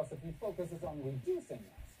design philosophy focuses on reducing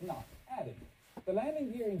mass, not adding it. The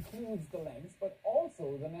landing gear includes the legs, but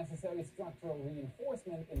also the necessary structural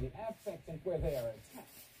reinforcement in the aft section where they are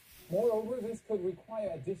attached. Moreover, this could require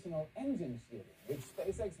additional engine shielding, which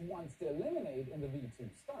SpaceX wants to eliminate in the V2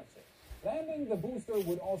 Starship. Landing the booster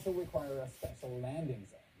would also require a special landing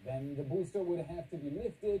zone. Then the booster would have to be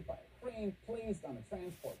lifted by a crane, placed on a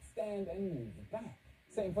transport stand, and moved back.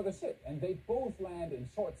 Same for the ship, and they both land in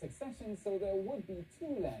short succession, so there would be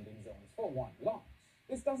 2 landing zones for 1 launch.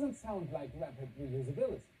 This doesn't sound like rapid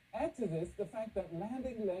reusability. Add to this the fact that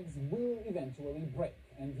landing legs will eventually break,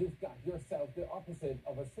 and you've got yourself the opposite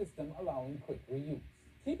of a system allowing quick reuse.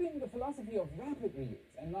 Keeping the philosophy of rapid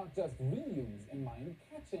reuse and not just reuse in mind,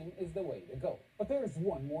 catching is the way to go. But there's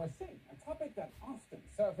one more thing. A topic that often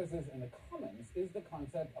surfaces in the comments is the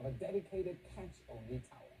concept of a dedicated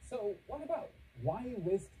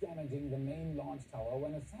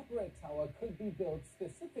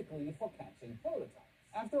prototypes.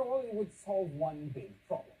 After all, it would solve one big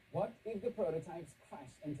problem. What if the prototypes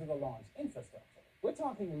crash into the launch infrastructure? We're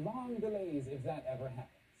talking long delays if that ever happens.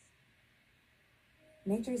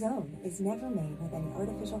 Nature's Own is never made with any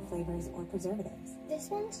artificial flavors or preservatives, This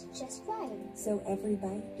one's just right. so every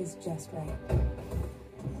bite is just right.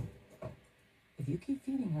 If you keep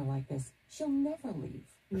feeding her like this, she'll never leave.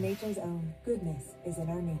 Nature's Own. Goodness is in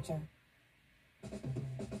our nature.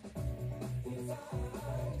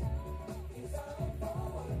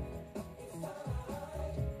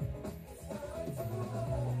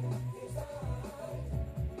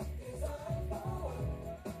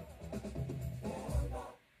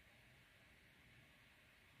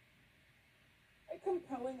 A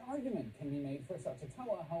compelling argument can be made for such a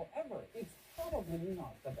tower, however, it's probably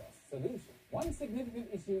not the best solution. One significant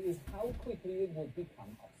issue is how quickly it would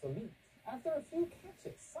become obsolete. After a few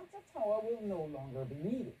catches, such a tower will no longer be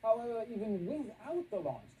needed. However, even without the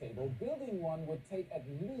launch table, building one would take at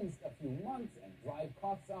least a few months and drive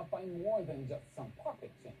costs up by more than just some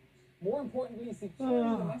pocket change. More importantly,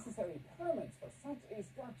 securing the necessary permits for such a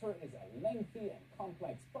structure is a lengthy and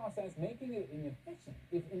complex process, making it inefficient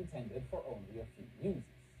if intended for only a few users.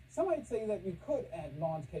 Some might say that you could add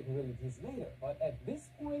launch capabilities later, but at this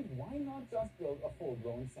point, why not just build a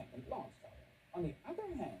full-blown second launch tower? On the other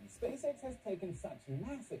hand, SpaceX has taken such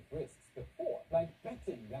massive risks before, like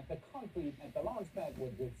betting that the concrete at the launch pad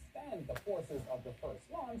would withstand the forces of the first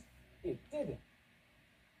launch. It didn't.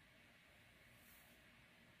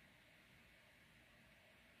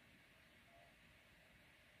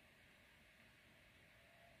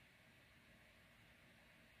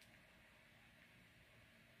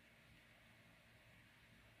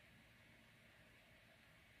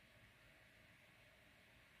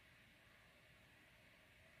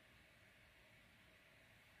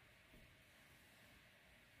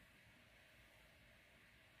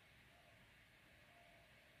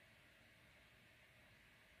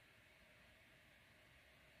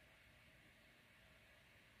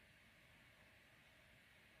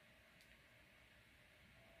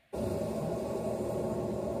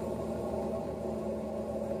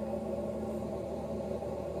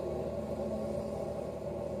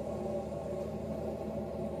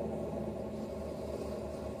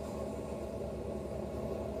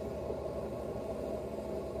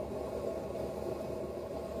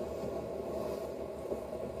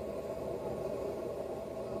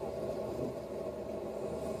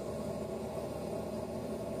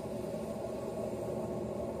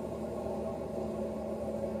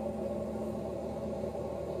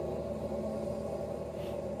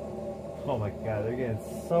 Oh my god, they're getting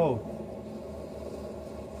soaked.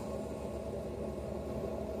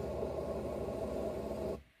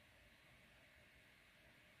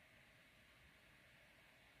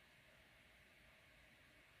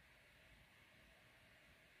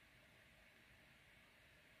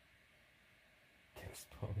 They're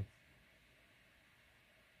exposed.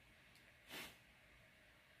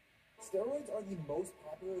 Steroids are the most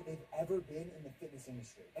popular they've ever been in the fitness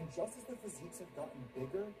industry. And just as the physiques have gotten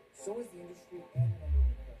bigger, so has the industry and the number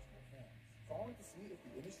of professional fans. Following to see if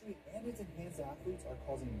the industry and its enhanced athletes are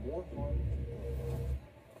causing more harm than good.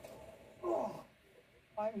 Oh,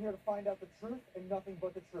 I'm here to find out the truth and nothing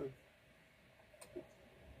but the truth.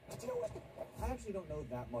 You know what? I actually don't know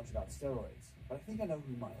that much about steroids, but I think I know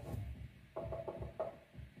who might.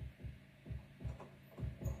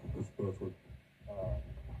 Who's Buzzword?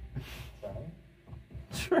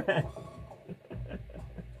 Trent.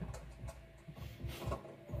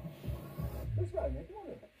 This guy, man, come on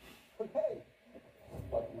in. Okay.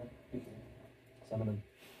 Cinnamon.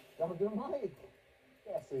 Dr. Mike.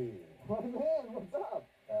 Jesse. My man, what's up?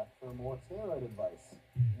 For more steroid advice.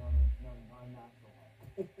 No, I'm not.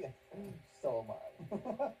 Yeah, so am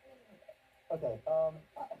I. Okay, I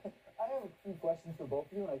have a few questions for both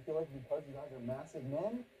of you, and I feel like because you guys are massive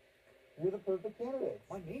men, you're the perfect candidates.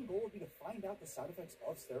 My main goal would be to find out the side effects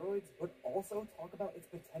of steroids, but also talk about its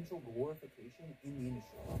potential glorification in the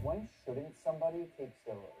industry. When shouldn't somebody take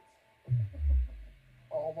steroids?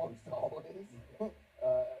 Almost always.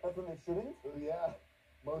 That's when they shouldn't? Yeah.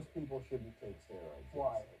 Most people shouldn't take steroids.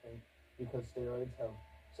 Why? I think because steroids have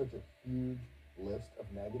such a huge list of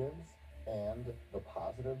negatives, and the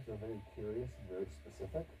positives are very curious and very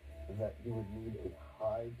specific, that you would need a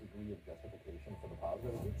high degree of justification for the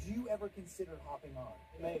positive. Would you ever consider hopping on?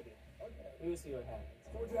 Maybe. Okay. We will see what happens.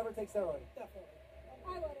 So would you ever take steroids? Definitely.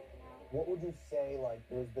 I wouldn't know. What would you say, like,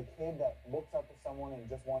 there's the kid that looks up to someone and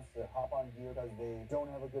just wants to hop on gear because they don't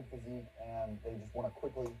have a good physique and they just want to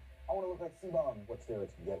quickly, I want to look like C-Bomb. What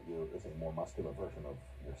steroids can get you is a more muscular version of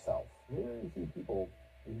yourself. Very few people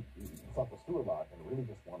fuck with Stuart and really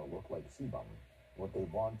just want to look like C-Bomb. What they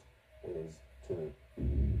want is to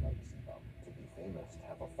be like to be famous, to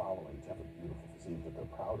have a following, to have a beautiful physique that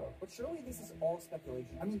they're proud of. But surely this is all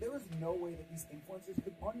speculation. I mean, there is no way that these influencers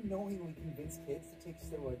could unknowingly convince kids to take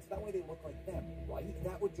steroids. That way they look like them, right?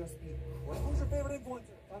 That would just be crazy. Who's your favorite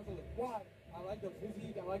influencer? Absolutely. Why? I like the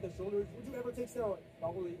physique, I like the shoulders. Would you ever take steroids?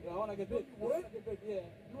 Probably. I want to get big. You would? Get big, yeah.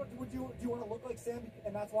 Do you want to look like Sam,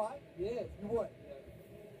 and that's why? Yes. You would? Yeah.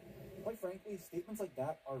 Quite frankly, statements like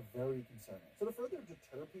that are very concerning. So to further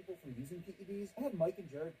deter people from using PEDs, I had Mike and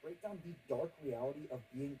Jared break down the dark reality of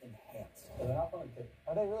being enhanced. They're not fun to take.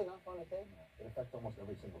 Are they really not fun to take? It affects almost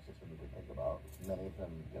every single system you can think about. Many of them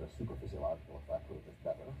get a super physiological effect, which is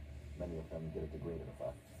better. Many of them get a degraded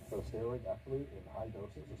effect. So steroids actually, in high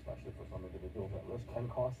doses, especially for some individuals at risk, can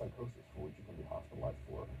cause psychosis, for which you can be hospitalized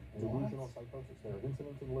for. Delusional psychosis. There are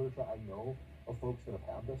incidents in the literature I know of folks that have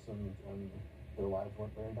had this, and their lives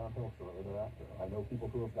went very downhill shortly thereafter. I know people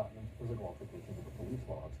who have gotten into physical altercations with the police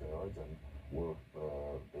while on steroids and were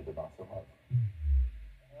they did not survive.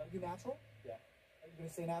 Are you natural? Yeah. Are you going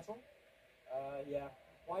to say natural? Yeah.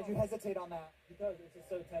 Why'd you hesitate on that? Because it's just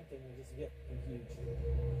so tempting to just get confused.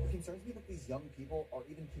 It concerns me that these young people are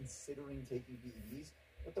even considering taking PEDs,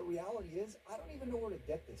 but the reality is, I don't even know where to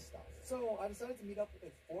get this stuff. So I decided to meet up with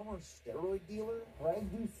a former steroid dealer. Greg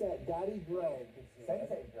Doucette, Daddy Greg,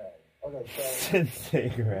 Sensei Greg. Okay, so Sensei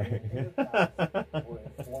Greg.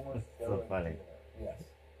 Former So steroid funny. dealer. Yes.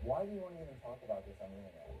 Why do you want to even talk about this on the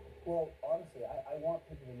internet? Well, honestly, I want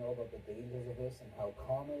people to know about the dangers of this and how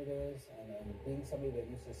common it is, and being somebody that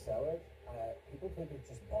used to sell it, people think it's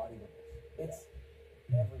just bodybuilders. It's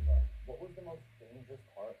everybody. What was the most dangerous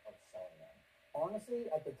part of selling them? Honestly,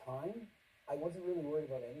 at the time, I wasn't really worried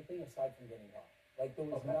about anything aside from getting caught. Like, there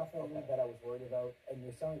was nothing that I was worried about, and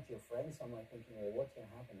you're selling to your friends, so I'm like thinking, well, what's going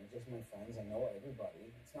to happen? It's just my friends, I know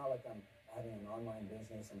everybody. It's not like I'm having an online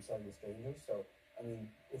business, I'm selling to strangers, so I mean,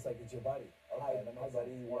 it's like it's your buddy. Hi,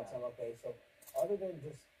 buddy, you want some? Okay, so other than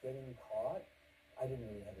just getting caught, I didn't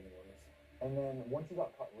really have any worries. And then once you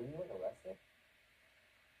got caught, were you like arrested?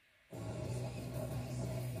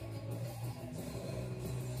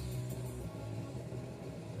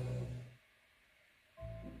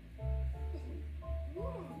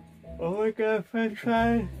 Oh my god, French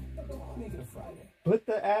fry. Make it a Friday. Put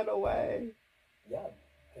the ad away. Yeah,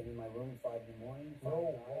 came in my room 5 in the morning.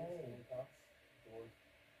 No way.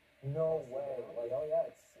 No way. Like, oh yeah,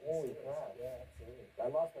 it's Holy serious. crap. Yeah, absolutely.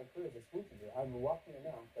 I lost my career as a school teacher. I'm lucky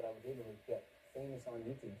enough that I was able to get famous on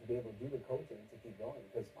YouTube to be able to do the coaching to keep going.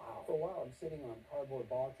 Because for a while I'm sitting on cardboard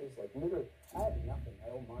boxes, like literally, I have nothing.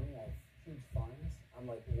 I owe money. I have huge fines. I'm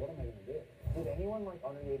like, what am I going to do? Did anyone like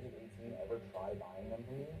under the age of 18 ever try buying them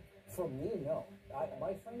from you? For me, no.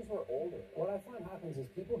 My friends were older. What I find happens is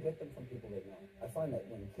people get them from people they know. I find that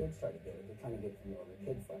when kids try to get it, they're trying to get it from their other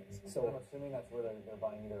kid friends. So I'm assuming that's where they're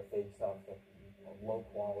buying either fake stuff, low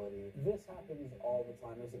quality. This happens all the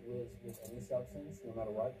time, as it is with any substance. No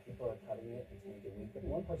matter what, people are cutting it to make it weaker.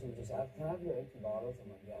 One person just asked, "Can I have your empty bottles?" I'm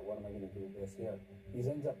like, "Yeah. What am I going to do with this here?" He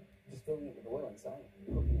ends up just filling it with oil and selling it.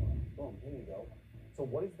 Cooking oil. Boom. Here you go. So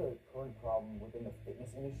what is the current problem within the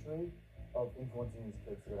fitness industry of influencing these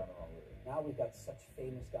kids to go down the wrong route? Now we've got such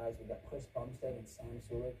famous guys. We've got Chris Bumstead and Sam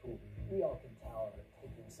Sulik, who we all can tell are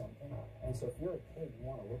taking something. And so if you're a kid, you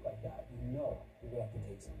want to look like that, you know you're going to have to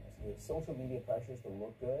take something. So the social media pressures to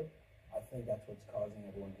look good, I think that's what's causing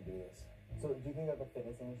everyone to do this. So do you think that the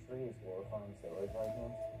fitness industry is glorifying steroids right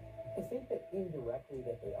now? I think that indirectly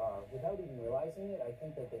that they are. Without even realizing it, I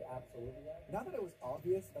think that they absolutely are. Now that it was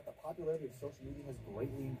obvious that the popularity of social media has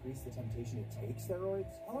greatly increased the temptation to take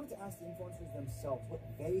steroids, I wanted to ask the influencers themselves what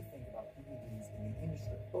they think about PEDs in the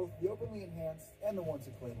industry, both the openly enhanced and the ones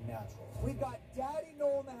who claim natural. We've got Daddy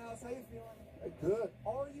Noel in the house. How you feeling? Good.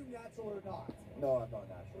 Are you natural or not? No, I'm not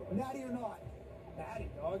natural. Natty or not? Natty,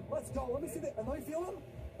 dog. Let's go. Let me see that. Let me feel him.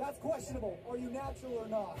 That's questionable. Are you natural or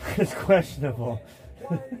not? It's questionable.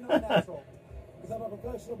 Why are you not natural? Because I'm a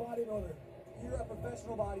professional bodybuilder. You're a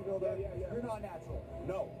professional bodybuilder. Yeah. You're not natural.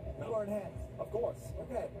 No. You are enhanced. Of course.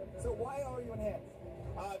 Okay. So why are you enhanced?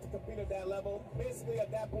 To compete at that level, basically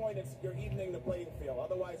at that point, you're evening the playing field.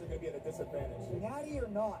 Otherwise, you're going to be at a disadvantage. Natty or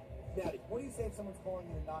not? Natty. What do you say if someone's calling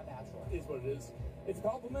you not natural? It is what it is. It's a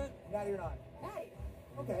compliment. Natty or not? Natty.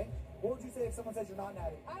 Okay. What would you say if someone says you're not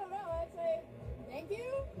natty? I don't know. I'd say thank you.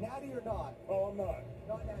 Natty or not? Oh, I'm not.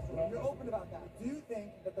 Not natural. No. You're open about that. Do you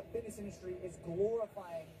think that the fitness industry is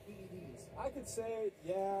glorifying PEDs? I could say,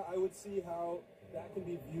 yeah, I would see how that can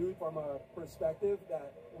be viewed from a perspective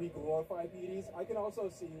that we glorify PEDs. I can also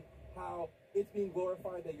see how it's being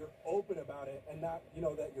glorified that you're open about it and not, you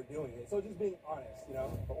know, that you're doing it. So just being honest, you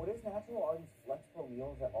know? But what is natural are these flex pro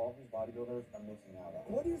meals that all these bodybuilders are missing out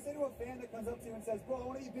on. What do you say to a fan that comes up to you and says, bro, I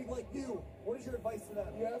want to be big like you? What is your advice to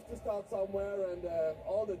them? You have to start somewhere, and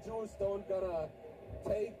all the Jews don't gonna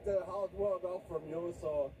take the hard work off from you,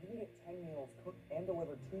 so you can get 10 meals cooked and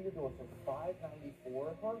delivered to your door for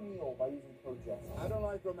 $5.94 per meal by using code JESS. I don't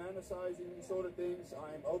like romanticizing these sort of things.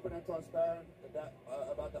 I'm open and transparent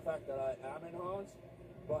about the fact that I am enhanced,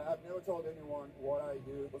 but I've never told anyone what I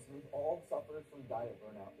do. Listen, we've all suffered from diet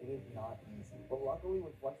burnout. It is not easy. But luckily,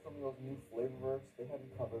 with Flex Pro Meals' new Flavorverse, they have you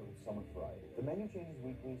covered with so much variety. The menu changes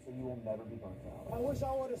weekly, so you will never be burnt out. I wish I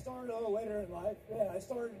would have started a little later in life. Yeah, I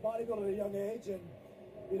started bodybuilding at a young age, and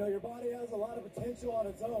you know, your body has a lot of potential on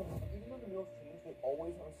its own. Even though the meals change, they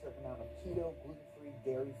always have a certain amount of keto, gluten-free,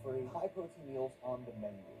 dairy-free, high-protein meals on the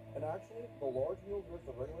menu. And actually, the large meals versus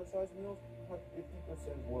the regular size meals have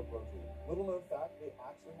 50% more protein. Little known fact, they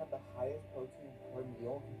actually have the highest protein per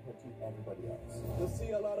meal compared to everybody else. You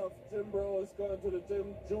see a lot of gym bros going to the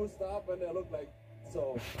gym, juiced up, and they look like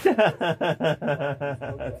so.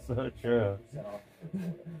 That's so true.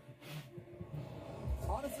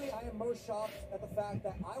 Honestly, I am most shocked at the fact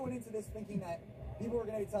that I went into this thinking that people were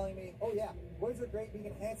going to be telling me, oh yeah, boys are great, being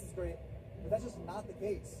enhanced is great, but that's just not the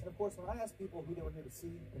case. And of course, when I asked people who they were here to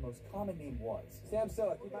see, the most common name was Sam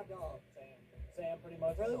Soa. Keep my dog. Sam, pretty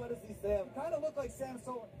much. Really want to see Sam. You kind of look like Sam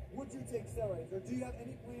Soa. Would you take steroids, or do you have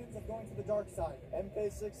any plans of going to the dark side?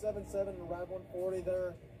 MK677 and Rad 140,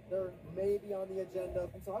 they're maybe on the agenda.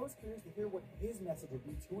 And so I was curious to hear what his message would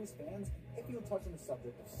be to his fans if he would touch on the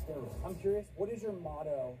subject of steroids. I'm curious, what is your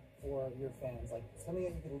motto for your fans? Like, something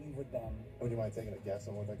that you could leave with them. Would you mind taking a guess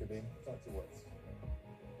on what that could be? It's not 2 words.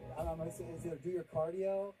 I'm going to say it's either do your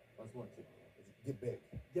cardio. That's 1, 2. It's get big.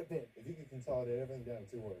 Get big. If you can consolidate everything down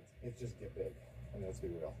to 2 words, it's just get big. I mean, let's be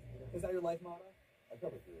real. Is that your life motto? I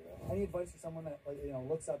probably agree with that. Any advice for someone that, like, you know,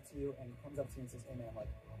 looks up to you and comes up to you and says, hey man, like,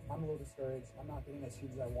 I'm a little discouraged, I'm not getting as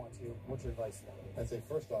huge as I want to. What's your advice to them? I'd say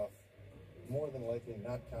first off, more than likely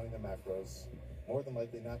not counting the macros, more than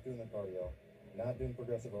likely not doing the cardio, not doing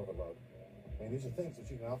progressive overload. I mean, these are things that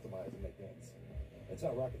you can optimize and make gains. It's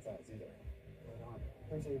not rocket science either. Right on.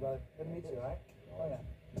 Appreciate you, brother. Good to meet you, all right? Oh yeah.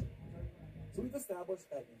 So we've established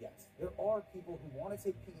that, yes, there are people who want to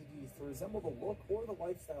take PEDs to resemble the look or the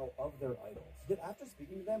lifestyle of their idols. Yet after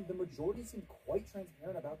speaking to them, the majority seemed quite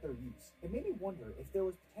transparent about their use. It made me wonder if there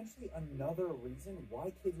was potentially another reason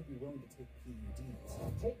why kids would be willing to take PEDs.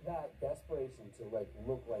 Take that desperation to, like,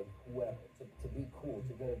 look like whoever, to be cool,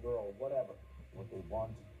 to get a girl, whatever. What they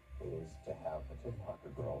want is to have the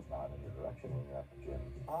TikToker girls nod in your direction when you're at the gym.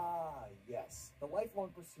 Ah, yes. The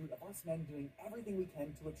lifelong pursuit of us men doing everything we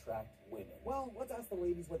can to attract women. Well, let's ask the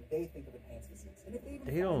ladies what they think of enhanced physiques. And if they even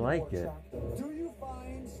don't like it. Do you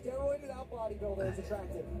find steroided out bodybuilders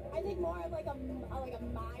attractive? I think more of like a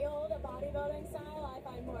mild bodybuilding style I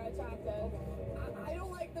find more attractive. I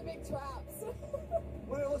don't like the big traps.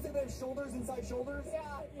 Wait, it looks like they have shoulders inside shoulders?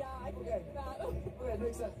 Yeah, I can Okay. do that. Okay,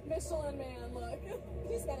 makes sense. Michelin man look. You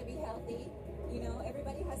just gotta be healthy. You know,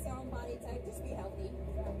 everybody has their own body type. Just be healthy.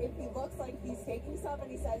 If he looks like he's taking stuff and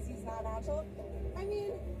he says he's not natural, I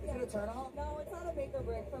mean, is it a turn off? No, it's not a make or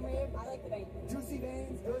break for me. I like the vein. Juicy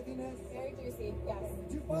veins, girthiness. Very juicy, yes.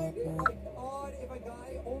 Do you find it like odd if a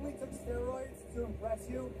guy only took steroids to impress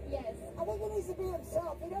you? Yes. I think he needs to be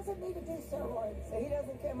himself. He doesn't need to do steroids. He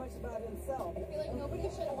doesn't care much about himself. I feel like nobody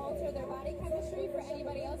should alter their body chemistry for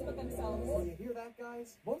anybody else but themselves. Well, you hear that,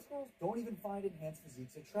 guys? Most girls don't even find enhanced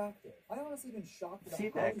physiques attractive. I honestly been shocked about how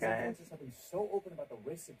these influencers have been so open about the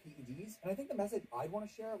risks of PEDs. And I think the message I'd want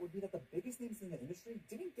to share would be that the biggest names in the industry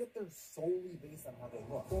didn't get there solely based on how they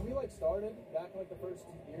look. So when we started back in the first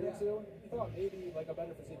year or two, we thought maybe a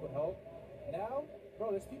better physique would help. Now,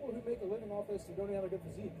 bro, there's people who make a living off this who don't even have a good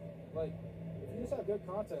physique. Like, if you just have good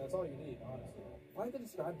content, that's all you need, honestly. If I had to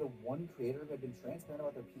describe the one creator who had been transparent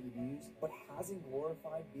about their PEDs, but hasn't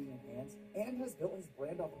glorified being enhanced, and has built his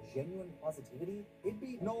brand off genuine positivity, it'd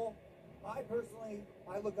be Noel. I personally,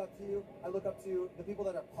 I look up to you. I look up to the people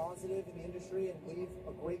that are positive in the industry and leave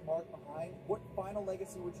a great mark behind. What final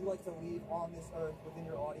legacy would you like to leave on this earth within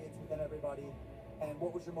your audience, within everybody? And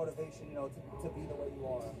what was your motivation, to be the way you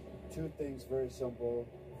are? Two things, very simple.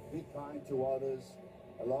 Be kind to others.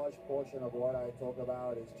 A large portion of what I talk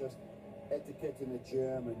about is just etiquette in the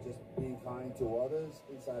gym and just being kind to others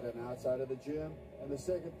inside and outside of the gym. And the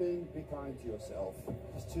second thing, be kind to yourself.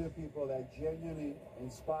 There's two people that genuinely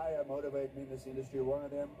inspire, motivate me in this industry. One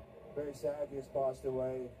of them, very sad, he has passed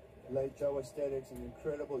away. Late Joe Aesthetics, an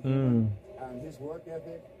incredible human. And his work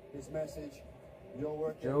ethic, his message, your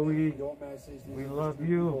work ethic, your message. We love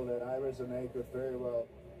you. People that I resonate with very well.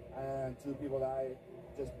 and two people that I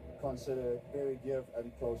just consider very dear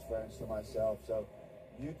and close friends to myself. So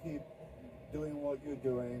you keep doing what you're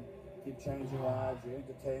doing, keep changing lives, you're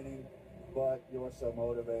entertaining, but you're also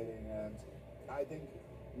motivating. And I think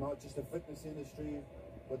not just the fitness industry,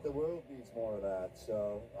 but the world needs more of that.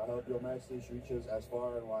 So I hope your message reaches as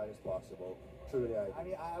far and wide as possible. Truly, I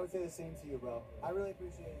mean, I would say the same to you, bro. I really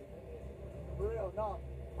appreciate it. For real, no,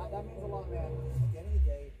 that means a lot, man. At the end of the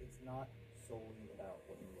day, it's not solely about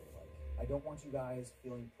what you look like. I don't want you guys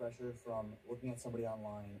feeling pressure from looking at somebody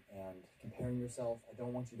online and comparing yourself. I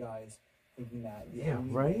don't want you guys thinking that the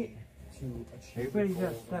only way to achieve Everybody your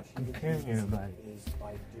got goals stop and achieve comparing your dreams everybody. is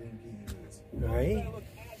by doing PEDs. Right? Look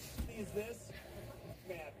as shitty as this.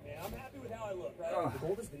 Man, I'm happy with how I look, right? The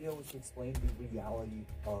goal of this video was to explain the reality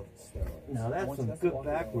of steroids. Now I that's want you some guys to good walk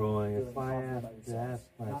back away rolling feeling if I confident have about to yourselves,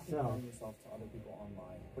 ask not myself. comparing yourself to other people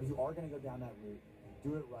online. But if you are going to go down that route,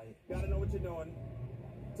 do it right. Gotta know what you're doing.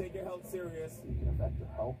 Take your health serious. It can affect your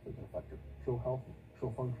health, it can affect your sexual health, your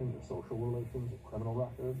sexual function, your social relations, your criminal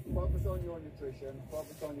record. Focus on your nutrition,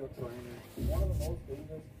 focus on your training. One of the most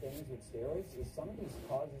dangerous things with steroids is some of these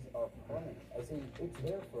causes are permanent. As in, it's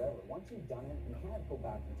there forever. Once you've done it, you can't go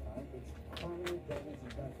back in time. It's permanent damage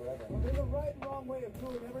you've done forever. There's a right and wrong way of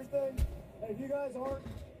doing everything. And if you guys aren't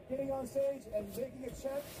getting on stage and making a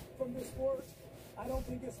check from this sport, I don't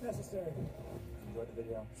think it's necessary. Enjoy the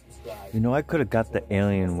video, subscribe. You know, I could have got the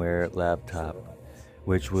Alienware laptop,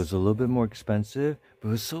 which was a little bit more expensive, but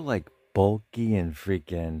it was so like bulky and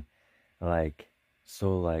freaking like,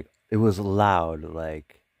 so like, it was loud,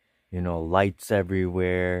 like, you know, lights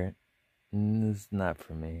everywhere. It's not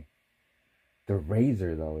for me. The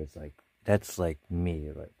Razer though is like, that's like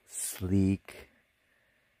me, like sleek,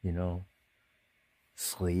 you know,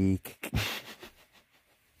 sleek,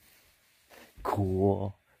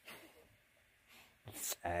 cool.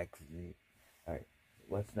 Sexy. Alright,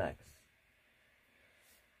 what's next?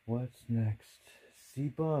 What's next?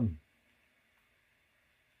 C-Bum.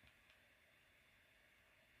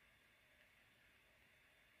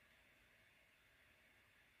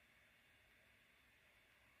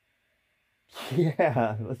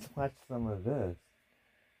 Yeah, let's watch some of this.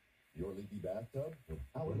 Your leaky bathtub with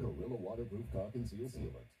our Gorilla Waterproof Caulk and Seal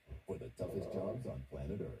Sealant for the toughest jobs on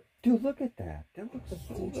planet Earth. Dude, look at that. That looks The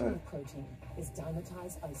so future good. of protein is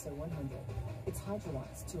Dymatized ISO 100. It's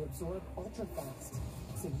hydrolyzed to absorb ultra fast,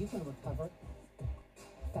 so you can recover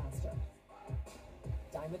faster.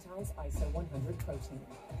 Dymatized ISO 100 protein.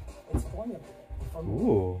 It's formulated for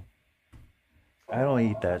Ooh. I don't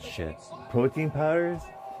eat that shit. Protein powders?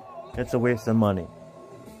 That's a waste of money.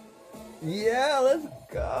 Yeah, let's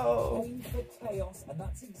go. Aim for chaos, and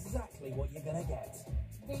that's exactly what you're gonna get.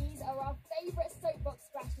 These are our favourite soapbox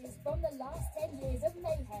scratches from the last 10 years of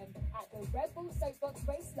mayhem at the Red Bull Soapbox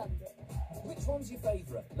Race London. Which one's your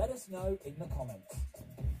favourite? Let us know in the comments.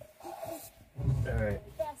 Alright.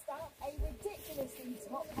 First up, a ridiculously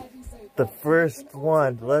top-heavy soapbox. The first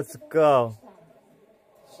one. Let's go.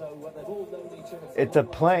 So they've all known each other. It's a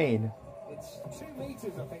plane. It's 2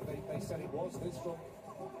 meters, I think they said it was. This from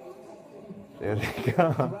There they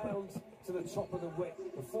go. ground to the top of the wick.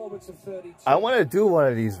 Performance of 32. I want to do one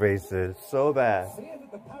of these races so bad. Fear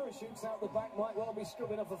that the parachutes out the back might well be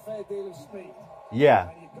scrubbing off a fair deal of speed. Yeah.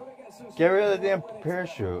 And you've got to get some Get rid of the speed damn when it's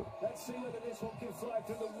parachute. up. Let's see whether this one can fly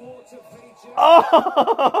through the water feature.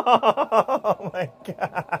 Oh my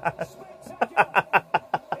god.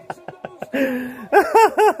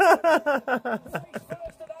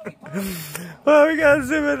 Oh, we gotta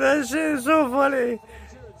zoom in. That shit is so funny.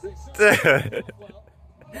 Dude.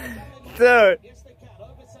 Dude.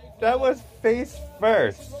 That was face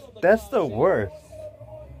first. That's the worst.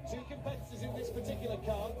 Two competitors in this particular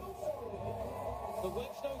car. The wedge,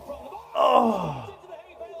 no problem. Oh.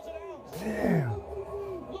 Damn.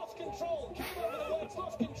 Lost control, came over the wedge,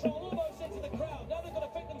 lost control, almost into the crowd. Now they've got to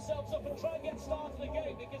pick themselves up and try and get started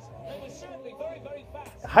again because they were certainly very, very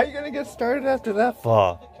fast. How are you gonna get started after that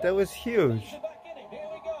fall? That was huge. Here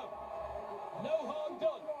we go. No harm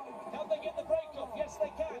done. Can they get the brake off? Yes,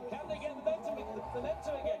 they can. Can they get the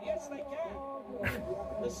momentum again? Yes, they can.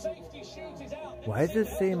 The safety chute is out. Why does it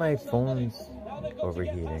say my phone's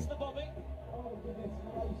overheating?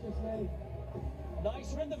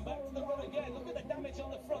 Nice rhythm back to the run again. Look at the damage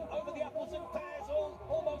on the front. Over the apples and pears.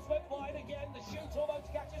 Almost went wide again. The chute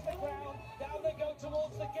almost catches the ground. Down they go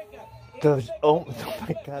towards the kicker. Oh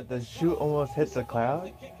my god, the chute almost hits the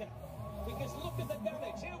cloud. Because look at the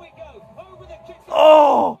damage. Here we go. Over the kicker.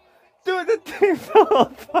 Oh! Dude, the thing fell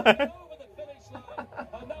apart.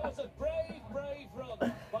 And that was a brave, brave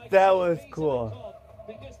run. That was cool.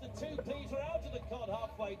 Because the two P's were out of the cod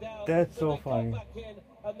halfway down. That's so they got funny. back in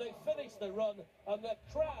and they finished the run, and the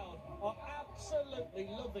crowd are absolutely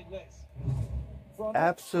loving this.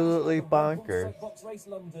 Absolutely bonkers. Soapbox Race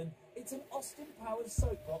London. It's an Austin-powered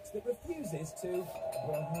soapbox that refuses to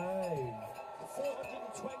behave.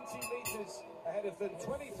 420 metres ahead of them,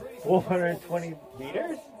 23. 420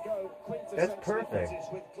 meters? That's perfect.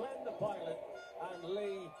 With Glenn the pilot and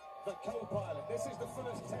Lee the co-pilot. This is the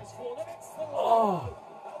first test for them. It's the Oh.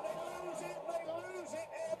 And they lose it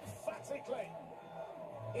emphatically.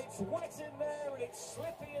 It's wet in there and it's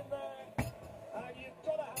slippy in there. And you've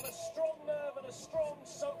got to have a strong nerve and a strong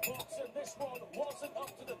soapbox, and this one wasn't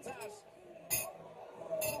up to the task.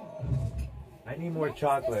 I need more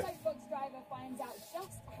chocolate. The soapbox driver finds out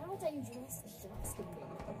just how dangerous the sharks can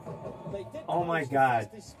be. They did Oh my post the God.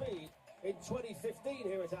 fastest speed in 2015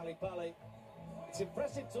 here at Ali Pali. It's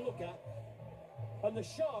impressive to look at. And the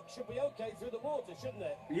shark should be okay through the water, shouldn't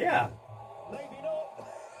it? Yeah. Maybe not.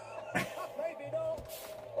 Maybe not.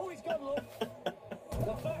 Oh, he's gone, look.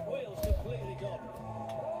 The back wheel's completely gone.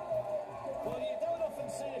 Well, you don't often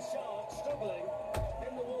see a shark struggling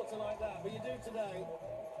in the water like that, but you do today.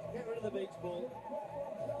 Get rid of the beach ball.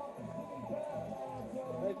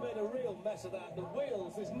 They've made a real mess of that. The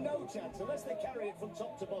wheels, there's no chance. Unless they carry it from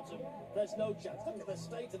top to bottom, there's no chance. Look at the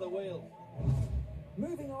state of the wheel.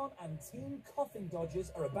 Moving on, and Team Coffin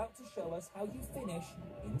Dodgers are about to show us how you finish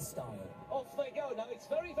in style. Off they go. Now, it's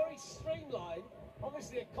very, very streamlined.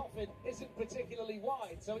 Obviously, a coffin isn't particularly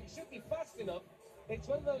wide, so it should be fast enough. It's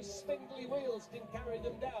when those spindly wheels can carry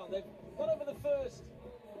them down. They've got over the first.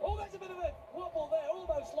 Oh, there's a bit of a wobble there.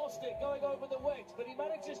 Almost lost it going over the wedge, but he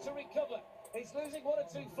manages to recover. He's losing one or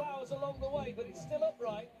two flowers along the way, but it's still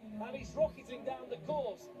upright, and he's rocketing down the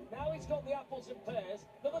course. Now he's got the apples and pears.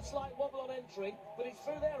 Another slight wobble on entry, but he's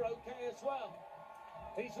through there okay as well.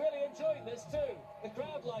 He's really enjoying this too. The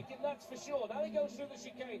crowd like him, that's for sure. Now he goes through the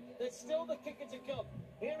chicane. There's still the kicker to come.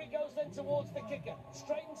 Here he goes then towards the kicker.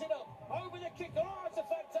 Straightens it up. Over the kicker. Oh, it's a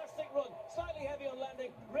fantastic run. Slightly heavy on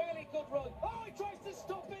landing. Really good run. Oh, he tries